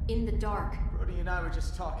here? In the dark? Brody and I were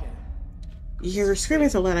just talking. You're screaming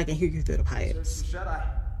so loud I can hear you through the pipes. Shut up.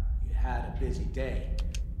 You had a busy day.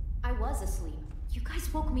 I was asleep. You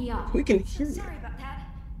guys woke me up. We can hear you. Sorry about that.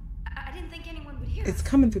 I didn't think anyone would hear It's us.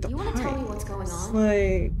 coming through the You pipes. want to tell me what's going on?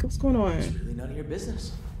 Like, what's going on? It's really none of your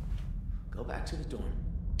business. Go back to the dorm.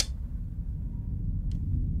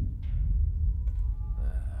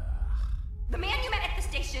 The man you met at the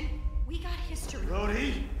station, we got history.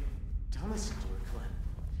 Brody! Don't listen to her, Clem.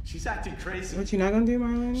 She's acting crazy. What you not gonna do,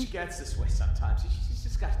 Marlon? She gets this way sometimes. She's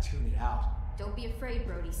just gotta tune it out. Don't be afraid,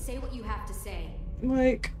 Brody. Say what you have to say.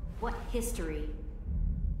 Like, What history?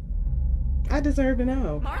 I deserve to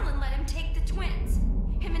know. Marlon let him take the twins.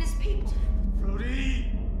 Him and his people.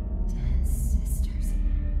 Brody! 10 sisters.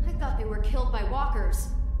 I thought they were killed by walkers.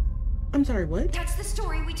 I'm sorry, what? That's the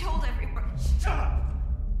story we told everybody. Shut up!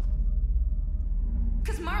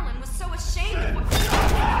 Because Marlon was so ashamed of what...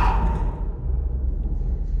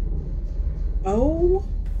 Oh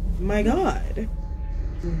my god.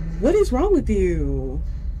 What is wrong with you?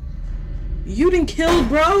 You done killed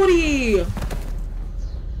Brody!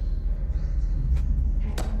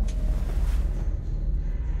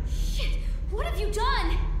 Shit! What have you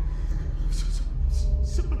done?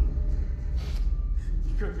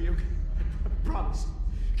 You're gonna be okay. I promise.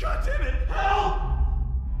 God damn it! Help!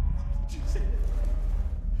 Why did you say it?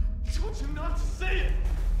 I told you not to say it!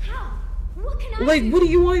 How? What can I Like, do? what do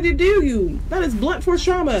you want me to do, you? That is blunt force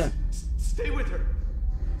trauma. Stay with her.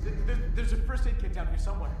 There's a first aid kit down here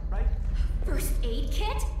somewhere, right? First aid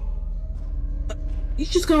kit? You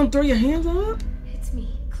just gonna throw your hands up? It's me,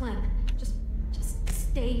 Clem. Just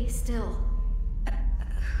stay still.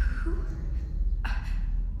 Who?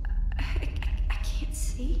 I can't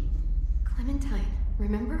see. Clementine,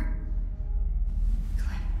 remember?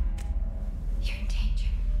 Clem, you're in danger.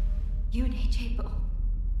 You and AJ both.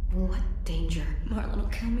 What danger? Marlon will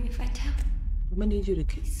kill me if I tell him. I'm gonna need you to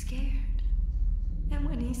kiss. He's scared. And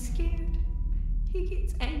when he's scared, he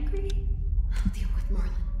gets angry. I'll deal with Marlon.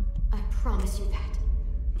 I promise you that.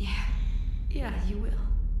 Yeah, you will.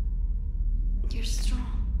 You're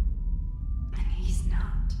strong. And he's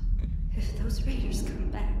not. If those raiders come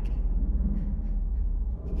back,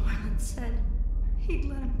 Marlon said he'd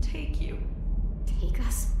let him take you. Take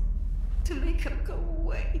us? To make him go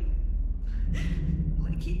away.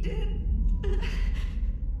 Like he did.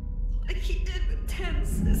 Like he did with 10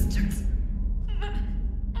 sisters.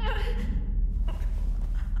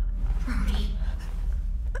 Brody.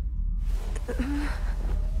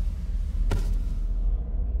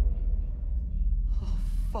 Oh,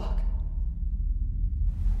 fuck.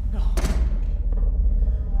 No.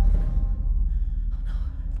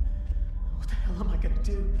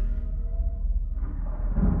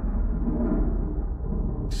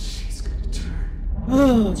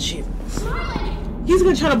 Oh, Jesus. He's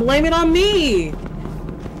gonna try to blame it on me.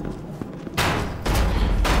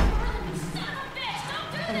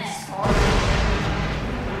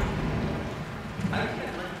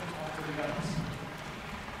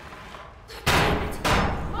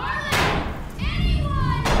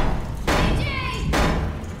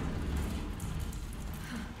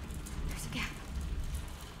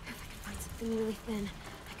 Really thin.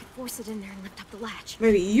 I could force it in there and lift up the latch.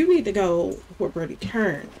 Baby, you need to go where Brody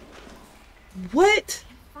turned. What?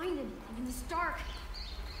 I can't find anything in this dark.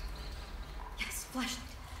 Yes, flashlight.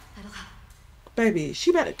 That'll help. Baby, she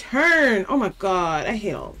about to turn. Oh my God, I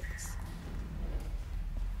hate all this.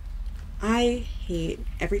 I hate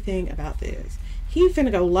everything about this. He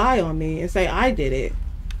finna go lie on me and say I did it.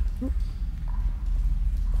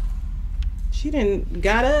 She done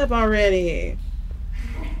got up already.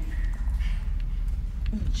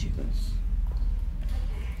 Oh, Jesus.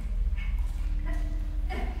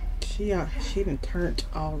 She done turned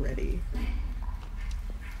already.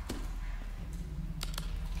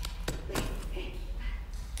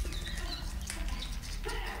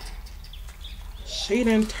 She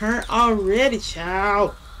done turned already,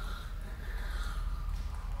 child.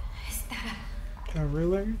 Is that a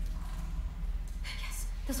ruler? Yes,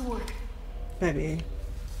 this'll work. Baby.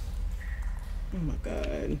 Oh my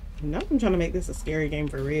God. Now I'm trying to make this a scary game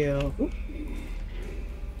for real. Ooh.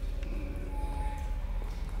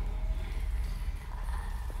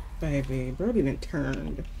 Baby, Brody done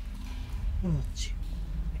turned. Oh, gee.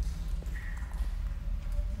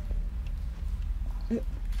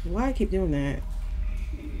 Why I keep doing that?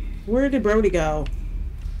 Where did Brody go?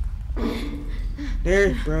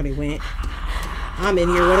 There Brody went. I'm in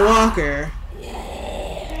here with a walker.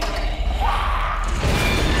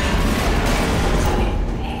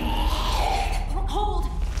 Hold.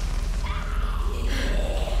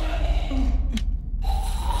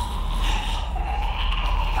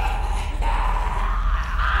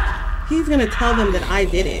 He's gonna tell them that I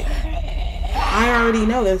did it. I already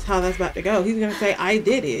know that's how that's about to go. He's gonna say I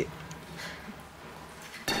did it.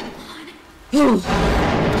 Girl,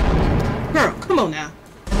 come on now.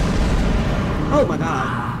 Oh my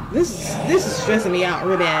God. This is stressing me out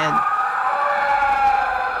real bad.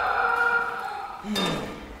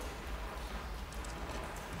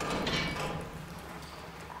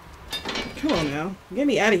 Come on now. Get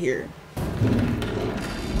me out of here.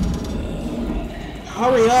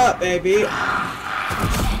 Hurry up, baby.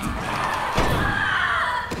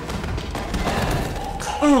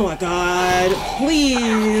 Oh my God.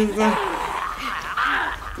 Please.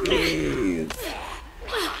 Please.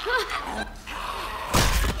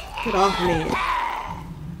 Get off me.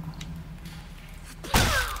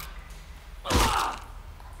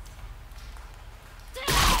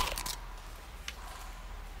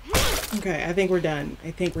 Okay, I think we're done. I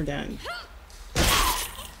think we're done.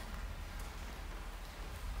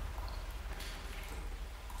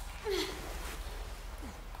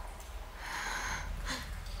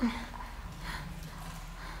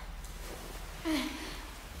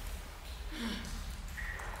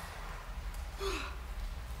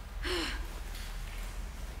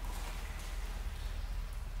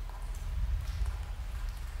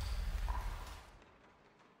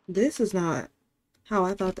 This is not how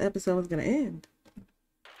I thought the episode was going to end.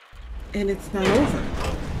 And it's not over.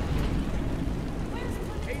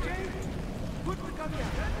 AJ? Put the gun down.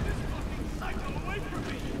 Get this fucking psycho away from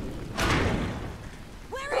me!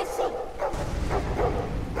 Where is she?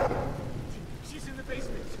 She's in the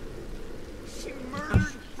basement. She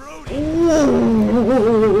murdered Brody.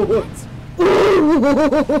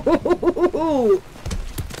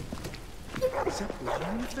 Is that blood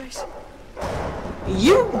on your face?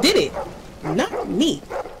 You did it, not me.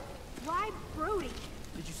 Why Brody?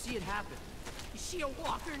 Did you see it happen? Is she a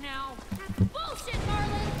walker now? That's bullshit,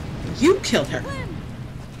 Marlon! You killed her. Clem!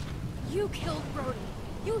 You killed Brody.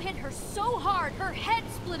 You hit her so hard, her head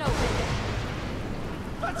split open.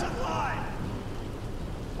 That's a lie!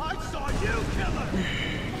 I saw you kill her! What the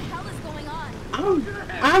hell is going on?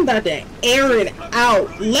 I'm about to air it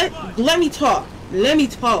out. Let me talk. Let me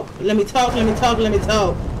talk. Let me talk. Let me talk. Let me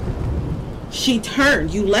talk. She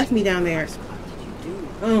turned. You left me down there.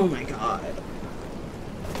 Oh my God.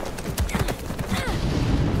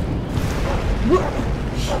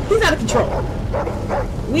 He's out of control.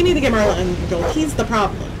 We need to get Marlon under control. He's the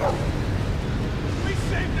problem. We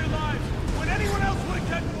saved their lives when anyone else would have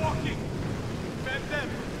kept walking. Fed them.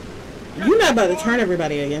 You're not about to turn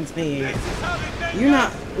everybody against me. You're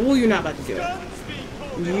not. Well, you're not about to do it.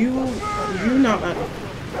 You're not about to.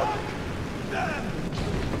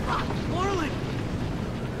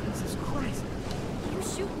 You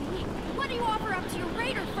shoot me. What do you offer up to your raiders?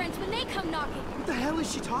 raider friends when they come knocking. What the hell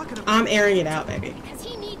is she talking about? I'm airing it out, baby. Because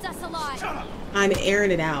he needs us alive. Shut up. I'm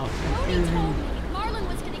airing it out. Brody told me Marlon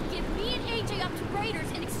was going to give me and AJ up to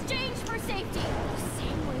raiders in exchange for safety. The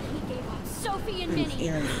same way he gave up Sophie and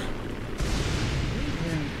Minnie.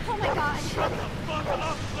 Oh my god. Shut the fuck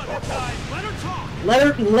up, Clementine. Let her talk.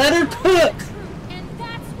 Let her cook. And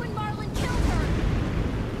that's when Marlon killed her.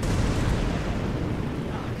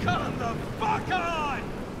 Come the fuck on!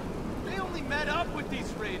 They only met up with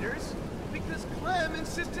these raiders because Clem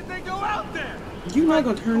insisted they go out there. You're not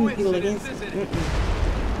gonna turn people against me.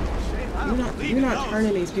 You're not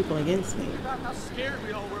turning these people against me. About how scared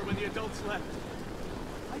we all were when the adults left.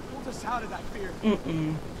 I pulled us out of that fear.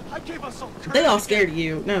 I gave us some courage. They all scared of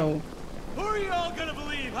you. No. Who are you all gonna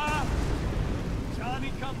believe, huh?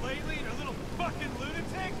 Johnny come lately and a little fucking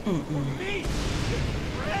lunatic? Or me?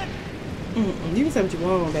 Fred? You can say what you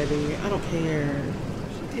want, baby. I don't care.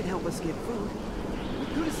 She did help us get food.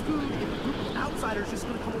 What good is food if a group of outsiders just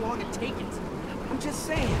gonna come along and take it? I'm just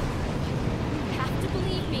saying. You have to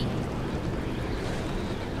believe me.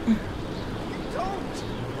 Don't!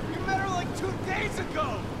 You met her like 2 days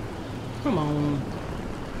ago! Come on.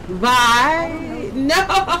 Bye.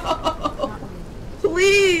 No.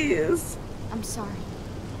 Please. I'm sorry.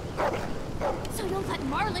 So you'll let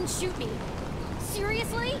Marlon shoot me?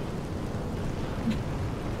 Seriously?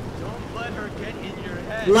 Don't let her get in your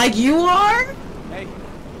head. Like you are? Hey.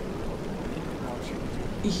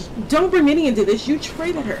 Don't bring Minnie into this. You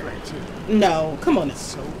traded her. No. Come on now.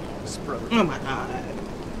 So sprung. Oh my god.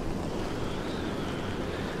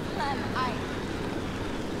 Clem,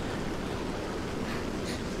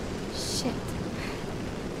 Shit.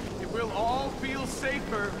 It will all feel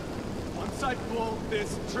safer once I pull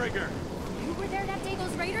this trigger. You were there that day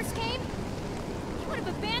those raiders came? He would have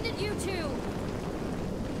abandoned you two.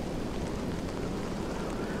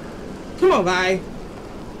 Come on, Vi.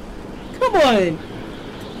 Come on.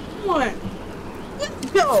 Come on.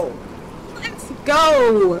 Let's go. Let's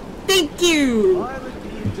go. Thank you.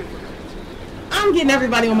 I'm getting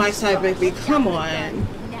everybody on my side, baby. Come on.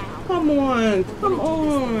 Come on. Come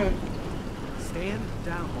on. Stand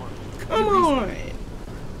down, Mark. Come on.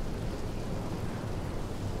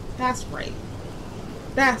 That's right.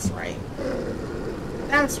 That's right.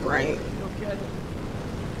 That's right. You get it.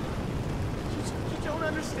 You don't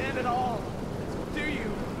understand at all, do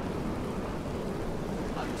you?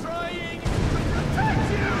 I'm trying to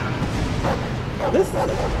protect you! This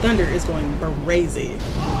thunder is going crazy.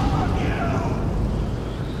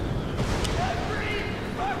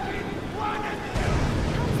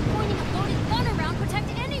 Pointing a loaded gun around protect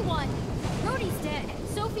anyone. Brody's dead.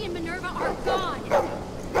 Sophie and Minerva are gone.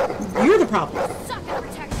 You're the problem. Suck at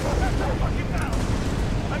protection.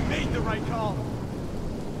 I made the right call.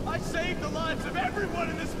 I saved the lives of everyone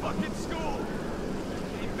in this fucking school.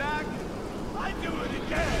 Came back, I do it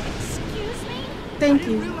again. Excuse me? Thank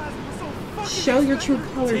you. Show your true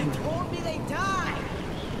colors. They told me they died.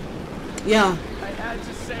 Yeah. I had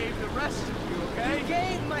to save the rest of you, okay? You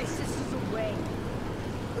gave my sisters away.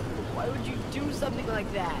 Why would you do something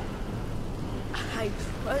like that? I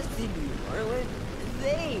trusted you, Marlon.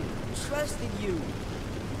 They trusted you.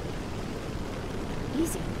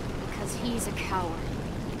 Easy, because he's a coward.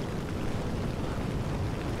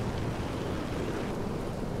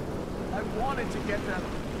 I wanted to get them.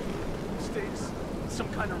 Staged some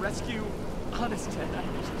kind of rescue. Honest, Ted, I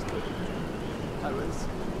just couldn't. I was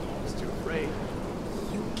too afraid.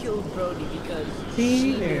 You killed Brody because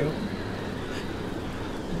He knew.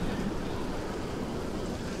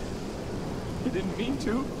 I didn't mean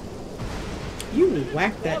to. You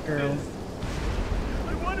whacked that girl.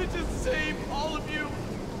 I wanted to save all of you.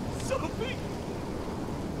 Sophie,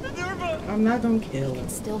 Minerva. I'm not gonna kill him.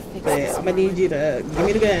 Still fix But this. I'm gonna need you to give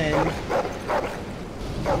me the gun.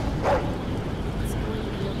 It's going to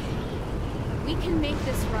be okay. We can make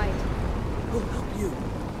this right. We'll help you.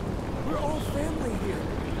 We're all family here.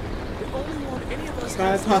 If only one any of us.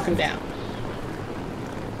 Gotta talk him down.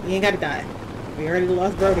 You ain't gotta die. We already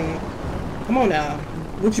lost Brody. Come on now.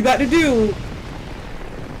 What you got to do?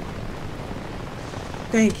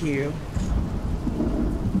 Thank you.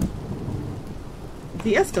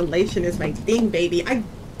 De-escalation is my thing, baby. I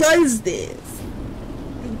does this.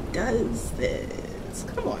 I does this.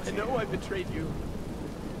 Come on. I know I betrayed you.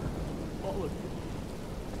 All of you.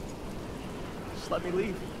 Just let me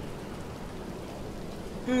leave.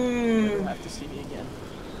 You never have to see me again.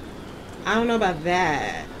 I don't know about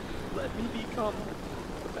that. Let me become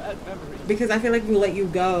a bad memory. Because I feel like if we let you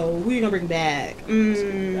go, who are you gonna bring back?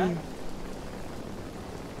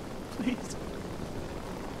 Please.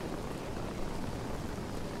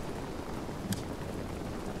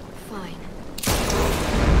 Fine.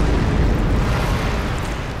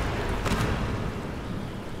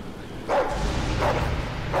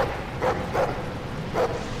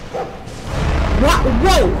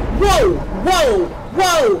 Whoa!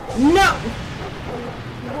 Whoa! No!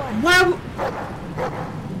 Why?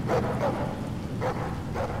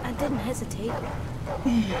 I didn't hesitate.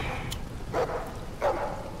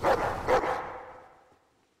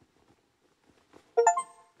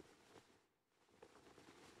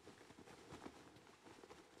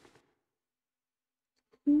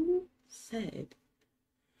 Who said?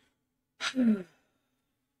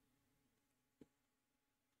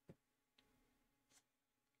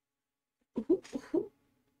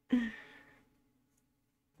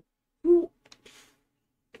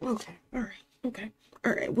 Okay, all right, okay,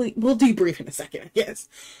 all right. We'll debrief in a second, I guess.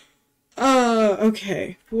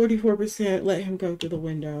 Okay. 44% let him go through the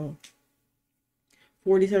window.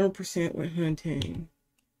 47% went hunting.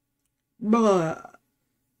 But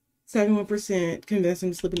 71% convinced him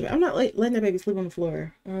to sleep in the bed. I'm not letting that baby sleep on the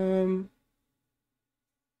floor. I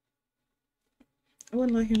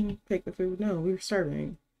wouldn't let him take the food. No, we were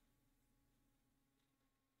starving.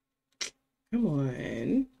 Come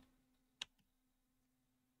on.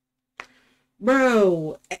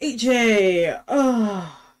 Bro, AJ.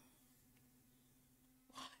 Oh.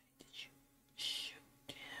 Why did you shoot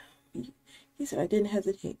him? He said I didn't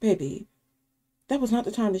hesitate. Baby, that was not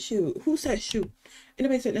the time to shoot. Who said shoot?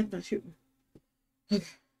 Anybody said nothing about shooting.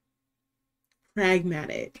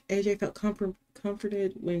 Pragmatic. AJ felt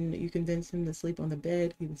comforted when you convinced him to sleep on the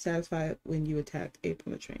bed. He was satisfied when you attacked Ape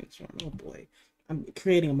on the train storm. Oh boy. I'm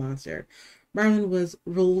creating a monster. Marlon was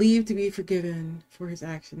relieved to be forgiven for his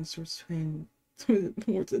actions towards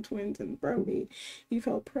the twins and Brody. He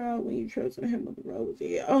felt proud when you chose him with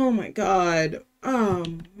Rosie. Oh my god. Oh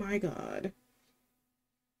my god.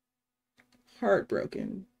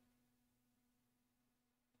 Heartbroken.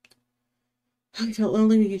 He felt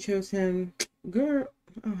lonely when you chose him. Girl,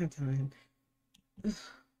 I don't have time. Ugh.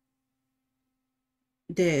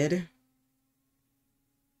 Dead.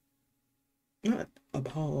 Not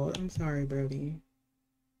appalled. I'm sorry, Brody.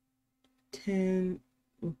 10.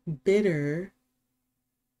 Bitter.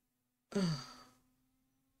 Ugh.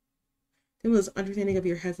 Tim was understanding of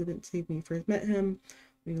your hesitancy when you first met him.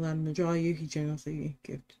 When you allowed him to draw you, he generously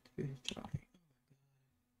gifted to his drawing.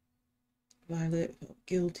 Violet felt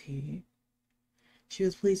guilty. She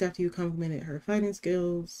was pleased after you complimented her fighting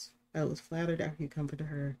skills. I was flattered after you comforted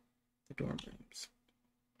her the dorm rooms.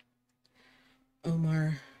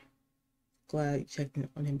 Omar, glad you checked in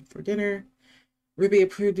on him before dinner. Ruby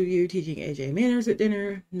approved of you teaching AJ manners at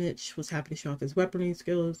dinner. Mitch was happy to show off his weaponry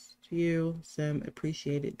skills to you. Sam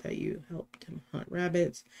appreciated that you helped him hunt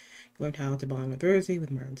rabbits. You learned how to bond with Rosie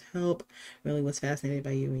with Merlin's help. Really was fascinated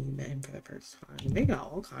by you when you met him for the first time. They got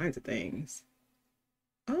all kinds of things.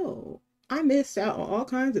 Oh, I missed out on all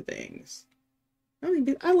kinds of things. I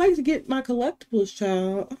mean, I like to get my collectibles,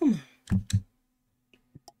 child. Oh my.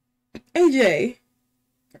 AJ,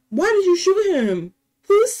 why did you shoot him?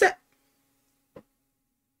 Who said?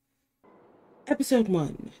 Episode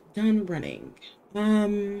 1, done running.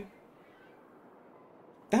 That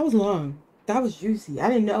was long. That was juicy. I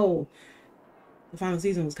didn't know the final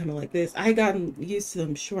season was coming like this. I had gotten used to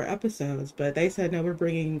some short episodes, but they said no, we're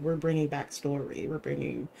bringing back story. We're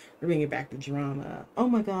bringing back the drama. Oh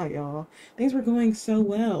my god, y'all, things were going so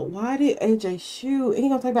well. Why did AJ shoot? And he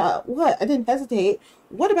gonna talk about what? I didn't hesitate.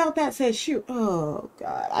 What about that said shoot? Oh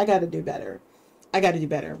god, I got to do better.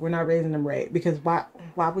 We're not raising them right, because why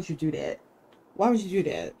would you do that? Why would you do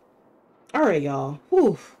that? All right, y'all.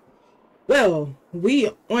 Whew. Well, we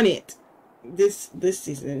on it. This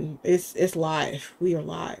season, it's live. We are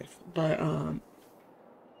live, but I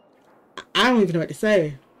don't even know what to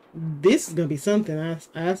say. This is gonna be something.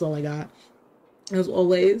 That's all I got. As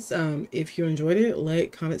always, if you enjoyed it,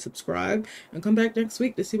 like, comment, subscribe, and come back next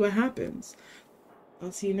week to see what happens.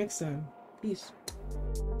 I'll see you next time. Peace.